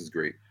this. This is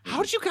great.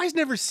 How did you guys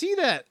never see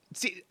that?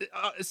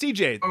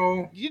 CJ,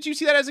 Oh, did you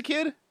see that as a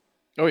kid?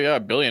 Oh yeah, a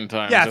billion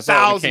times. Yeah, I saw it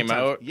when it 1,000 came times.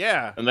 out,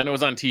 Yeah. and then it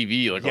was on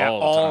TV like Yeah,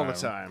 all the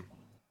time.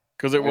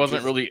 Because it I wasn't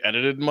just- really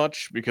edited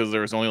much because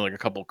there was only like a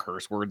couple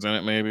curse words in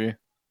it, maybe.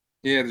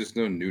 yeah. There's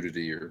no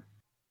nudity or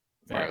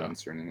Yeah.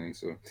 violence or anything.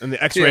 So, And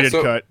the X-rated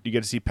so- cut, you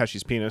get to see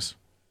Pesci's penis.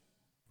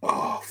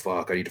 oh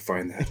fuck, I need to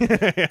find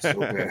that. So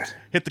bad.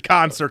 Hit the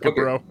con circuit,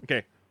 Okay. bro.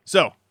 Okay.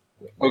 So,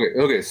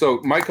 Okay. So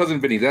My Cousin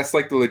Vinny, that's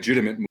like the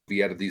legitimate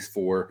movie out of these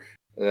four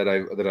that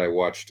I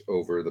watched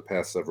over the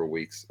past several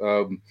weeks.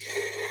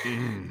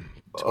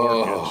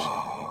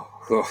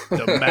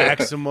 the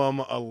maximum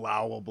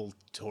allowable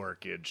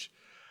torquage.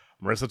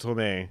 Marissa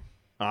Tomei,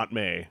 Aunt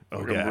May. Oh,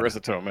 Fucking God. Marissa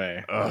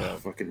Tomei. Ugh.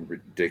 Fucking The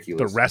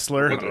ridiculous.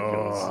 wrestler.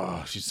 Ridiculous.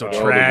 Oh, she's so Oh, the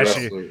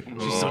trashy. wrestler.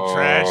 She's so Oh.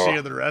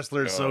 trashy. The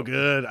wrestler is so Oh.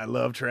 good. I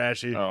love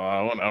trashy. Oh,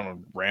 I want to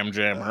ram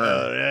jam her.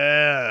 Oh,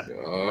 yeah.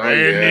 Oh,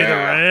 Randy yeah. the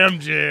Ram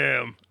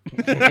Jam.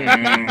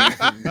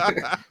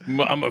 I'm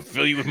gonna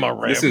fill you with my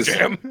ram This is-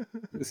 jam.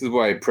 This is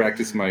why I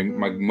practice my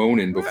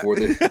moaning before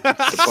the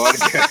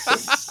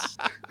podcast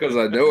because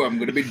I know I'm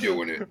going to be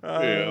doing it.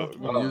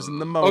 I'm using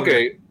the motor.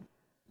 Okay.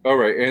 All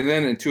right. And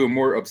then into a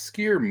more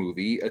obscure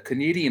movie, a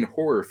Canadian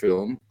horror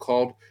film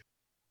called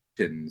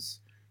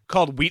Tins.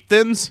 Called Wheat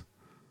Thins?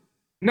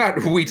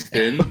 Not Wheat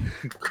Thin,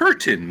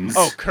 Curtains.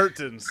 Oh,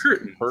 Curtains.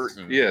 Curtains.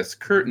 Curtains. Yes,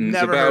 curtains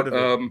Never about heard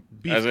of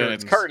it. Beef As in,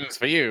 it's curtains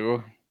for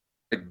you.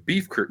 like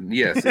beef curtain.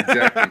 Yes,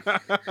 exactly.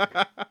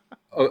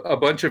 A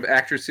bunch of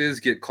actresses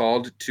get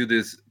called to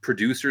this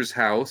producer's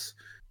house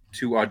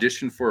to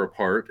audition for a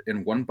part,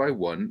 and one by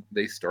one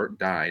they start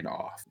dying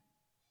off.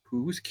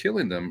 Who's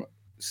killing them,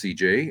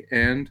 CJ,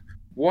 and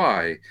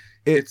why?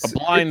 It's A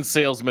blind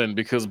salesman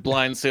because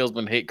blind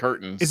salesmen hate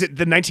curtains. Is it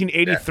the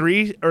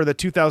 1983 or the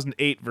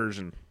 2008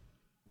 version?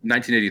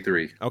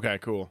 1983. Okay,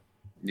 cool.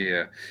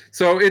 Yeah.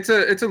 So it's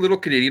a little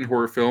Canadian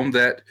horror film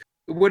that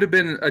would have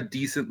been a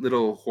decent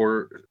little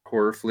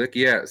horror flick.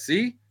 Yeah.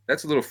 See,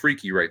 that's a little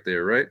freaky right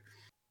there, right?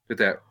 With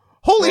that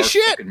Holy dark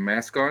shit! fucking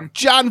mask on.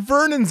 John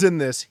Vernon's in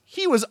this.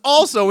 He was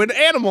also in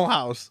Animal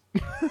House.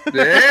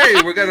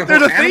 Hey, we got a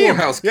There's whole a Animal theme.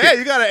 House. Yeah, kick.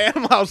 you got an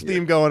Animal House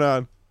theme going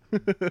on.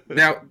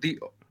 Now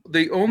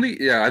the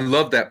only I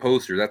love that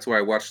poster. That's why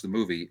I watched the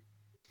movie.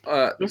 This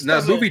Now the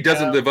doesn't movie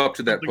doesn't have live up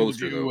to that Something to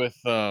poster do though. with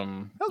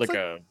like like-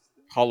 a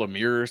Hall of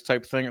Mirrors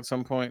type thing at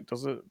some point,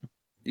 does it?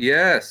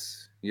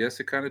 Yes,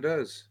 it kind of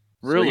does.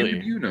 So Really?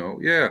 you know,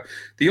 yeah.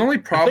 The only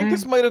I problem. think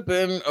this might have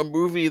been a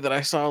movie that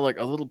I saw like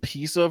a little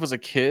piece of as a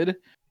kid,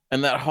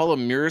 and that Hall of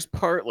Mirrors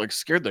part like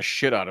scared the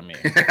shit out of me.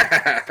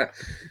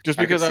 Just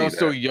I can because I see was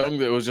so that. young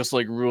that it was just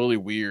like really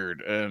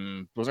weird.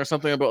 And was there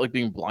something about like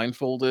being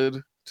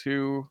blindfolded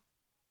too,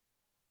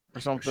 or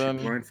Was she something?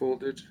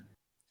 blindfolded?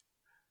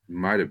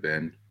 Might have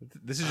been.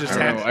 This is I just don't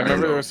know. happening. I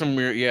remember there was some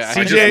weird. Yeah, I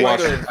CJ just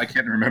watched might it. have- I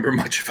can't remember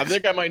much of it. I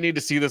think I might need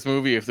to see this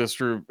movie if this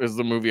is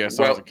the movie I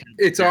saw as Well, a kid.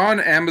 it's on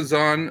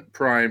Amazon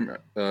Prime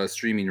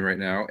streaming right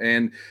now,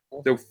 and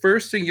the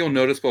first thing you'll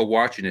notice while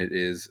watching it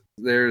is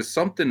there's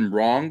something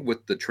wrong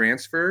with the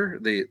transfer,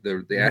 the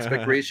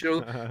aspect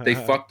ratio. They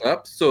fucked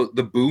up, so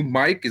the boom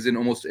mic is in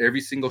almost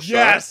every single shot.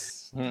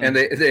 Yes. Hmm. And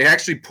they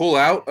actually pull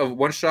out of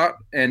one shot,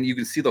 and you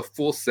can see the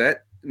full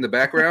set in the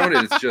background,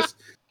 and it's just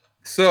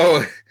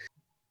so.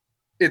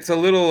 it's a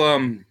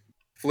little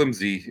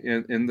flimsy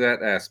in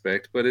that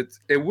aspect, but it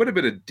would have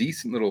been a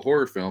decent little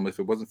horror film if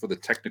it wasn't for the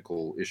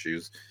technical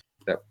issues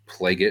that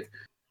plague it.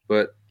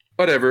 But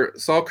whatever,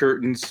 Saw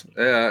Curtains.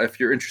 If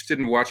you're interested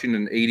in watching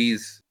an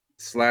 80s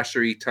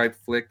slashery type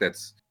flick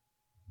that's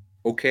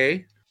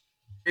okay,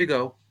 there you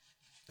go.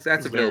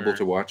 That's available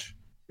to watch.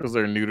 Is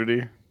there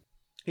nudity?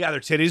 Yeah, they're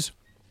titties.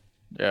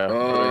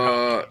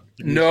 Yeah.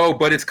 No,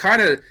 but it's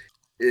kind of.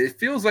 It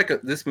feels like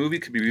this movie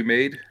could be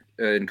remade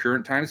in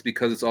current times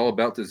because it's all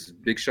about this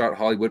big shot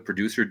Hollywood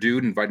producer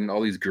dude inviting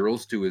all these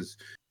girls to his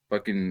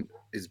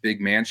big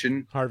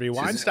mansion. Harvey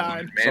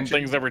Weinstein. Some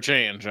things never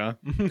change, huh?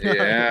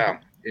 Yeah,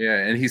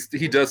 and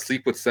he does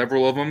sleep with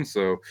several of them,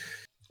 so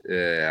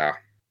yeah,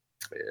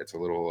 it's a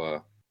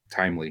little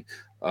timely.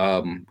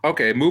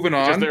 Okay, moving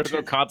on. There's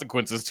no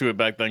consequences to it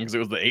back then because it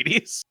was the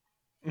 80s.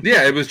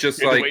 Yeah, it was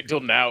just like wait till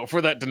now for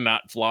that to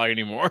not fly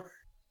anymore.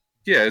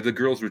 Yeah, the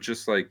girls were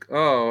just like,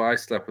 "Oh, I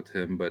slept with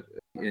him,"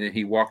 and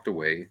he walked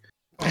away.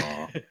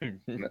 And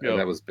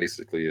that was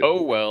basically it.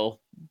 Oh well.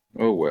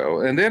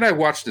 And then I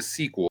watched a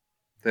sequel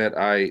that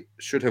I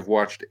should have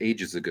watched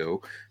ages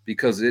ago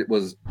because it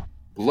was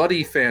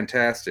bloody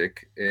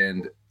fantastic,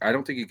 and I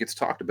don't think it gets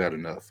talked about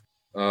enough.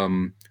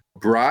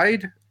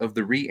 Bride of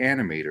the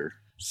Reanimator.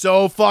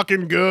 So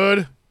fucking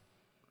good.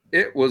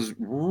 It was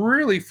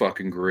really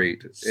fucking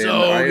great.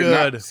 So I good.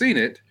 have not seen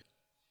it.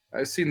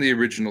 I've seen the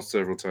original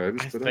several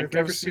times, but I've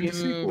never seen the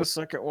sequel. The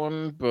second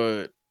one,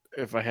 but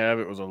if I have,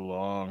 it was a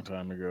long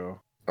time ago.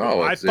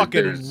 Oh, I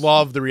fucking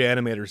love the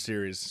Reanimator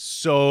series.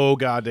 So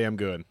goddamn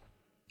good.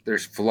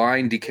 There's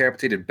flying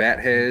decapitated bat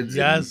heads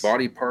and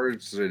body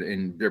parts,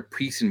 and they're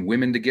piecing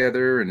women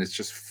together, and it's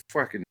just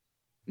fucking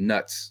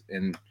nuts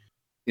and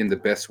in the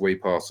best way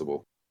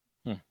possible.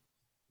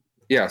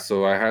 Yeah,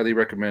 so I highly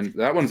recommend.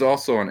 That one's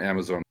also on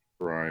Amazon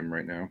Prime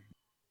right now.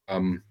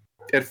 And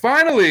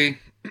finally,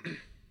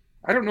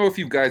 I don't know if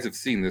you guys have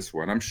seen this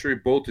one. I'm sure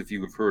both of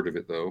you have heard of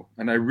it, though,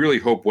 and I really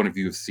hope one of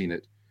you have seen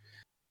it.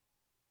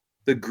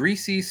 The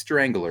Greasy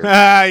Strangler.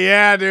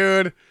 Yeah,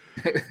 dude.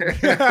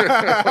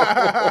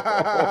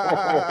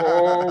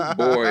 Oh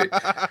boy!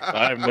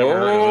 I've never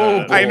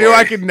heard of that. I knew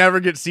I could never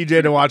get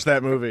CJ to watch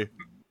that movie.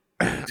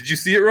 Did you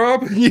see it,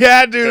 Rob?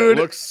 Yeah, dude.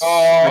 It looks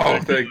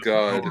thank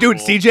God. Dude,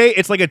 CJ,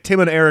 it's like a Tim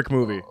and Eric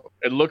movie.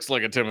 It looks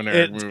like a Tim and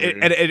Eric movie.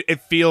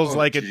 It feels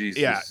like it. Jesus.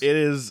 Yeah, it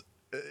is.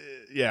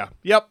 Yeah.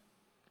 Yep.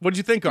 What'd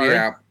you think, Ari?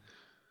 Yeah.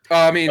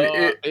 I mean,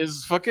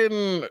 is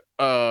fucking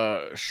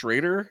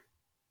Schrader,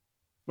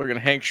 fucking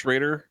Hank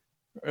Schrader,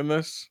 in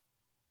this?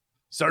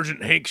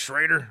 Sergeant Hank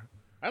Schrader?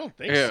 I don't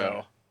think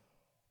so.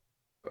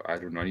 I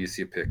don't know. You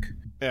see a pic.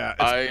 Yeah.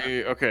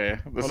 Okay.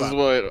 This is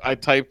what I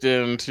typed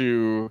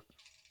into.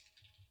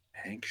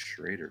 Hank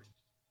Schrader.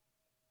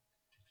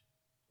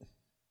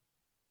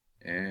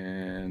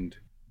 And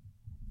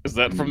Is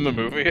that from the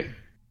movie?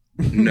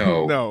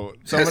 No. No.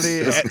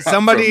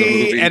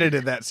 Somebody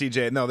edited that,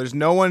 CJ. No, there's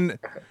no one.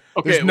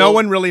 Okay, there's no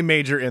one really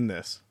major in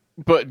this.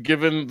 But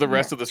given the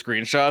rest of the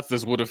screenshots,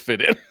 this would have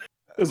fit in.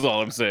 Is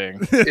all I'm saying.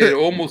 It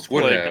almost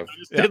would have. I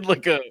just did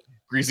like a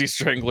Greasy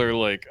Strangler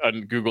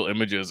on Google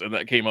Images, and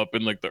that came up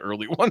in like the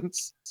early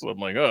ones. So I'm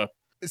like,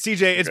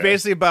 CJ, it's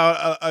basically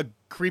about a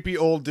creepy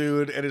old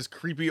dude and his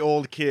creepy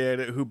old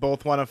kid who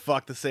both want to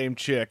fuck the same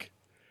chick,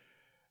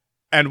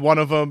 and one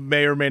of them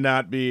may or may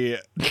not be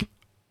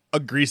a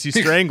greasy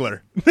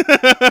strangler.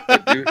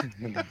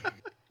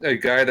 A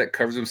guy that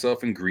covers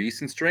himself in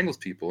grease and strangles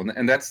people,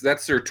 and that's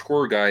their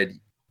tour guide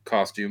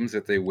costumes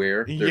that they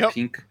wear. They're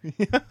pink.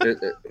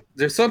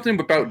 There's something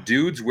about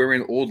dudes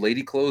wearing old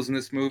lady clothes in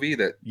this movie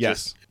that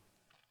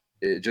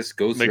it just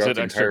goes makes throughout it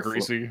the entire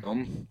greasy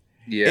film.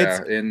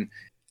 Yeah,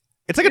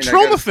 it's like a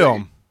trauma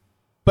film.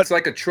 But it's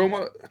like a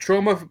trauma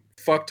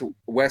fucked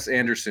Wes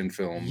Anderson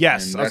film.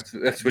 Yes, and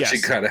that's what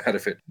you got out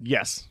of it.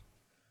 Yes,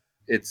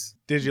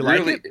 did you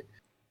like it?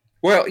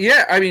 Well,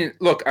 yeah. I mean,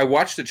 look, I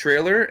watched the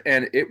trailer,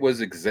 and it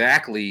was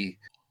exactly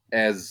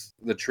as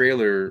the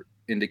trailer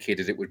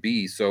indicated it would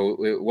be.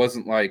 So it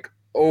wasn't like,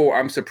 oh,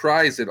 I'm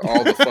surprised at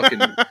all the fucking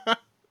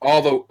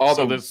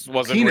So this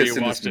wasn't where you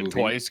watched it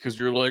twice because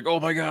you're like, oh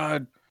my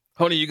god,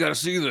 honey, you got to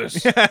see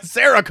this.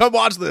 Sarah, come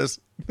watch this.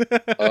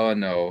 Oh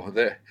no,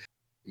 there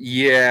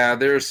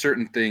are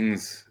certain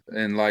things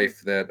in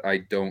life that I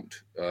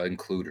don't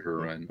include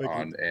her on,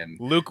 and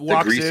Luke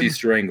walks the Greasy in.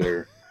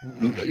 Strangler.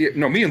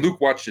 No, me and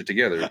Luke watched it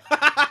together.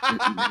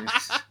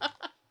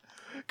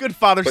 Good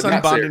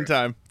father-son bonding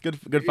time. Good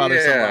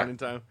father-son bonding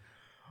time.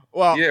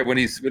 Well, yeah, when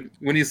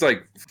he's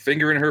like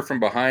fingering her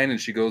from behind,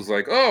 and she goes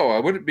like, "Oh,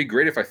 wouldn't it be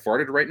great if I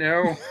farted right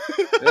now?"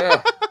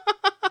 Yeah.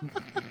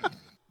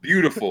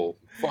 Beautiful,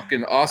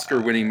 fucking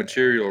Oscar-winning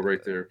material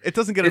right there. It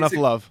doesn't get enough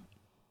love.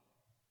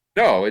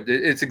 No,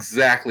 it's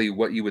exactly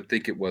what you would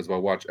think it was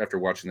after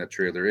watching that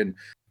trailer. And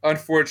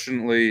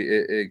unfortunately,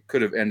 it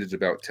could have ended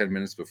about 10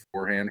 minutes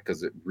beforehand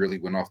because it really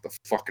went off the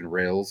fucking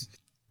rails.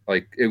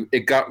 Like,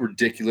 it got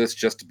ridiculous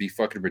just to be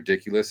fucking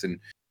ridiculous, and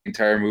the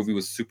entire movie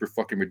was super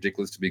fucking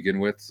ridiculous to begin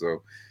with. So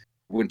it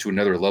went to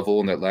another level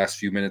in that last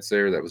few minutes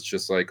there that was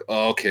just like,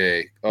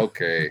 okay,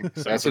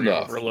 that's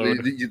enough.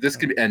 This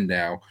can end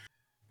now.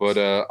 But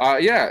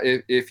yeah,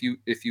 if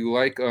you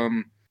like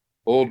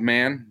old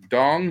man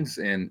dongs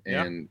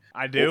and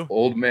I do.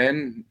 old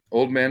men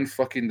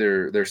fucking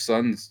their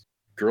sons'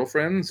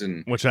 girlfriends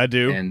and Which I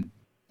do. and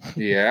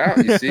yeah,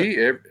 you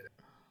see,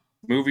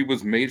 movie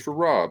was made for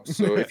Rob.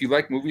 So if you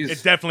like movies,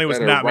 It definitely was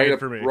that are not right made up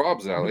for me.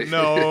 Rob's alley.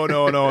 No.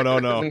 No.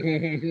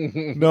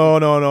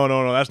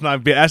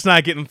 That's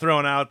not getting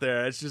thrown out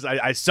there. It's just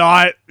I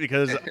saw it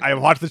because I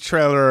watched the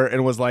trailer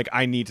and was like,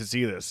 I need to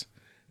see this.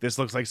 This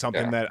looks like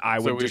something that I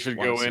would. So we just should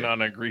wanna go in see.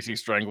 on a Greasy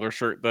Strangler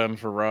shirt then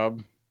for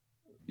Rob.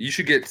 You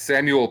should get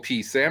Samuel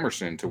P.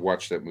 Samerson to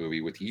watch that movie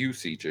with you,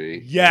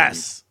 CJ.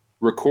 Yes.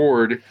 and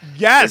record.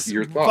 Yes.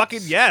 your thoughts.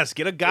 Fucking yes.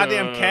 Get a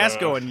goddamn cast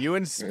going. You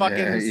and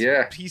fucking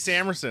yeah. P.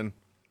 Samerson.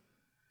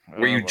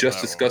 Where you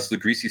just discussed the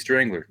Greasy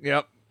Strangler.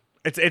 Yep.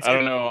 It's. I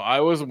don't know.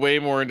 I was way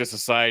more into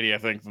Society, I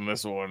think, than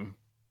this one.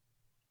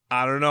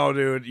 I don't know,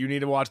 dude. You need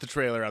to watch the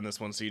trailer on this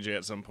one, CJ,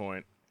 at some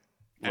point.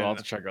 I'll have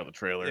to check out the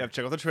trailer. Yeah,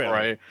 check out the trailer.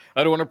 Right.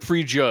 I don't want to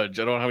prejudge.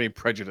 I don't have any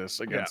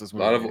prejudice against this A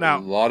movie.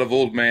 lot of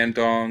old man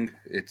dong.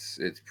 It's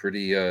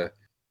pretty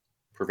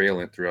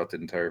prevalent throughout the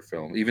entire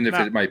film. Even if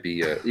it might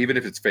be even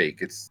if it's fake,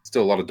 it's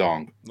still a lot of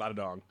dong. A lot of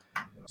dong.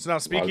 So now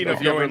speaking dong. of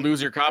If you ever going,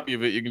 lose your copy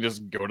of it, you can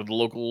just go to the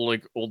local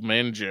like old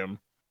man gym.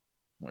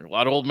 Like a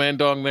lot of old man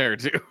dong there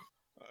too.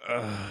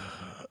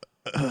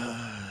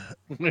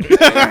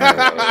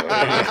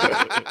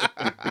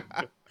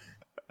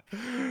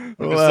 I'm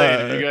just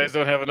saying, if you guys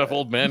don't have enough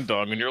old man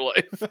dong in your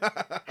life,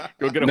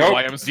 go get a Nope.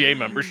 YMCA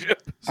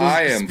membership.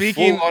 I am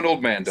speaking- full on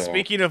old man dong.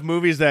 Speaking of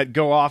movies that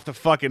go off the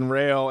fucking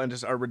rail and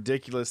just are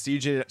ridiculous,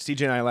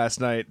 CJ and I last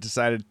night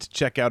decided to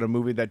check out a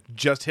movie that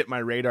just hit my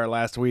radar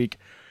last week,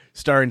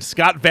 starring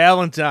Scott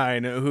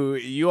Valentine, who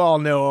you all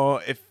know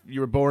if you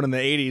were born in the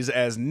 80s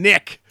as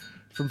Nick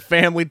from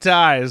Family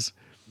Ties.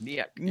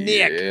 Nick.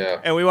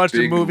 Yeah. And we watched a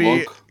Big movie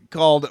lunk.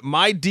 called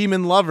My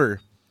Demon Lover,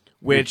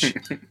 which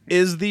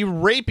is the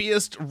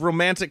rapiest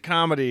romantic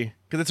comedy,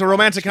 because it's a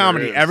romantic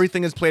comedy. is.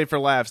 Everything is played for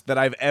laughs that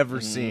I've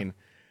ever seen.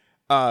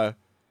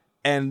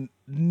 And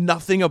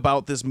nothing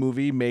about this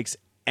movie makes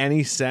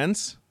any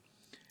sense.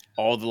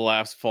 All the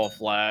laughs fall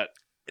flat.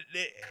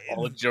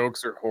 All the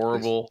jokes are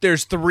horrible.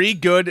 There's 3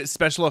 good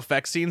special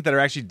effects scenes that are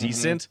actually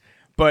decent,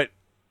 but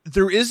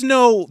there's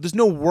no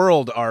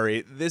world,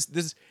 Ari.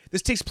 This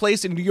takes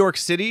place in New York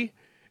City,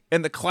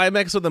 and the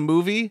climax of the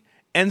movie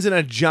ends in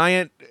a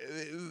giant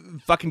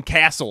fucking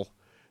castle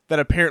that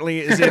apparently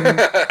is in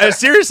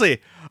seriously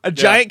a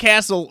giant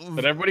castle.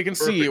 But everybody can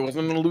see it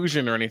wasn't an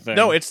illusion or anything.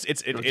 No, it's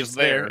was it's just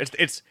there. there.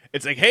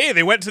 It's like, hey,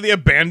 they went to the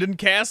abandoned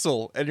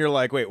castle, and you're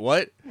like, wait,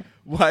 what?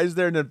 Why is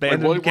there an Like,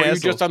 abandoned were you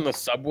castle? just on the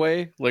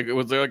subway? Like,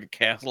 was there like a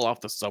castle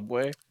off the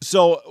subway?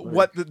 So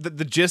what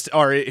the gist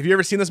are? Have you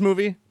ever seen this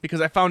movie?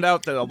 Because I found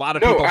out that a lot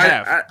of No, people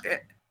have.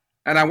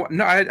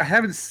 I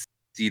haven't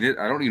seen it.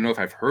 I don't even know if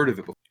I've heard of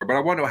it before. But I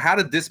want to know, how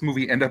did this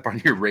movie end up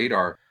on your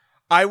radar?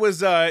 I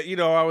was, I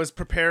was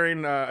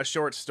preparing a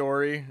short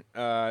story,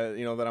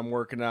 that I'm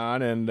working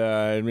on, and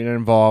it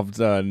involved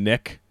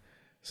Nick.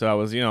 So I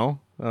was,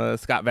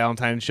 Scott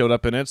Valentine showed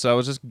up in it. So I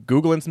was just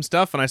Googling some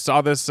stuff, and I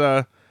saw this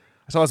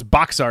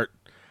box art.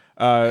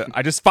 I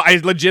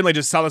legitimately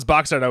just saw this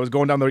box art. I was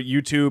going down the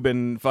YouTube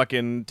and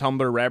fucking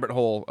Tumblr rabbit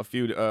hole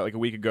a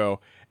week ago,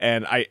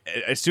 and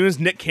as soon as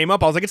Nick came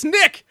up, I was like, it's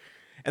Nick.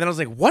 And then I was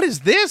like, what is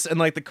this? And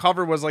like the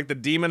cover was like the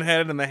demon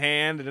head and the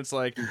hand, and it's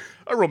like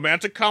a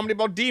romantic comedy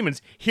about demons.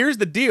 Here's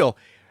the deal.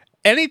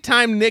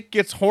 Anytime Nick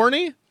gets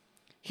horny,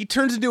 he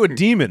turns into a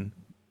demon.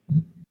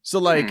 So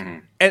like,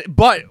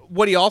 but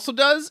what he also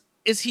does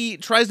is he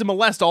tries to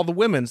molest all the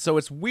women. So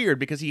it's weird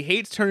because he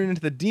hates turning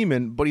into the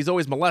demon, but he's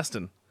always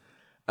molesting.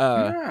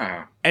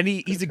 And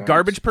he's a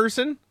garbage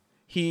person.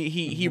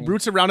 He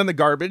roots around in the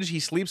garbage.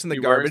 He sleeps in the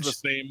garbage. Wears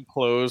the same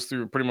clothes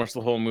through pretty much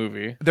the whole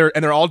movie.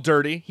 They're all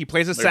dirty. He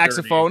plays a They're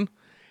saxophone,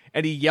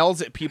 and he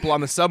yells at people on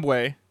the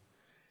subway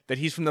that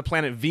he's from the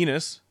planet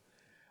Venus.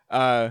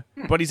 But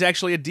he's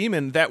actually a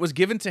demon that was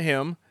given to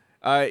him.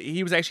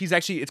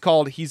 It's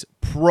called he's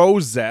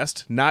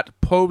prozessed, not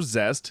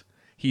possessed.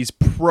 He's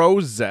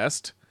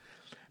prozessed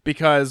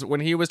because when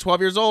he was 12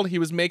 years old, he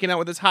was making out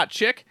with this hot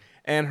chick,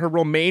 and her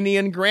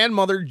Romanian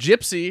grandmother,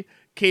 Gypsy,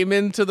 came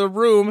into the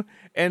room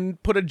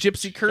and put a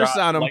gypsy curse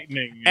on him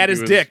at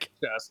his dick.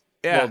 Chest.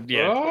 Yeah. Well,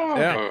 yeah. Oh.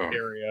 Yeah.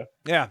 Area.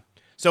 Yeah.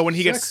 So when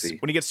he Sexy.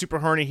 gets super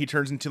horny, he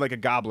turns into like a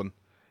goblin,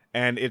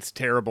 and it's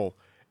terrible.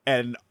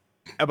 And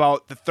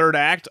about the third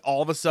act,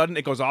 all of a sudden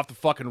it goes off the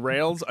fucking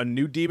rails. A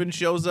new demon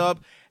shows up.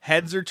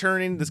 Heads are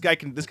turning. This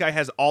guy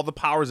has all the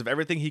powers of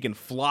everything. He can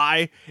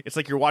fly. It's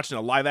like you're watching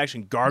a live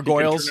action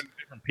Gargoyles. He can turn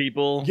into different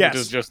people. Yes.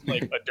 Which is just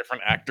like a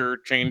different actor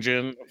change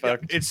in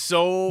effect. It's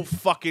so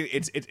fucking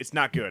it's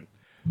not good.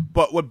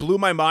 But what blew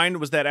my mind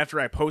was that after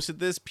I posted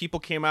this, people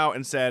came out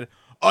and said,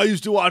 I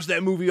used to watch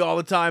that movie all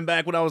the time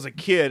back when I was a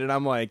kid. And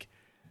I'm like,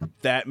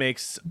 that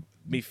makes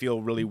me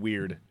feel really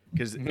weird.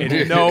 Because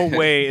in no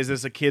way is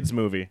this a kid's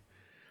movie.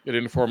 It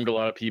informed a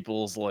lot of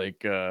people's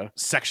like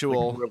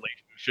Sexual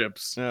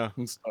relationships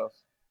and stuff.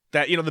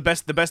 that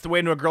the best way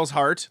into a girl's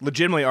heart,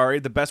 legitimately, Ari,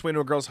 the best way into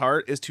a girl's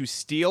heart is to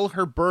steal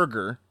her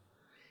burger,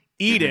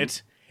 eat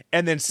it,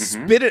 and then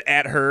spit it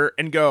at her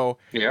and go,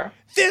 Yeah.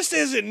 "This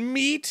isn't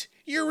meat.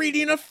 You're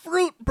eating a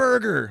fruit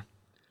burger."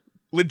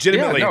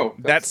 Legitimately, Yeah, no,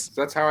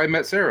 that's how I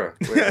met Sarah.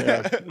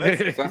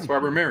 That's why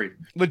we're married.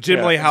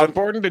 Legitimately It's how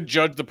important to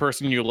judge the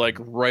person you like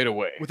right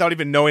away without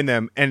even knowing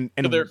them and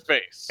to their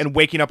face. and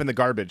waking up in the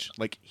garbage.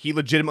 Like he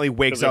legitimately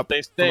wakes 'Cause if up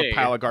they from a stay,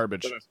 pile of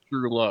garbage. then it's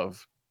true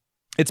love.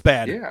 It's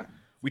bad. Yeah.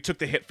 We took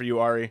the hit for you,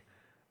 Ari.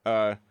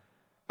 I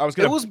was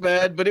It gonna. was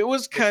bad, but it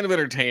was kind of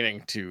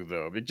entertaining too,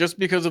 though, just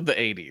because of the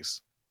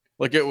 80s.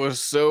 Like, it was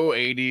so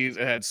 80s.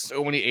 It had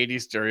so many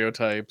 80s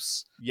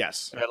stereotypes.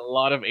 Yes. It had a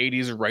lot of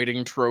 80s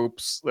writing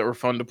tropes that were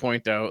fun to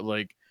point out.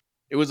 Like,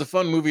 it was a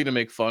fun movie to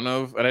make fun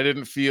of, and I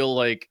didn't feel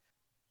like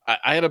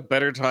I had a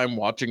better time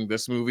watching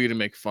this movie to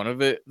make fun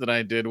of it than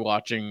I did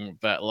watching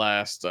that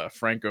last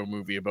Franco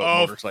movie about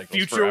motorcycles.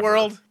 Future Forever.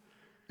 World.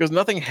 Because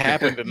nothing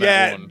happened in Yeah,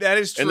 that one. that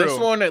is true. In this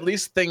one, at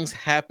least things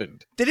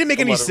happened. They didn't make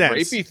A any lot of sense.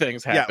 Rapey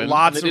things Yeah, happened.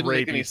 lots and they of didn't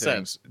make rapey any things.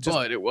 sense. Just-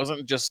 But it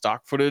wasn't just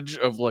stock footage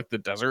of like the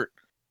desert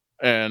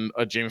and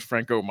a James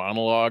Franco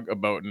monologue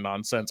about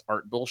nonsense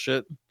art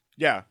bullshit,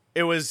 Yeah,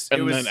 it was. and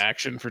it was. then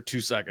action for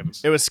 2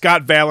 seconds. It was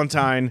Scott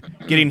Valentine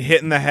getting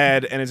hit in the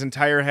head and his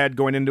entire head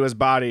going into his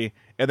body,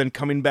 and then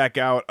coming back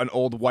out an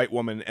old white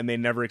woman, and they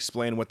never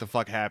explain what the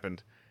fuck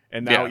happened.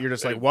 And now Yeah, you're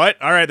just like,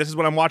 what? All right, this is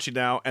what I'm watching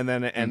now, and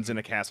then it ends in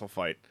a castle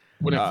fight.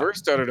 When it first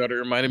started out, it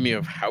reminded me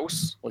of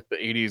House, like the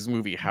 80s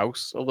movie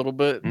House, a little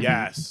bit.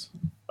 Yes.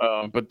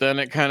 But then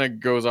it kind of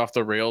goes off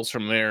the rails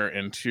from there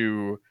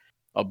into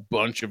a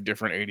bunch of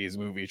different 80s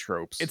movie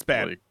tropes. It's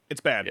bad. Like, It's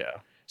bad. yeah.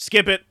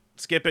 Skip it.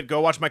 Skip it. Go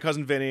watch My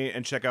Cousin Vinny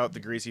and check out the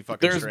greasy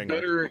fucking There's string.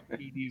 better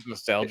 80s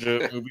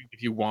nostalgia movies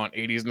if you want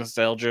 80s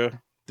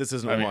nostalgia. This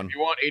isn't I mean, one. if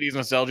you want 80s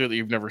nostalgia that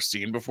you've never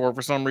seen before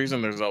for some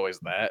reason, there's always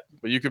that.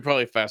 But you could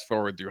probably fast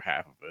forward through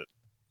half of it.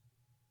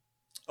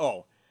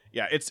 Oh,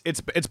 yeah. It's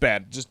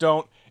bad. Just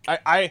don't.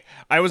 I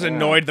was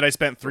annoyed that I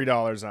spent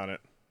 $3 on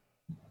it.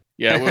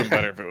 Yeah, it would have been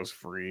better if it was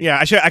free. Yeah,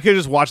 I could have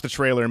just watched the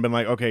trailer and been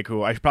like, okay,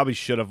 cool. I probably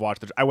should have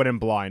watched it. I went in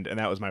blind, and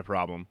that was my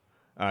problem.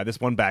 This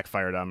one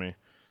backfired on me.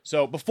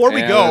 So before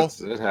we go,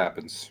 it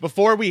happens.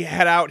 before we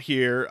head out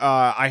here,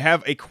 I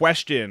have a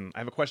question. I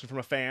have a question from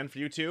a fan for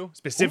you two,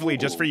 specifically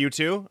just for you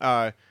two.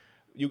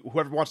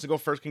 Whoever wants to go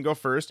first can go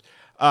first.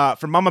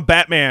 For Mama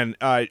Batman,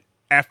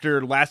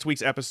 after last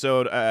week's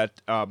episode,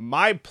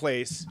 my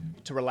place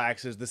to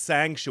relax is the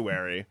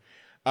Sanctuary.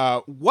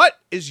 What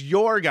is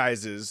your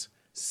guys's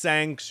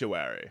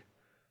Sanctuary?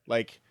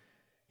 Like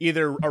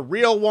either a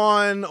real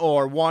one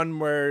or one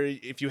where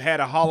if you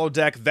had a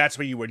holodeck, that's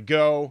where you would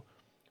go.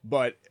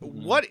 But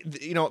what,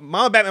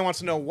 Mama Batman wants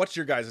to know what's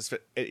your guys'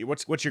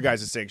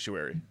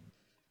 Sanctuary?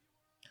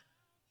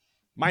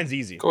 Mine's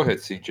easy. Go ahead,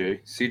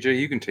 CJ. CJ,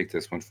 you can take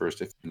this one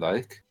first if you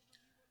like.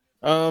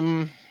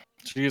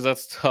 Geez,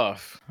 that's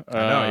tough. I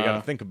know, you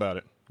gotta think about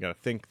it. You gotta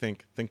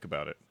think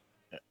about it.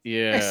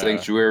 Yeah. My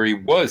sanctuary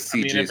was I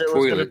mean, CJ's if it was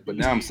gonna toilet, but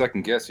now I'm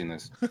second guessing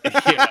this.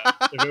 Yeah.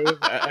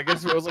 I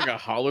guess if it was like a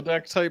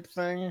holodeck type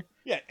thing.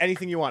 Yeah,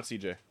 anything you want,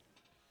 CJ.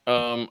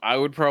 I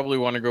would probably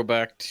want to go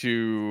back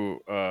to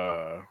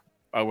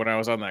when I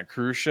was on that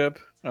cruise ship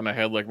and I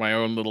had like my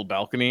own little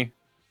balcony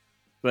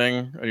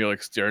thing, and you're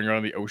like staring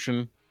around the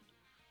ocean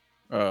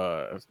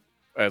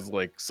as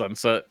like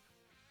sunset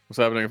was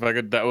happening. If I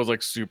could, that was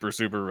like super,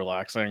 super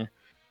relaxing.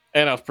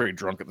 And I was pretty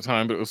drunk at the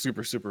time, but it was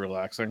super, super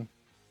relaxing.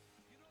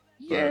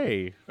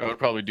 Yay. I would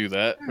probably do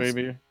that,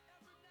 maybe.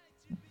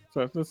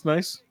 So that's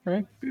nice,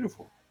 right?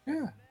 Beautiful.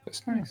 Yeah,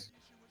 that's nice.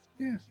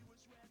 Yeah.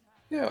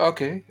 Yeah,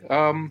 okay.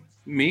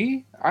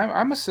 Me,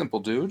 I'm a simple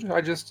dude.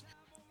 I just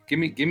give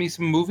me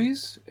some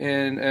movies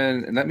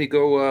and let me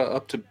go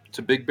up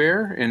to Big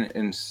Bear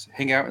and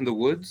hang out in the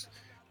woods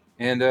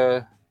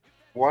and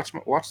watch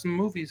some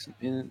movies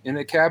in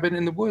a cabin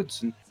in the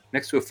woods and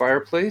next to a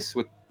fireplace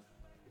with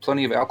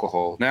plenty of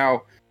alcohol.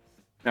 Now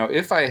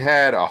if I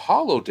had a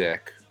holodeck,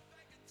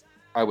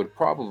 I would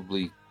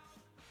probably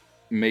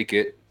make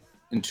it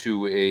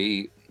into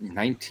a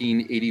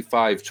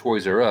 1985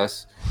 Toys R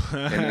Us,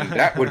 and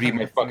that would be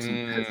my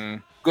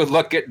fucking. Good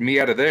luck getting me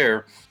out of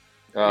there.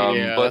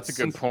 Yeah, but that's a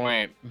good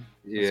point.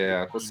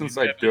 Yeah, but since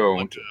I Like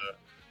don't,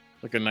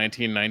 like a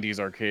 1990s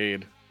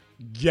arcade,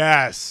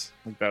 Yes.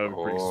 like that would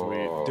be pretty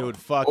sweet. Dude,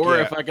 fuck Or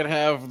yeah. if I could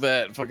have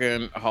that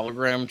fucking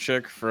hologram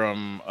chick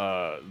from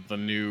the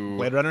new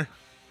Blade Runner?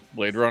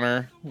 Blade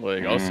Runner,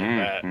 like I'll see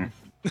that.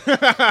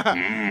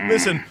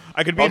 Listen,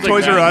 I could be I'll in take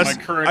Toys that R in Us,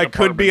 my current I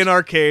could be an apartment.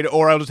 arcade,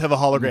 or I'll just have a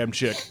hologram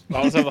chick.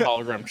 I'll just have the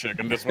hologram chick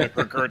and just my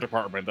current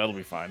apartment. That'll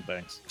be fine,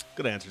 thanks.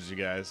 Good answers, you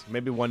guys.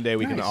 Maybe one day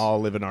we can Nice. all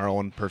live in our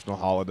own personal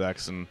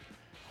holodecks and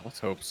Let's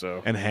hope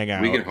so. hang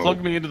out. We can hope.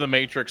 Plug me into the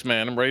Matrix,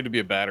 man. I'm ready to be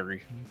a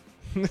battery.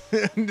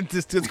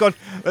 let's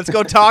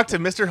go talk to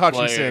Mr.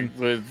 Hutchinson. Like,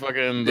 with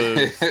fucking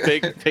the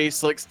steak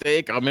tastes like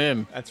steak, I'm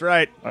in. That's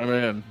right. I'm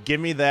in. Give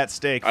me that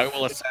steak. I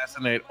will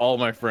assassinate all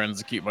my friends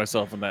to keep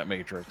myself in that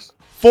Matrix.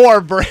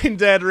 For Brain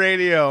Dead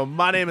Radio,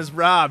 my name is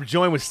Rob,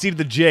 joined with Steve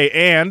the J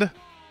and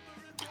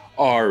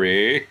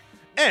Ari.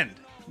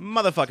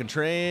 motherfucking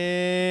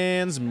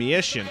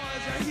transmission.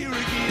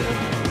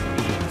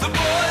 The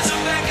boys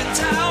are back in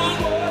town.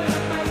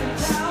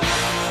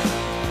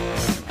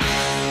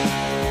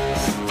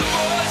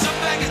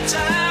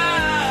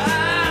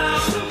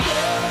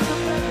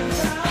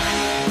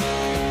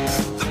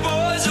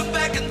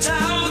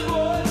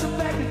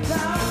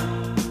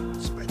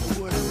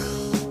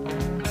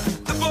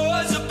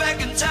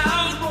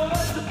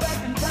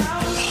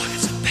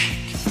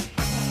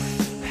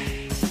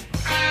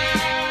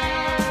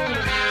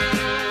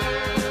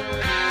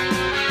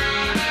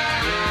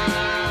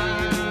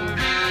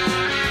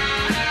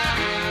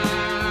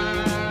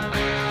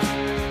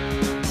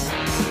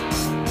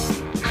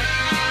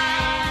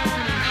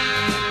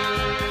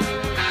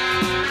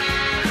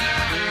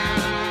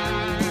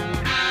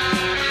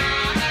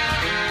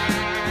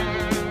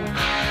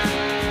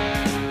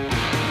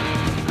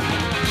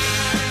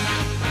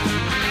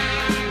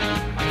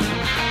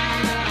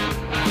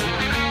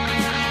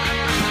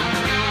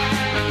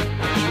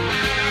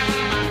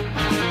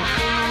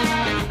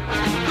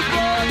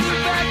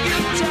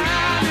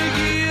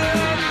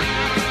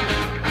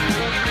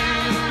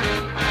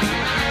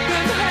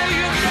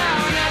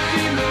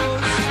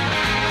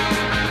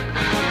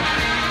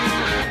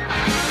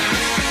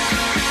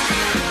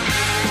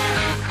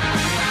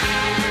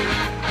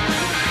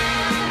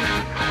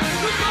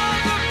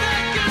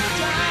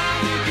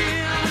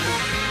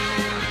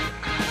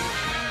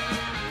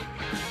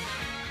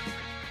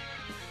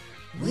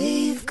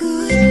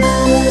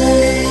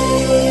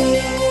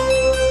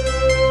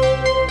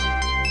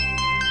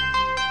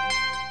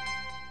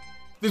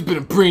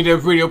 been a Brain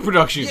Dead Radio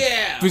production.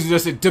 Yeah. Visit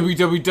us at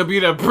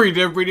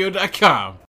www.braindeadradio.com.